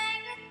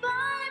say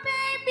goodbye,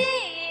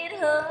 baby,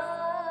 it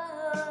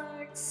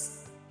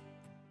hurts.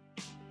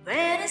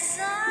 When the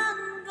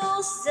sun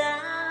goes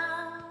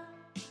down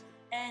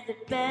and the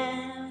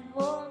band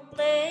won't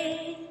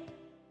play,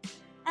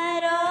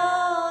 I'd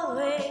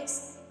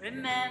always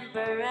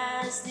remember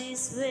us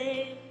this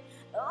way.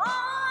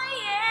 Oh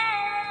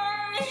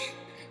yeah,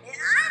 and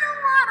I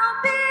don't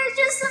wanna be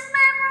just a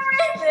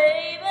memory,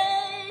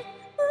 baby.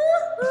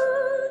 Ooh,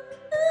 ooh,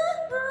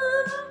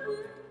 ooh,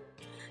 ooh,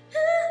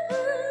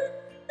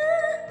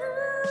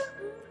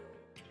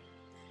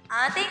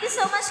 thank you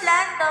so much,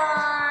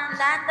 Landon.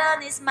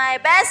 Landon is my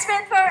best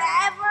friend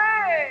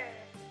forever.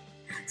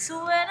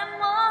 So when I'm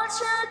all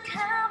choked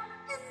up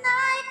and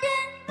I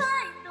can't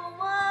find the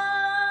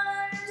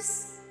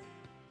words,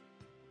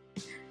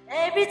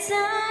 every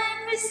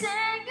time we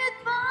say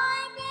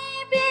goodbye,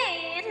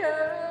 baby, it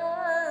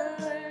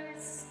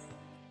hurts.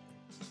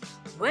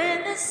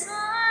 When the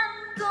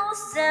sun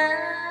goes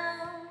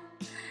down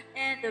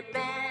and the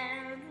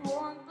band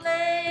won't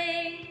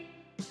play,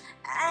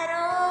 I'd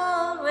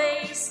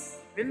always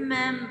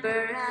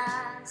remember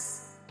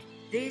us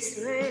this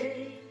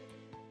way.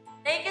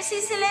 Thank you,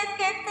 Cecilet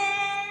Kente.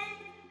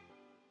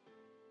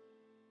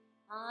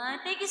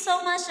 Thank you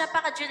so much.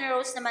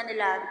 Napaka-generous naman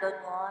nila doon,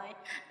 Moy.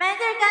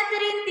 Mentor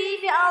Catherine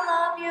TV, I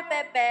love you,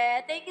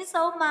 Pepe. Thank you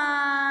so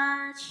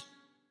much.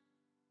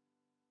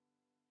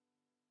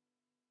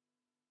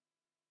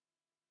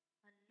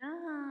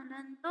 Ala,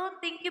 Landon,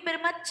 thank you very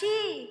much,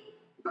 Chi.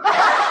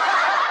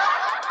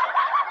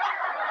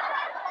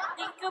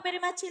 Thank you you very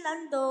much,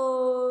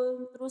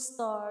 Landon. True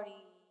story.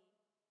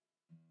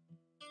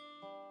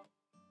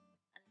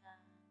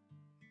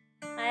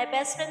 My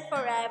best friend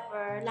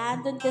forever,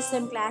 Landon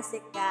Custom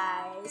Classic,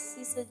 guys.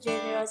 He's a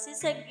generous,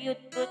 he's a good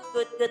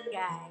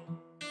guy.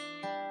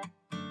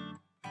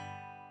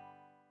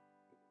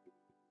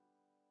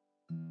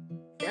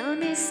 Tell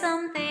me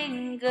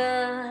something,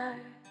 girl.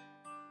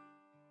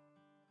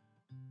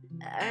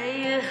 Are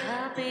you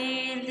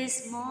happy in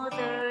this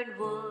modern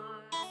world?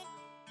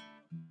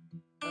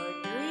 Or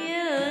do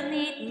you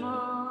need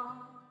more?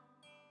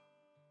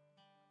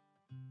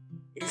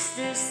 Is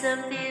there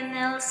something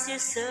else you're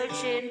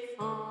searching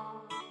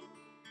for?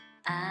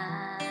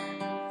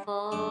 I'm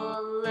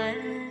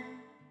falling.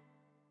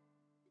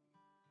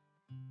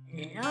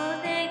 In all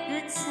the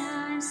good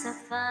times I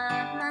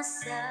find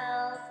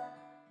myself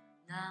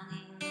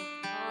longing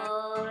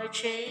for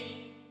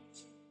change.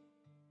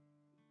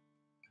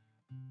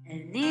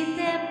 And in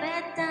the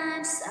bad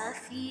times I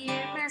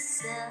fear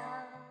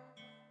myself.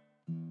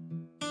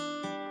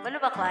 Ano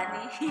ba,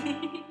 Kwani?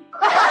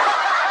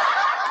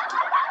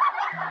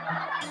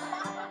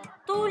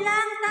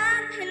 Tulang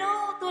Tang!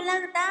 Hello,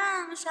 Tulang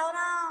Tang! Shout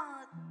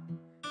out!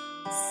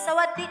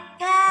 Sawadee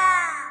ka!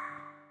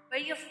 Where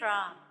you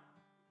from?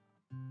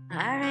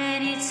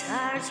 Already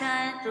tired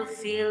trying to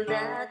fill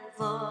that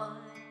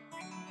void.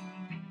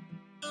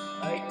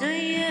 Or do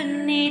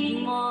you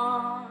need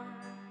more?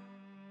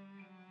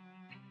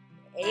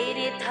 Ain't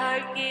it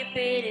hard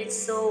keeping it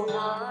so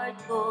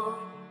hardcore?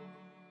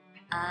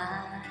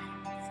 I'm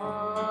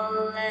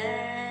falling.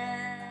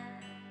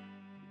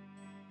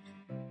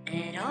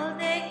 And all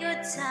the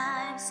good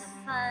times I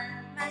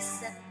find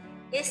myself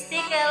is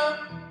tickle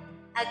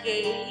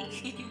again.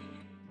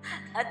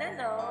 I don't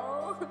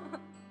know.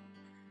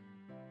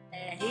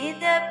 And in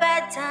the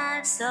bad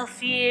times I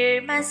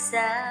fear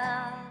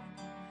myself.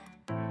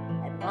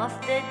 I'm off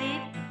the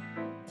deep,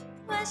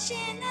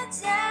 watching the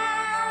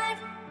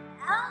dive.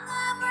 I'll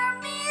never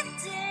meet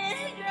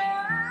the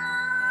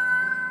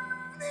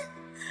ground.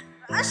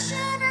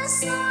 Rushing the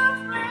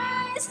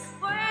surface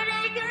where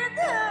they could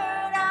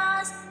hurt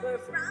us. We're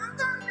from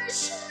the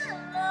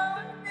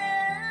shallow now.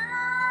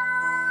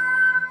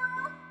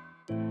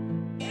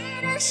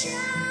 In a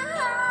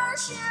shallow,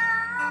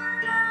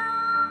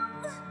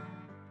 shallow.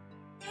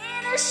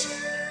 In a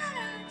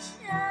shallow,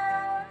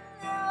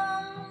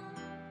 shallow.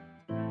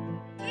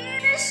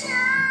 In a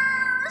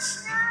shallow,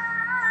 shallow.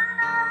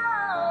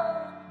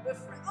 We're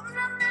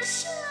from the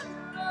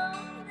shallow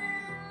now.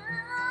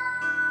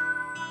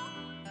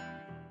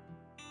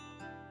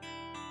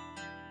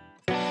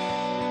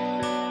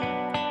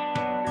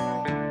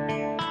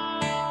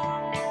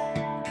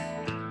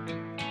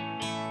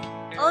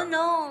 Oh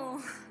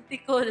no!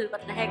 Ticol,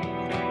 what the heck?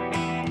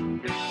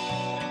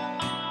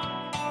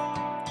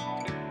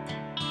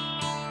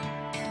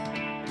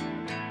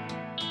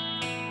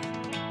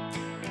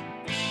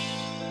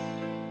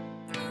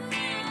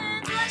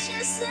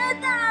 Just a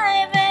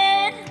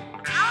diving,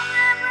 I'll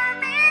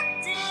never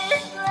meet the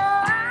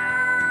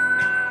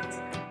ground.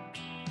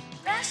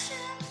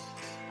 Passion,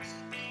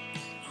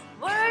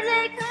 where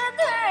they could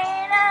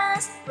hurt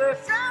us, we're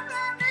from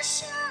the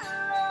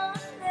shallow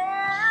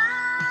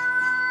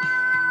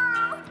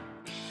now.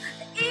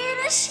 In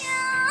a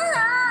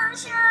shallow,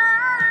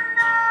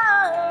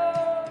 shallow.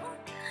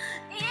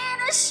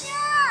 In a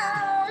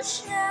shallow,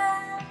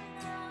 shallow.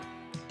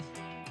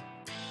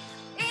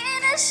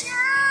 In a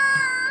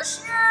shallow,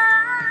 shallow.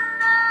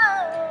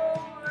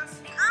 We're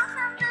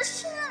from the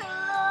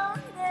shallow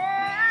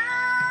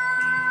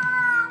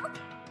now.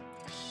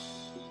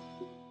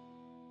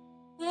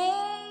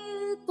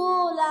 Hey,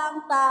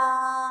 Tulang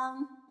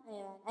Tang.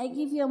 Ayan, I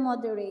give you a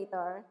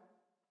moderator.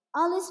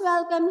 All is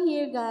welcome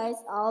here,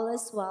 guys. All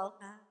is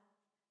welcome.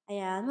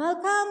 Ayan,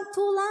 welcome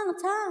Tulang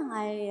Tang.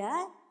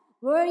 Ayan,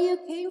 where you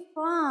came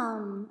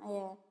from.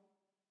 Ayan.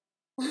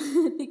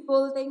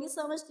 Tikol, thank you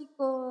so much,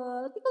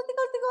 Tikol. Tikol.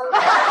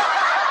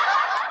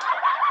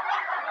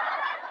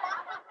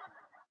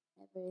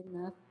 Never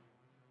enough.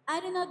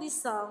 I don't know this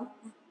song.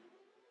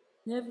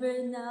 Never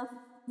enough,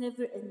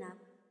 never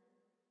enough.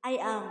 I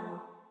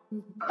am.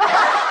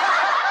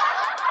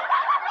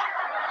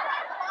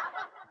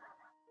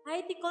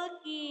 Hi, Tikol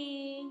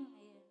King.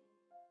 Ayan.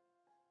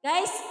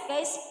 Guys,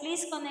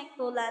 please connect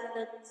to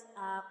Landon's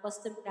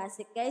Custom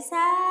Classic. Guys,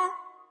 ha?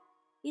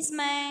 He's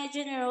my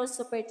generous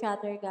super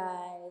chatter,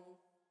 guys.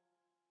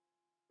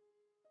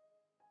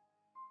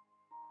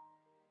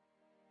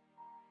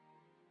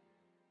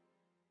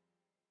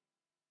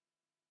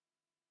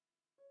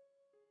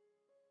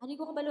 Ano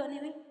ko kabalo, ano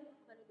yun?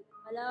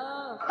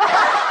 Hello.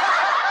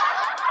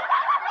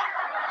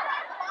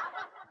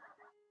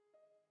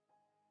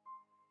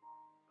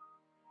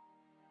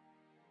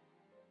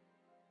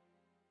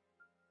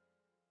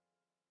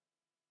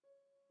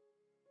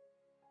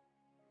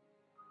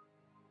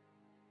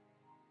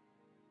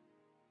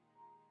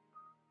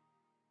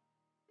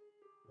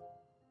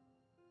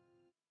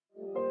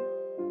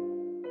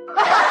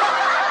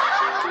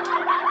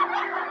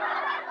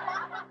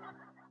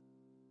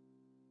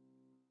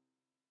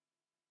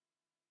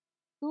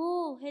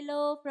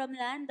 hello from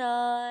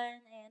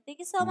London. And thank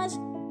you so much.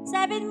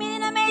 7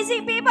 million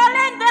amazing people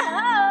in the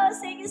house.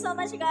 Thank you so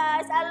much,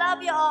 guys. I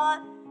love you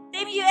all.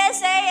 Team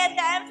USA and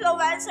the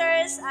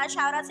influencers.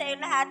 Shout out sa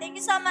inyo lahat. Thank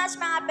you so much,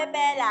 mga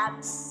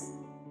bebelams.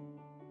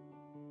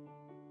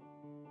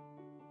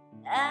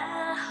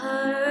 I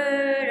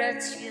heard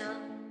that you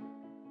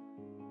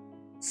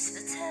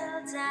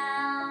settled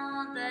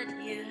down, that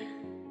you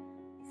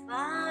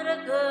found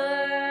a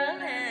girl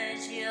and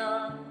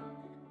you're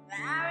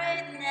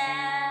married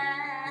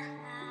now.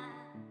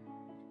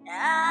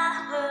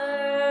 I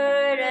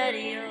heard that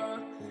your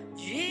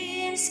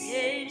dreams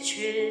came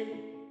true.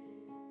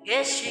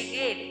 Guess she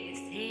gave you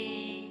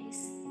things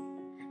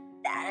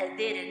that I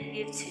didn't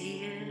give to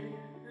you.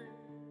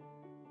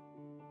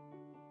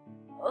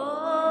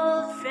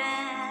 Old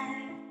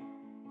friend,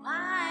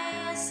 why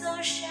you so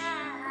shy?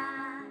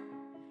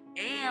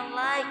 Ain't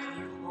like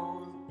you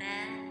hold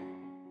back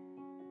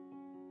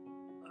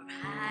or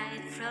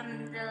hide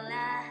from the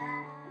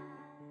light.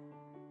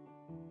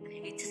 I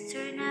hate to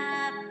turn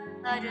up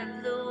out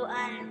of blue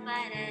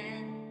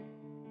uninvited.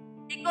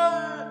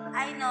 Nicole,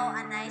 I know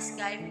a nice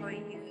guy for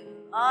you.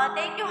 Oh,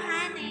 thank you,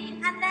 honey.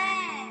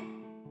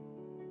 Honey,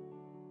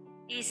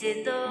 is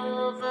it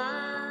over?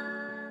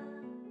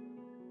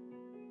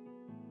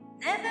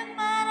 Never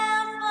mind,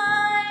 I'll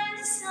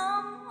find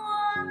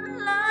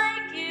someone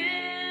like you.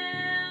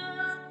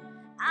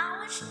 I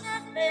wish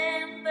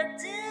nothing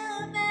but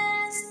the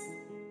best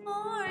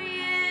for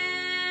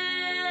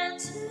you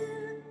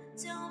too.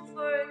 Don't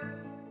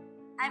forget,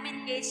 I'm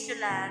engaged to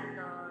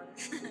Landon.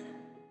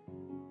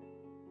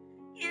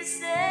 You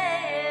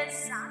said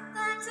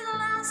sometimes it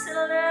lasts a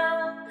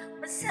love,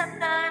 but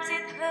sometimes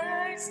it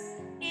hurts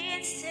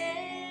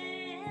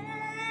instead.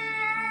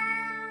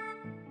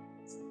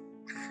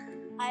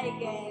 I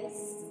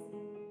guess.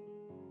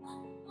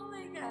 Oh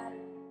my god.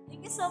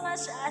 Thank you so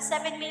much.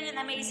 7 million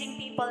amazing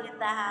people in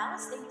the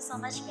house. Thank you so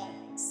much,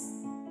 guys.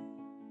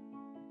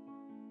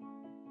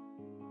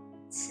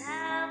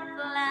 Time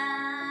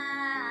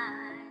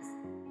flies.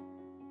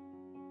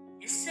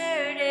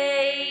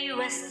 Yesterday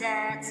was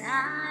that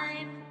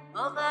time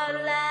of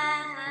our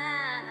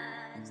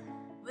lives.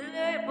 We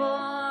were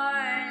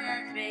born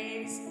and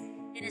raised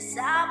in a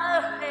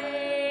summer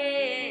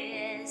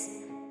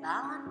haze,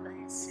 bound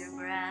by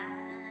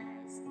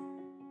surprise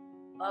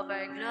of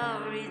our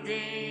glory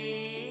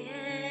days.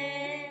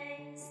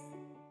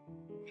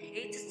 I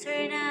hate to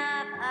turn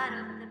up out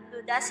of the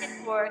blue. Does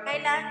it work?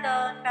 Kay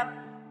Landon from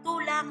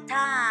Tulang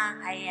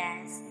Tang.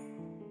 Yes.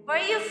 Where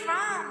are you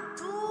from?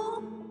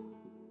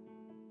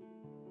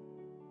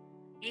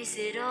 Is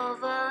it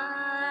over?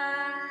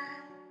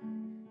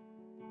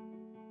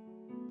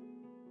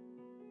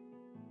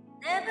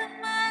 Never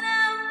mind,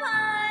 I'll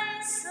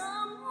find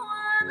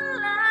someone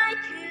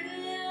like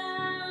you.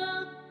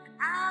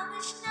 I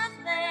wish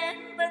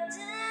nothing but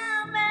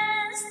the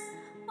best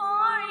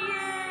for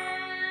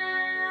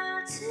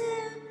you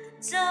too.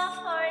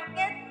 Don't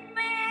forget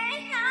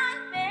me, I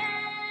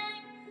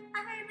beg.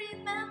 I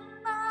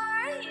remember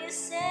you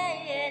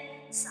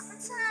said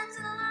sometimes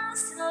I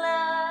lost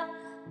love,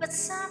 but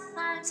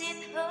sometimes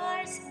it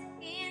hurts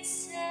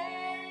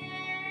inside.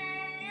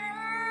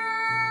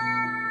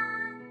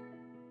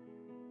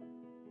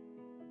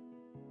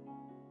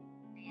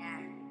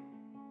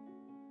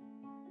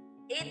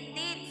 It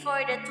did for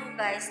the two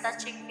guys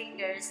touching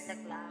fingers the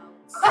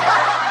clouds.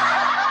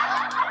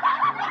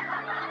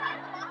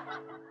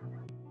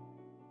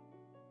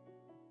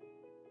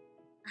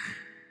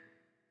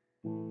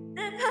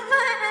 Never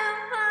mind,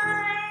 I'll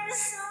find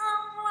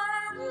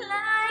someone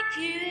like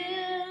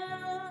you.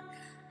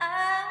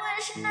 I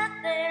wish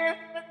nothing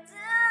but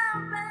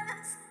the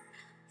best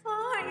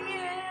for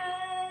you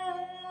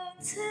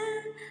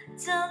too.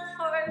 Don't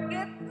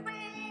forget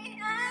me,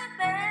 I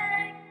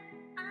beg.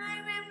 I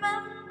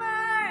remember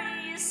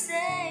you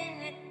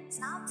said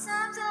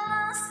sometimes I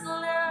lost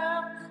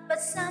love, but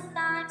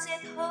sometimes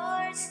it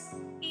hurts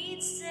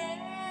each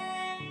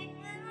day.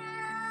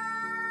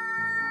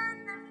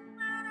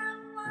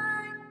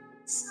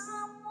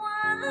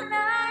 Someone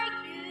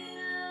like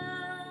you,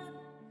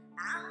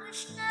 I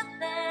wish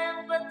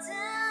nothing but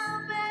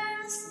the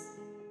best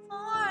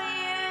for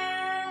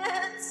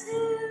you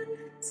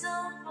too.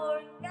 Don't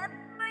forget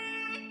me,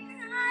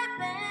 I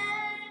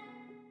beg.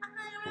 I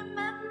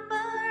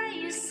remember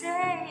you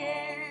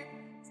saying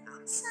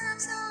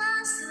sometimes I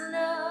lost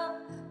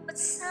love, but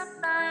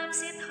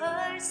sometimes it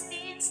hurts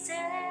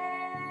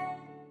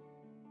instead.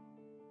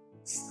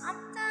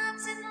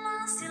 Sometimes it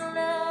lost in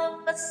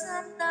love, but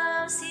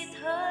sometimes it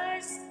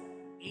hurts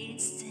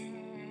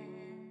instead.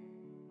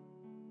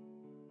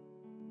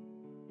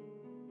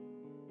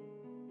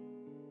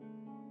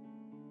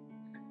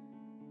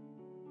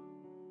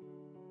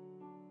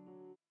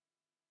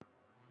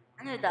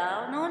 Ano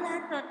daw? No,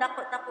 lahat to.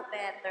 Dako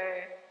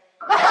better.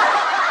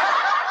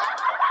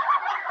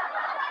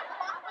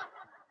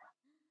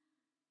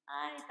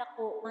 Ay,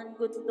 dako man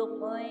good to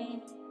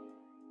point.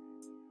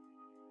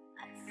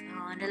 I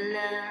found a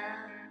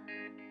love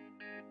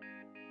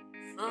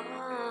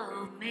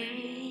for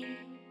me.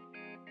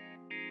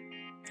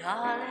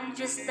 Darling,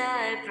 just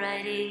dive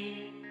right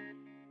in,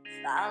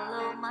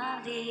 follow my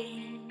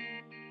lead.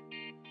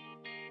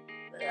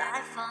 Well,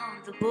 I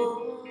found the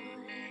boy,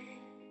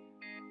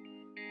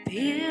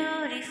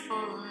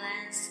 beautiful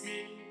and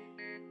sweet.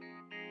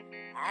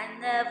 I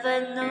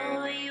never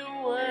knew you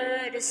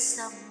were the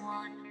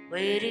someone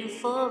waiting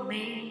for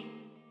me.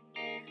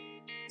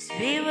 'Cause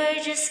we were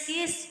just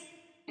kiss,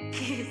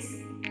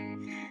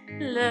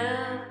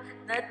 love,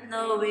 not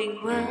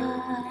knowing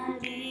what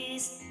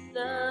is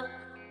love.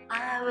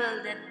 I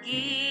will not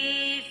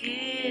give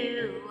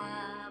you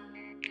up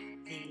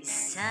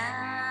this time.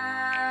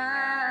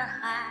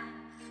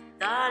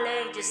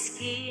 Darling, just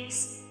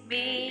kiss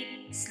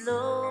me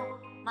slow.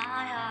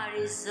 My heart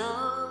is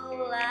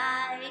all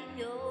I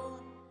own.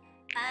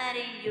 And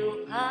in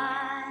your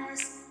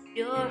eyes,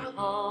 you're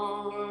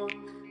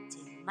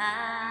holding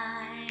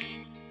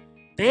mine.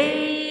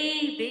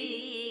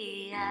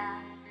 Baby,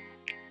 I'm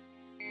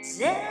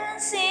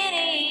dancing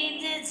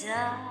in the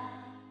dark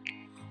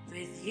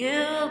with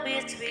you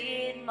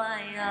between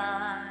my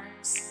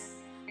arms,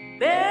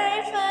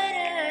 barefoot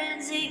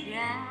on the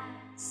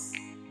grass,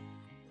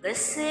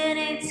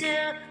 listening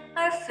to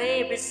our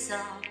favorite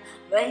song.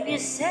 When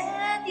you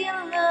said you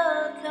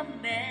look a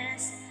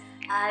mess,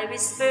 I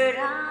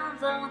whispered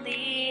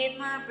underneath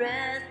my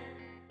breath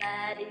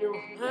that you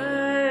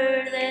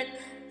heard it.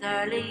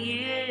 Darling,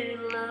 you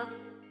look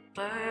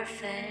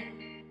perfect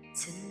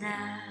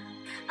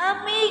tonight.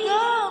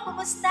 Amigo,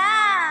 kumusta?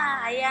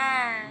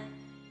 Ayan.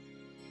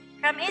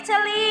 From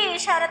Italy,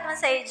 shoutout mo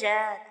sa'yo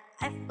dyan.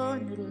 I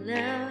found a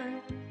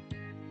love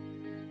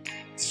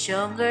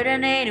stronger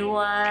than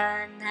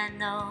anyone I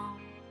know.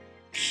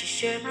 She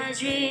shared my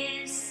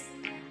dreams.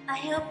 I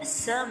hope that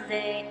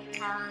someday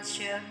I'll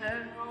share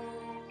her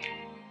home.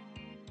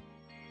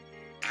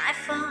 I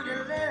found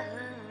a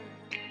love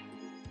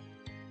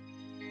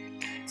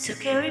to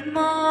carry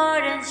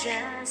more than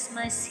just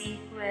my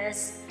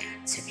secrets,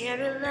 to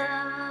carry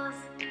love,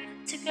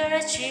 to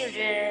carry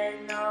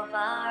children of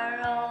our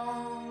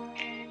own.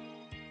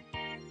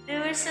 We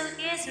were so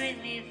kids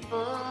with me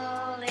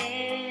falling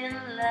in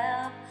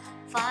love,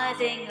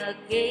 fighting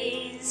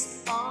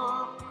against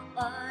all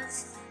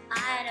odds.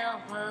 I know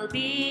we'll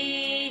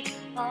be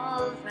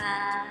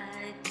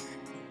alright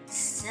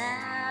this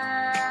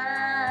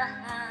time.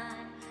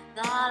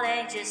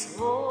 Darling, just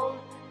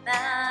hold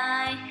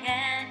my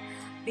hand.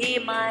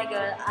 Be my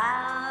girl,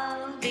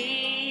 I'll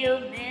be your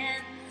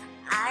man.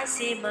 I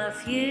see my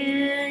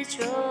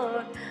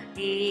future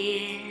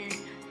in your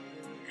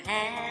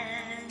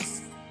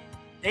hands.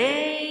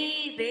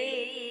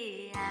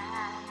 Baby,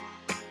 I'm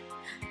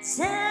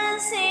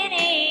dancing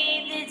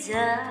in the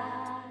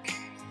dark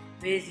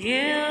with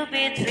you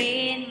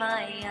between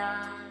my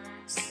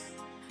arms,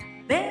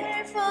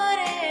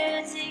 barefoot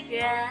in the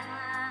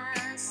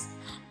grass,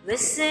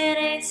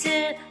 listening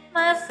to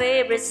my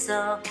favorite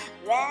song.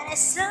 When I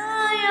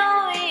saw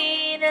you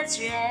in a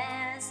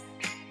dress,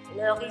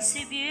 looking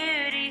so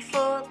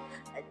beautiful,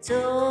 I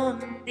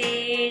don't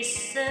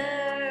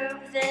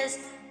deserve this.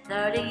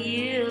 Darling,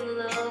 you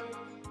look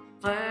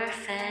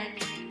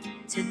perfect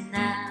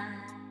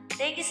tonight.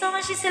 Thank you so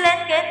much, Giselle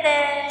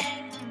Kendeng.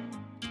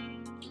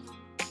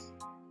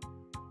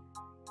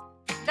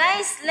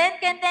 Guys, Len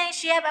Kendeng,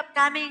 she have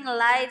upcoming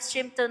live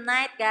stream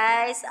tonight,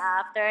 guys,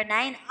 after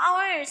 9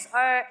 hours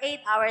or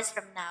 8 hours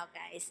from now,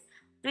 guys.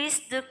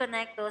 Please do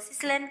connect those.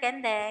 It's Len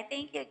Kendeng.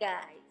 Thank you,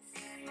 guys.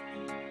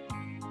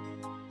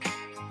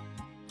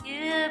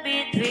 You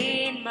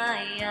between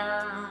my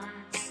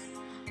arms,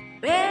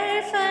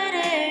 barefoot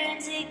in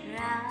the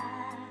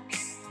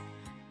grass,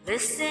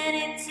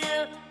 listening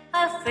to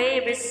our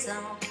favorite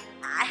song.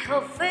 I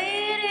hope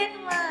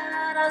fading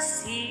what I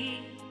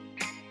see.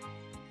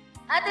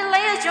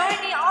 Atalaya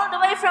Journey all the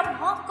way from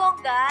Hong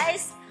Kong,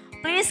 guys.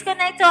 Please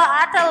connect to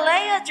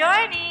Atalaya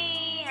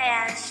Journey.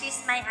 And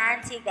she's my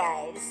auntie,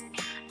 guys.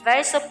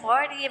 Very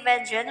supportive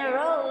and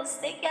generous.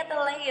 Thank you,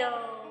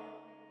 Atalaya.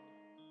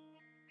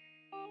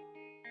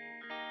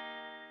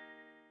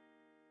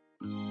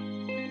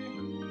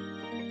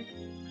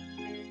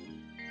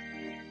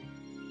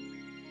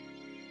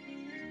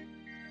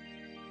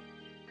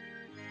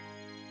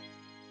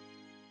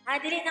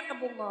 Dili na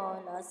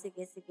kabungol. O,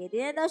 sige.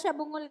 Di na daw siya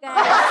bungol,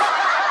 guys.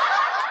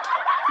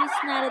 She's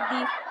not a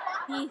thief.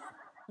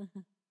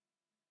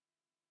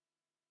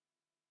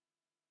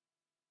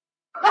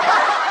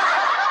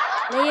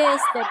 Leo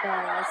is the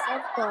best.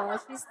 Of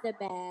course, she's the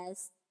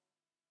best.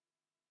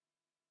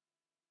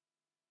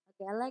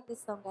 Okay, I like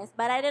this song, guys.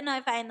 But I don't know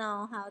if I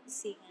know how to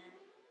sing it.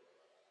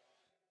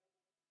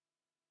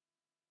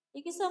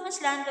 Thank you so much,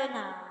 Landon,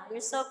 ha.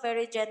 You're so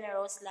very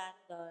generous,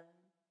 Landon.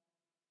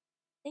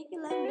 Thank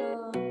you,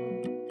 Landon.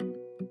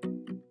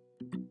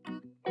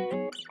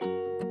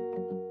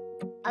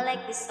 I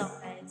like this song,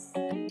 guys.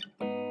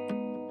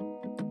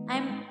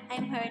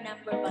 I'm her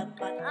number 1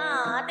 fan.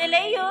 Ate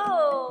Leo!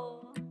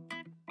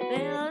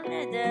 Well,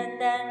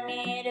 than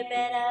me, the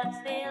better I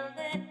feel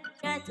it.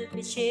 Try to be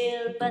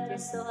chill, but you're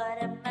so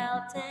hot and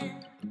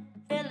melting.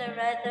 Feeling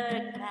right through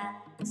the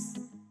cracks.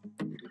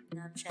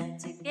 Now I'm trying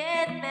to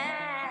get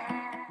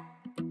back.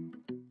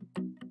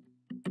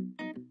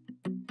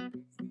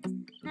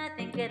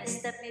 Nothing can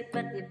stop me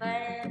but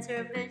divine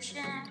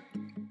intervention.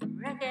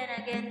 Reckon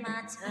I get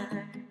my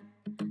turn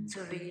to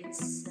read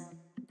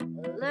some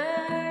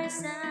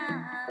lesson.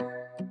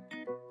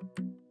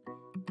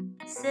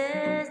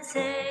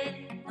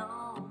 Say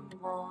no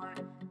more,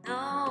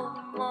 no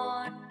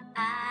more.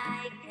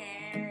 I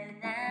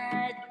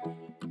cannot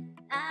wait.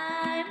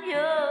 I'm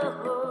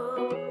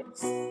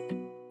yours.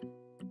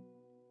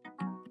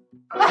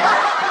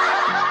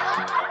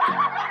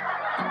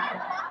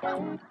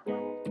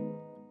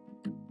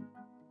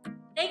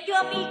 Thank you,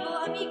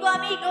 amigo.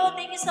 Amigo.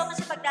 Thank you so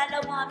much sa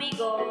pagdalaw mo,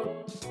 amigo.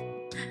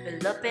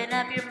 Well, open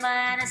up your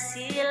mind and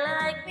see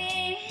like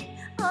me.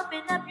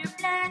 Open up your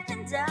plan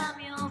and damn,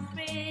 you're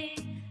free.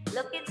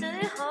 Look into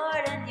your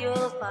heart and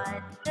you'll find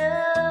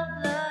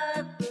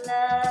love.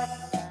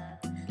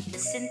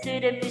 Listen to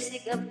the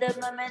music of the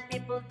moment,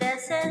 people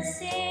dance and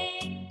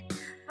sing.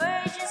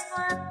 We're just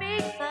one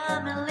big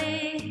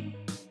family.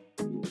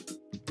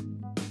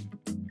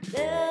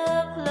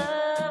 Love.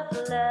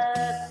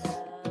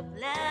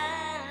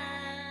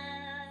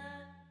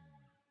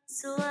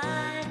 So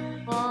I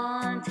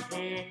want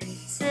it to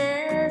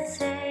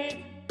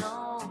say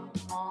no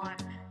more.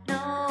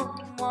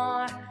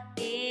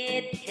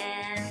 It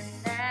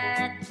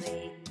cannot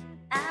wait.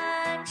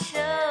 I'm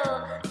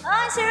sure.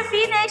 Oh, Sir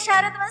Phoenix,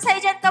 shoutout naman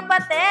sa'yo dyan,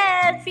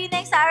 kapatid.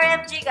 Phoenix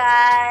RMG,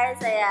 guys.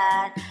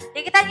 Ayan.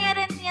 Nakita niyo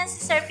rin yan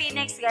si Sir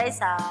Phoenix,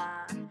 guys,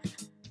 ha.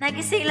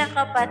 Nagising lang,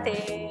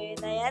 kapatid.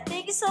 Ayan,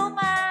 thank you so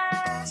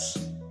much.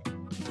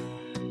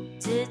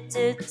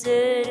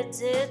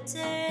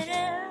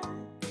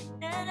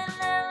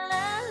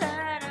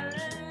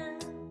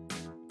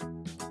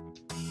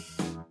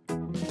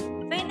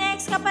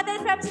 Phoenix, kapatid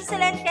from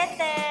Sicilian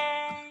Kete.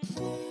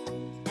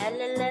 La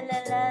la la la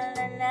la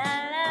la la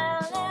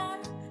la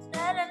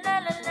la la la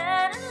la la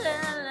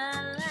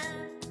la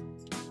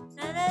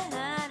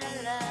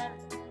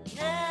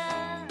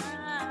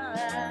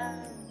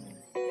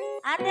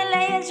Ate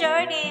Leo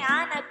Journey,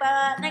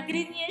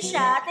 nag-renew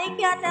siya. Thank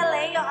you, Ate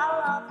Leo. I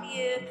love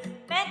you.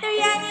 Mentor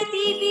Yani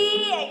TV.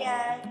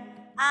 Ayan.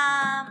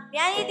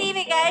 Yani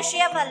TV, guys, she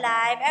have a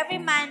live every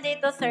Monday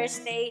to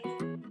Thursday.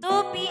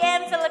 2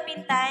 p.m.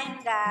 Philippine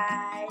time,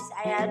 guys.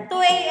 Ayan. 2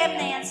 a.m.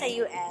 na yan sa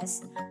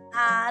US.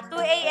 2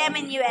 a.m.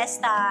 in US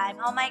time.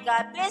 Oh my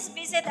God. Please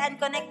visit and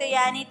connect to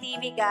Yani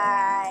TV,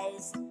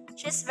 guys.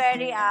 She's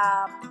very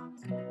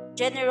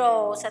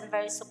generous and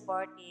very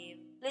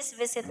supportive. Please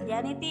visit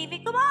Yani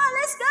TV. Come on,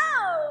 let's go!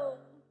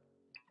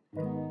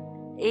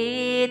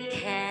 It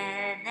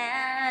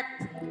cannot.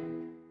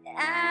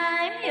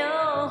 I'm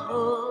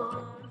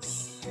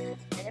yours.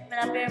 Open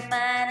up your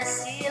mind and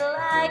see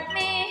like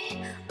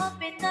me.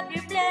 Open up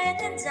your plan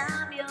and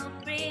I'm your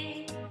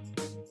free.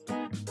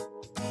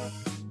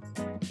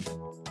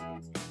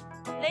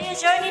 Leo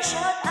Journey,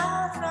 shout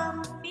out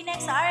from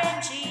Phoenix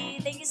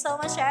RMG. Thank you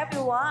so much,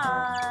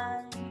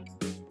 everyone.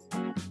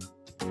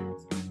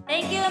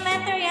 Thank you,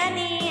 Mentor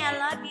Yani. I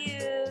love you.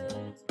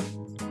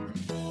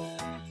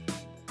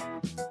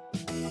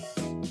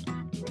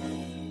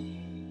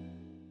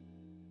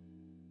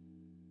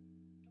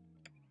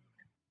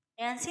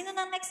 Ayan, sino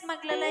nang next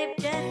magla-live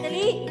dyan?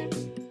 Dali!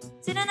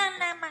 Sino nang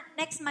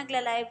next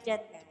magla-live dyan,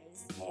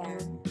 guys?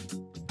 Ayan.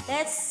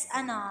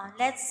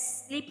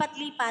 Let's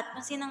lipat-lipat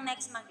kung sinong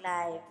next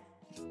mag-live.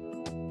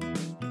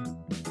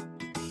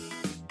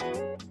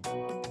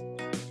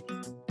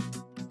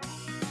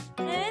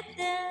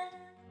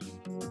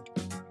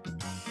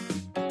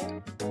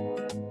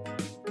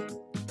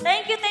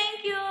 Thank you,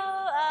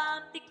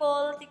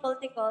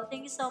 Tikol.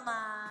 Thank you so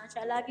much.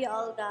 I love you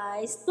all,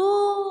 guys.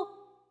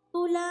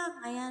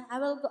 Tulang. Ayan,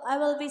 I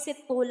will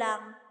visit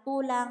Tulang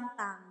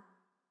Tang.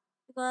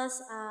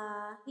 Because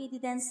he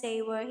didn't say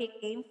where he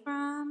came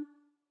from.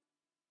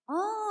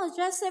 Oh,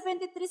 just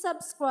 73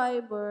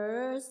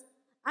 subscribers.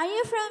 Are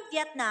you from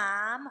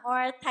Vietnam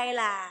or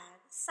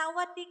Thailand?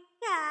 Sawadee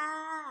ka!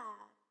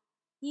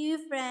 New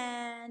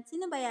friend.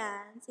 Sino ba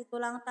yan? Si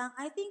Tulang Tang.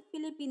 I think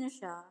Filipino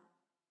siya.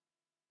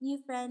 New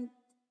friend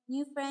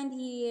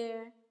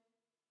here.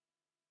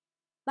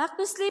 Back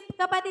to sleep,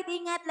 kapatid.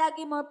 Ingat,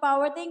 lagi more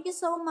power. Thank you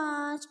so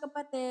much,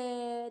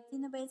 kapatid.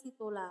 Sino ba yan si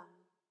Tulang?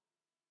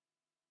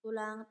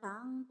 Tulang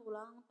Tang.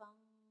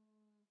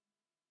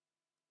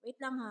 Wait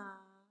lang,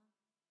 ha.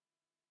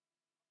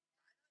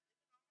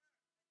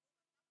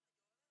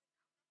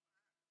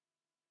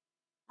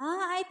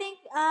 I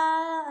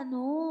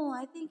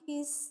think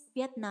he's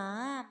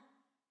Vietnam.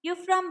 You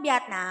from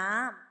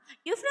Vietnam?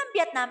 You from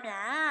Vietnam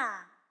na?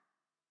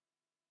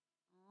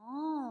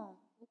 Oh,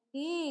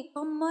 okay.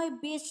 Come my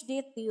beach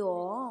dito.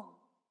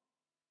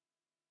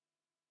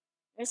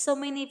 There's so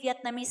many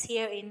Vietnamese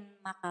here in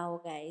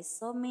Macau, guys.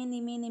 So many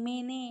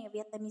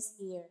Vietnamese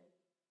here.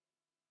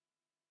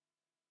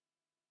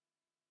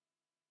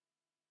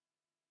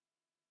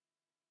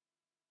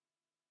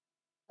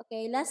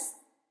 Okay, last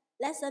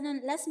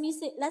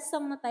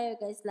song na tayo,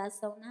 guys. Last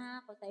song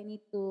na because I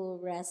need to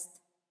rest.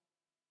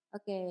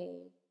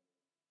 Okay.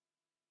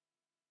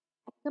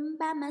 I can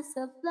buy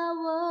myself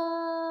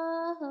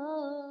flower.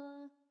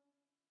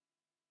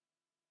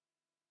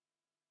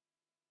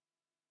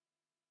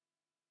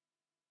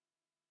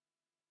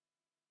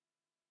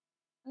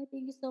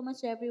 Thank you so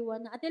much,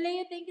 everyone. Ate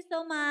Leo, thank you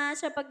so much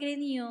sa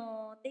pag-renew.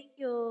 Thank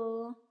you.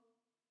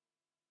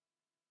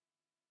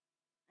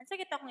 Ang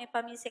sakit akong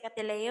ipamusic,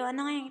 Ate Leo.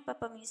 Ano nga yung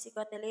ipapamusic ko,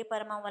 Ate Leo,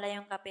 para mawala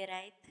yung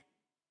copyright?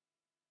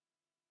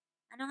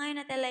 Ano nga yun,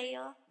 Ate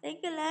Leo?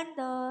 Thank you,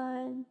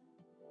 Landon.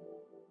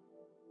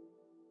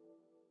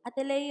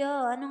 Ate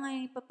Leo, ano nga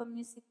yung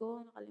ipapamusic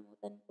ko?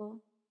 Nakalimutan ko.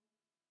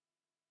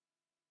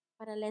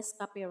 Para less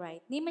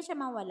copyright. Hindi man siya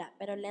mawala,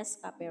 pero less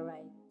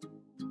copyright.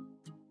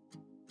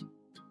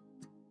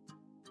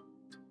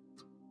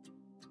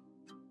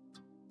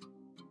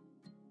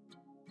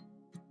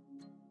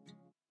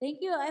 Thank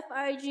you,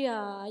 FRG.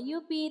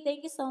 UP,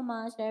 thank you so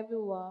much,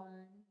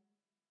 everyone.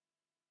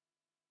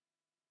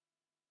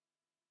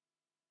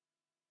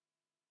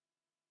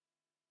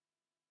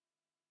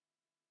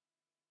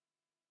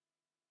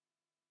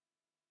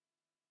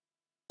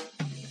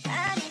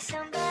 I need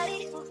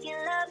somebody who can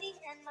love me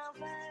and my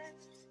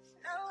words.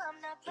 No,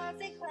 I'm not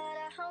perfect, but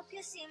I hope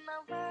you see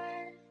my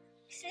worth.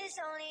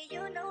 Since only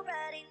you,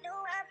 nobody knew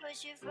I put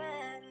you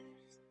first.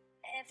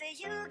 And for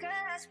you,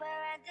 girl, I swear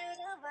I do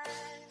the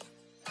work.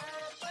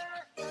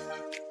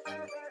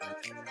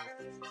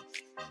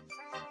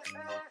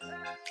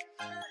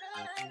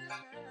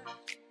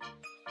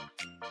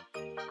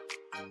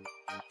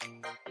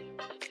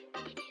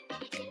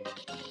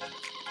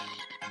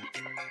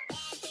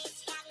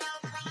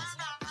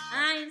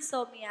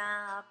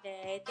 Insomnia.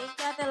 Okay. Thank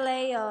you, Ate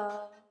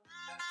Leo.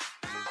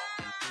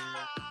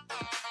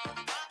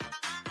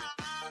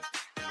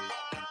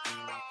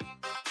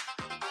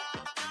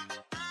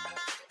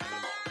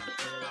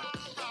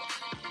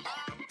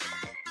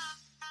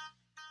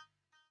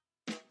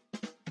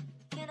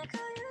 Can I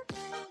call you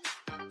babe?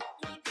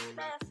 Can you be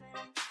my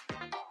friend?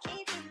 Can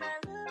you be my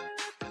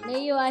lover?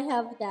 Leo, I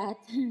have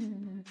that.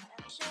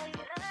 I'll show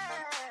you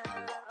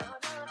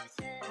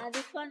love.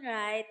 This one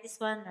right. This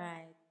one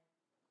right.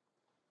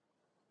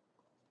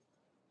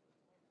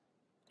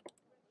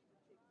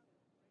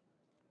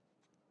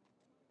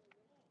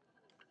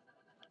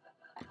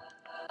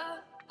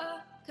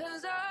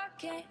 Cause I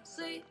can't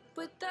sleep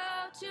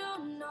without you.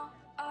 No,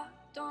 I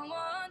don't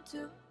want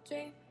to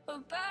dream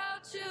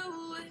about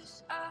you.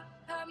 Wish I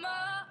had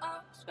my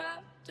arms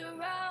wrapped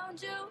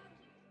around you.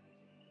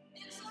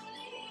 It's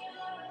only you.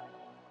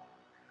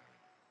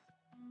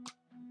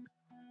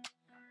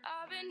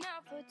 I've been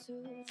out for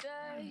 2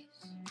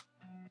 days.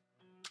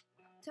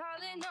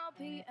 Tylenol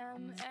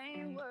PM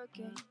ain't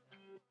working.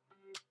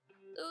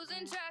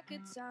 Losing track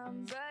of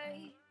time,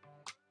 babe.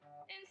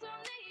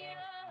 Insomnia.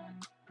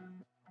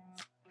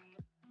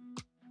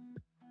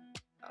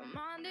 My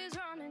mind is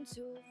running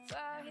too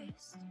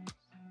fast.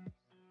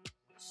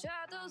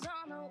 Shadows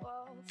on the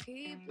wall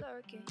keep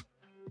lurking.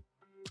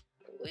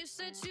 I wish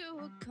that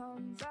you would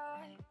come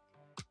back.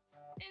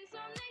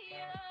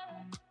 Insomnia.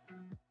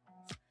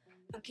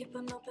 I keep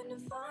on hoping to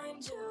find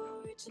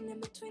you, reaching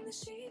in between the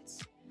sheets.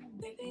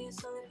 Maybe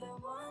it's only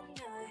been one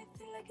night,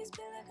 feel like it's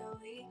been like a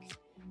week.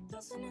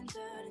 Tossing and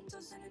turning,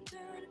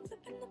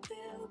 flipping the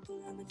pill,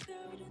 pulling the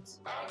curtains.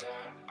 I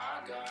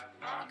got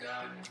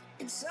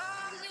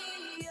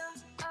insomnia,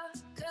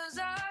 cause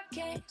I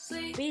can't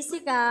sleep. Busy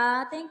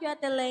ka? Thank you,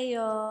 Ate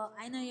Leo.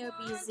 I know you're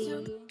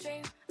busy.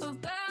 Dream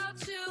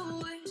about you,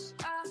 wish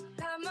I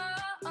had my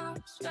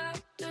arms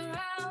wrapped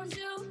around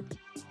you.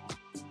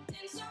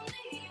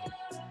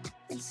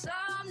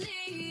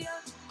 Insomnia,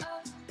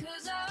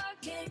 cause I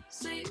can't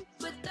sleep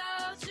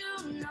without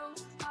you. No,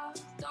 I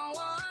don't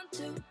want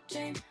to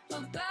dream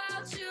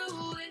about you.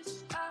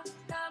 Wish I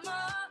had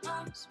my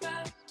arms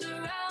wrapped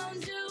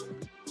around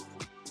you.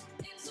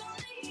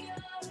 Insomnia.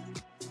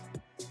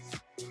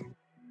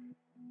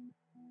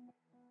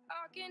 I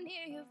can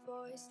hear your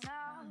voice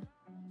now,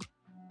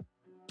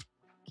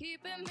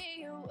 keeping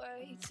me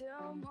awake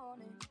till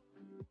morning.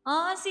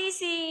 Oo,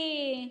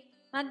 Sisi.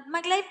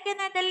 Mag-live ka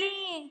na,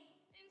 dali.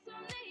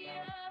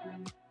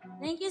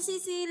 Thank you,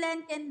 Sisi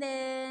Len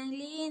Kendeng.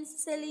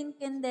 Celine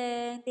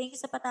Kendeng. Thank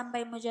you sa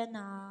patambay mo dyan,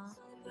 ha.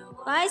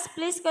 Guys,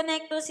 please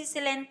connect to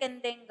Sisi Len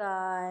Kendeng,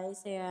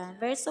 guys. Ayan.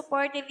 Very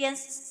supportive yan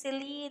si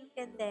Celine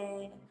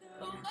Kendeng.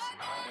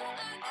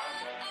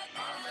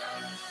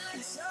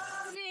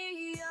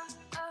 Insomnia,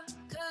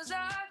 cause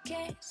I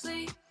can't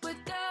sleep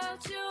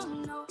without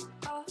you. No,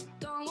 I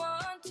don't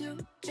want to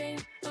dream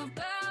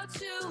about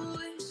you.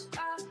 Wish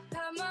I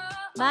had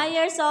my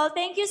Buyer Soul.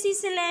 Thank you,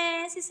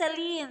 Celine.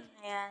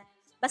 Ayan.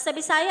 Basta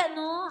Bisaya,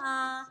 no?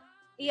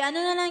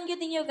 I-ano na lang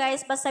yun ninyo,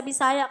 guys. Basta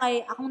Bisaya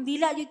kay, akong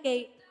dila yun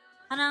kay,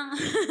 anang,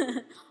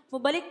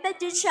 mubaliktad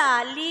yun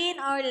siya.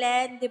 Lin or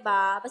Len, di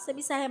ba? Basta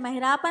Bisaya,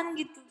 mahirapan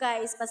yun ko,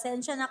 guys.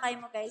 Pasensya na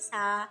kayo mo, guys,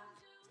 ha?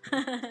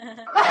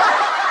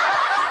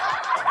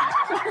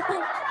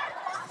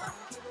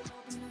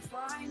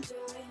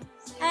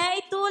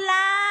 Ito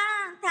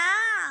lang.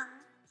 Tang.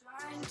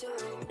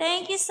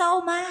 Thank you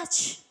so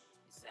much.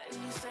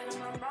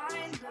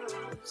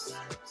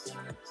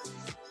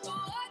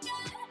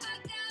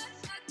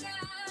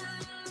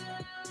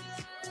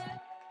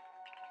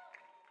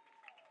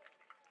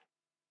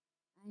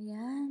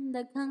 Ayan,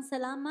 daghang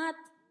salamat.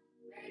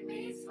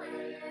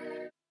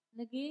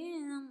 Lagi,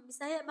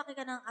 Bisaya ba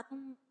ka ng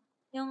atong,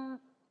 yung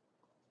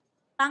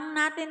tang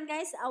natin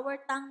guys,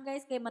 our tongue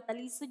guys, kay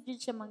matalisod yun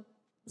siya,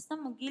 basta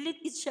magilit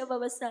yun siya ba,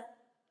 basta,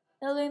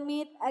 till we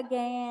meet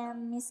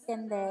again, Miss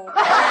Kendeng.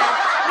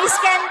 Yeah. Miss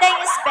Kendeng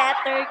is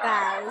better,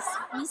 guys.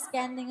 Miss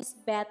Kendeng is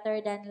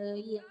better than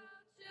Lynn.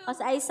 Because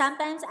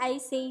sometimes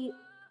I say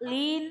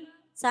Lynn,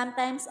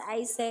 sometimes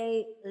I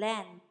say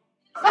Len.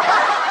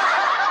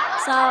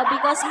 So,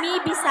 because me,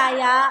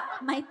 Bisaya,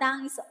 my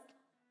tongue is,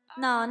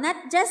 no,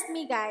 not just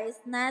me,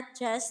 guys. Not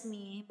just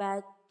me,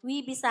 but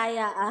we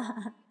Bisaya,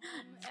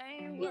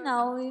 you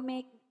know,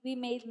 we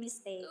made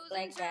mistake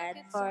like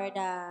that for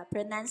the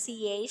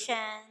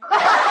pronunciation.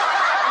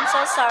 I'm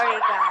so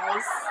sorry,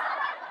 guys.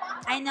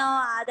 I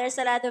know there's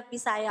a lot of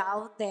Bisaya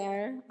out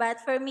there, but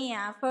for me,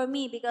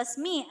 because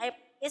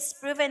it's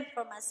proven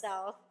for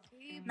myself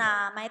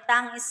na my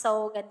tongue is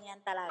so ganyan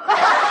talaga.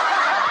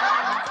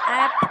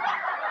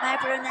 My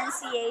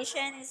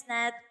pronunciation is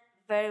not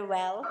very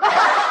well.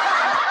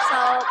 So,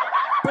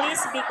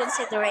 please be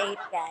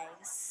considerate,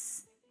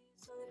 guys.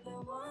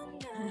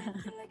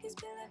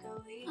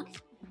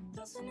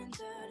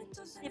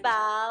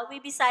 Diba?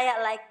 We Bisaya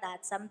like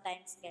that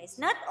sometimes, guys.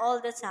 Not all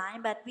the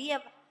time, but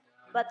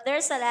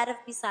there's a lot of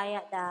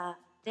Bisaya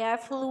that they are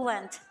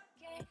fluent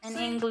in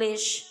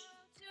English.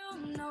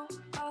 No,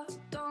 I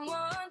don't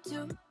want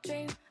to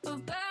dream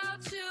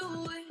about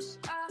you. Wish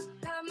I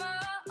had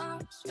my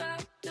arms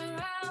wrapped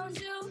around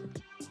you.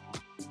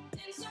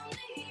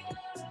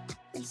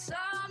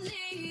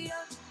 Insomnia,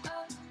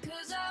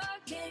 'cause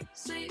I can't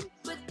sleep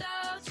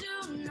without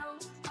you. No,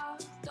 I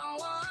don't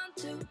want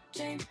to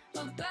dream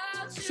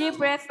about you. She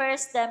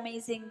prefers the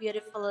amazing,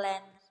 beautiful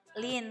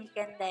Lynn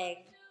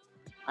Kendeng.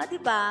 O,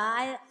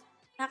 diba?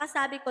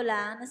 Nakasabi ko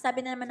lang.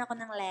 Nasabi na naman ako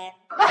ng Len.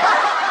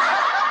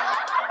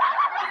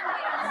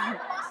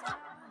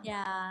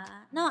 Yeah.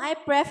 No, I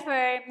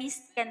prefer Miss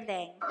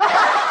Kendeng.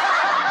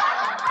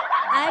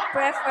 I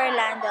prefer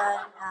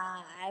Landon.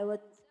 I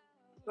would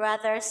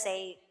rather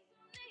say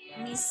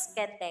Miss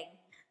Kendeng.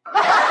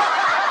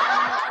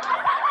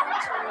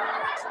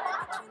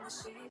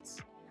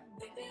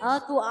 Oh,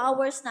 2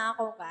 hours na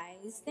ako,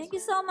 guys. Thank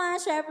you so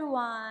much,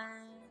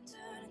 everyone.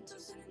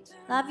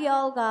 Love you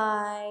all,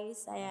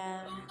 guys.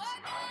 Ayan.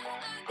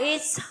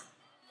 It's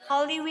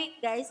Holy Week,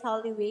 guys.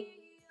 Holy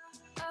Week.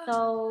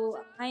 So,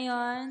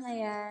 ngayon,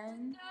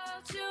 ayan.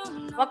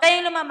 Huwag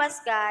kayong lumabas,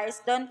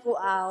 guys. Don't go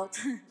out.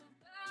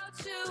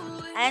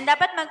 Ayan,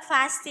 dapat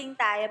mag-fasting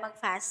tayo.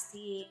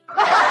 Mag-fasting.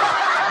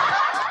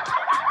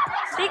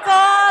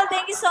 Nicole,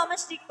 thank you so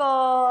much,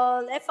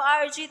 Nicole.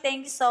 FRG,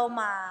 thank you so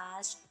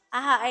much.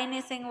 Aha,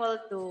 anything will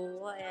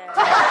do. Ayan.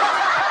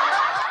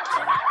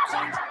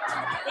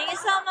 Thank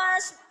you so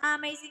much,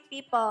 amazing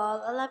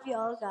people. I love you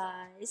all,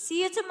 guys.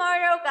 See you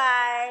tomorrow,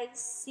 guys.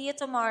 See you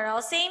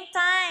tomorrow. Same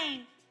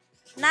time.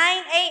 9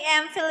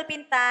 a.m.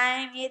 Philippine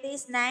time. It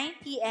is 9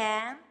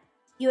 p.m.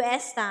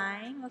 US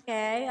time.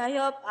 Okay? I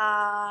hope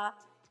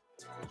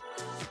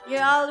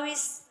you're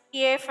always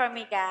here for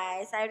me,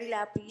 guys. I really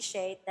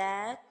appreciate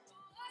that.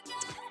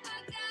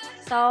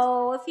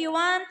 So, if you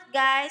want,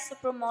 guys, to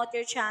promote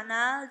your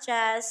channel,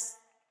 just.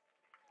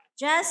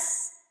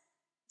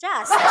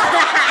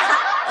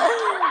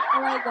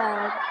 Oh my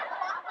God.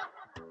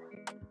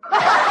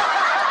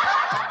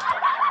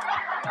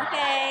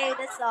 Okay,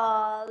 that's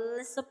all.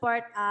 Let's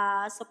support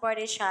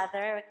each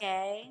other,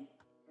 okay?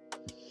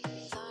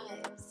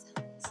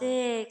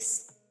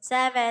 6,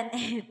 7,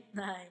 8,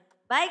 9.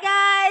 Bye,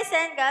 guys,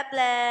 and God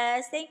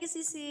bless. Thank you,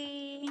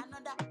 Sisi.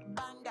 Another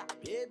banger.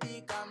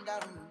 Baby, calm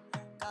down,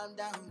 calm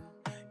down.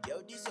 Yo,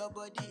 this your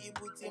body, it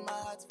puts in my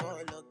heart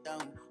for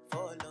lockdown,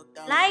 for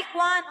lockdown. Like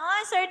one.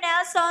 Oh, Sir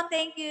Nelson.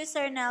 Thank you,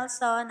 Sir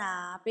Nelson.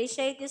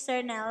 Appreciate you,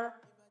 Sir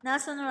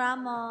Nelson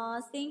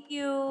Ramos. Thank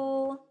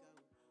you.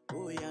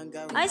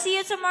 I see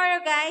you tomorrow,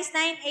 guys.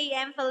 9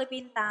 a.m.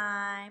 Philippine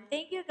time.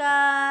 Thank you,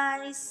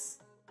 guys.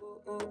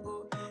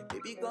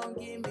 Baby, gon'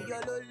 give me your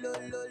lo.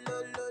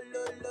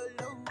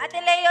 Ate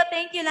Leo,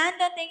 thank you.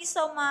 Landon, thank you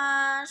so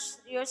much.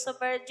 You're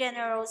super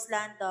generous,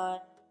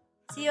 Landon.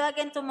 See you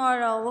again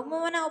tomorrow. Huwag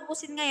mo muna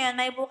ubusin ngayon.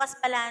 May bukas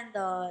pa,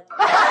 Landon.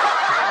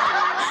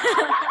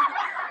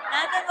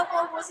 Landon, huwag mo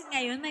ubusin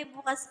ngayon. May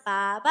bukas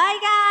pa. Bye,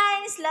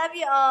 guys. Love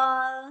you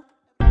all.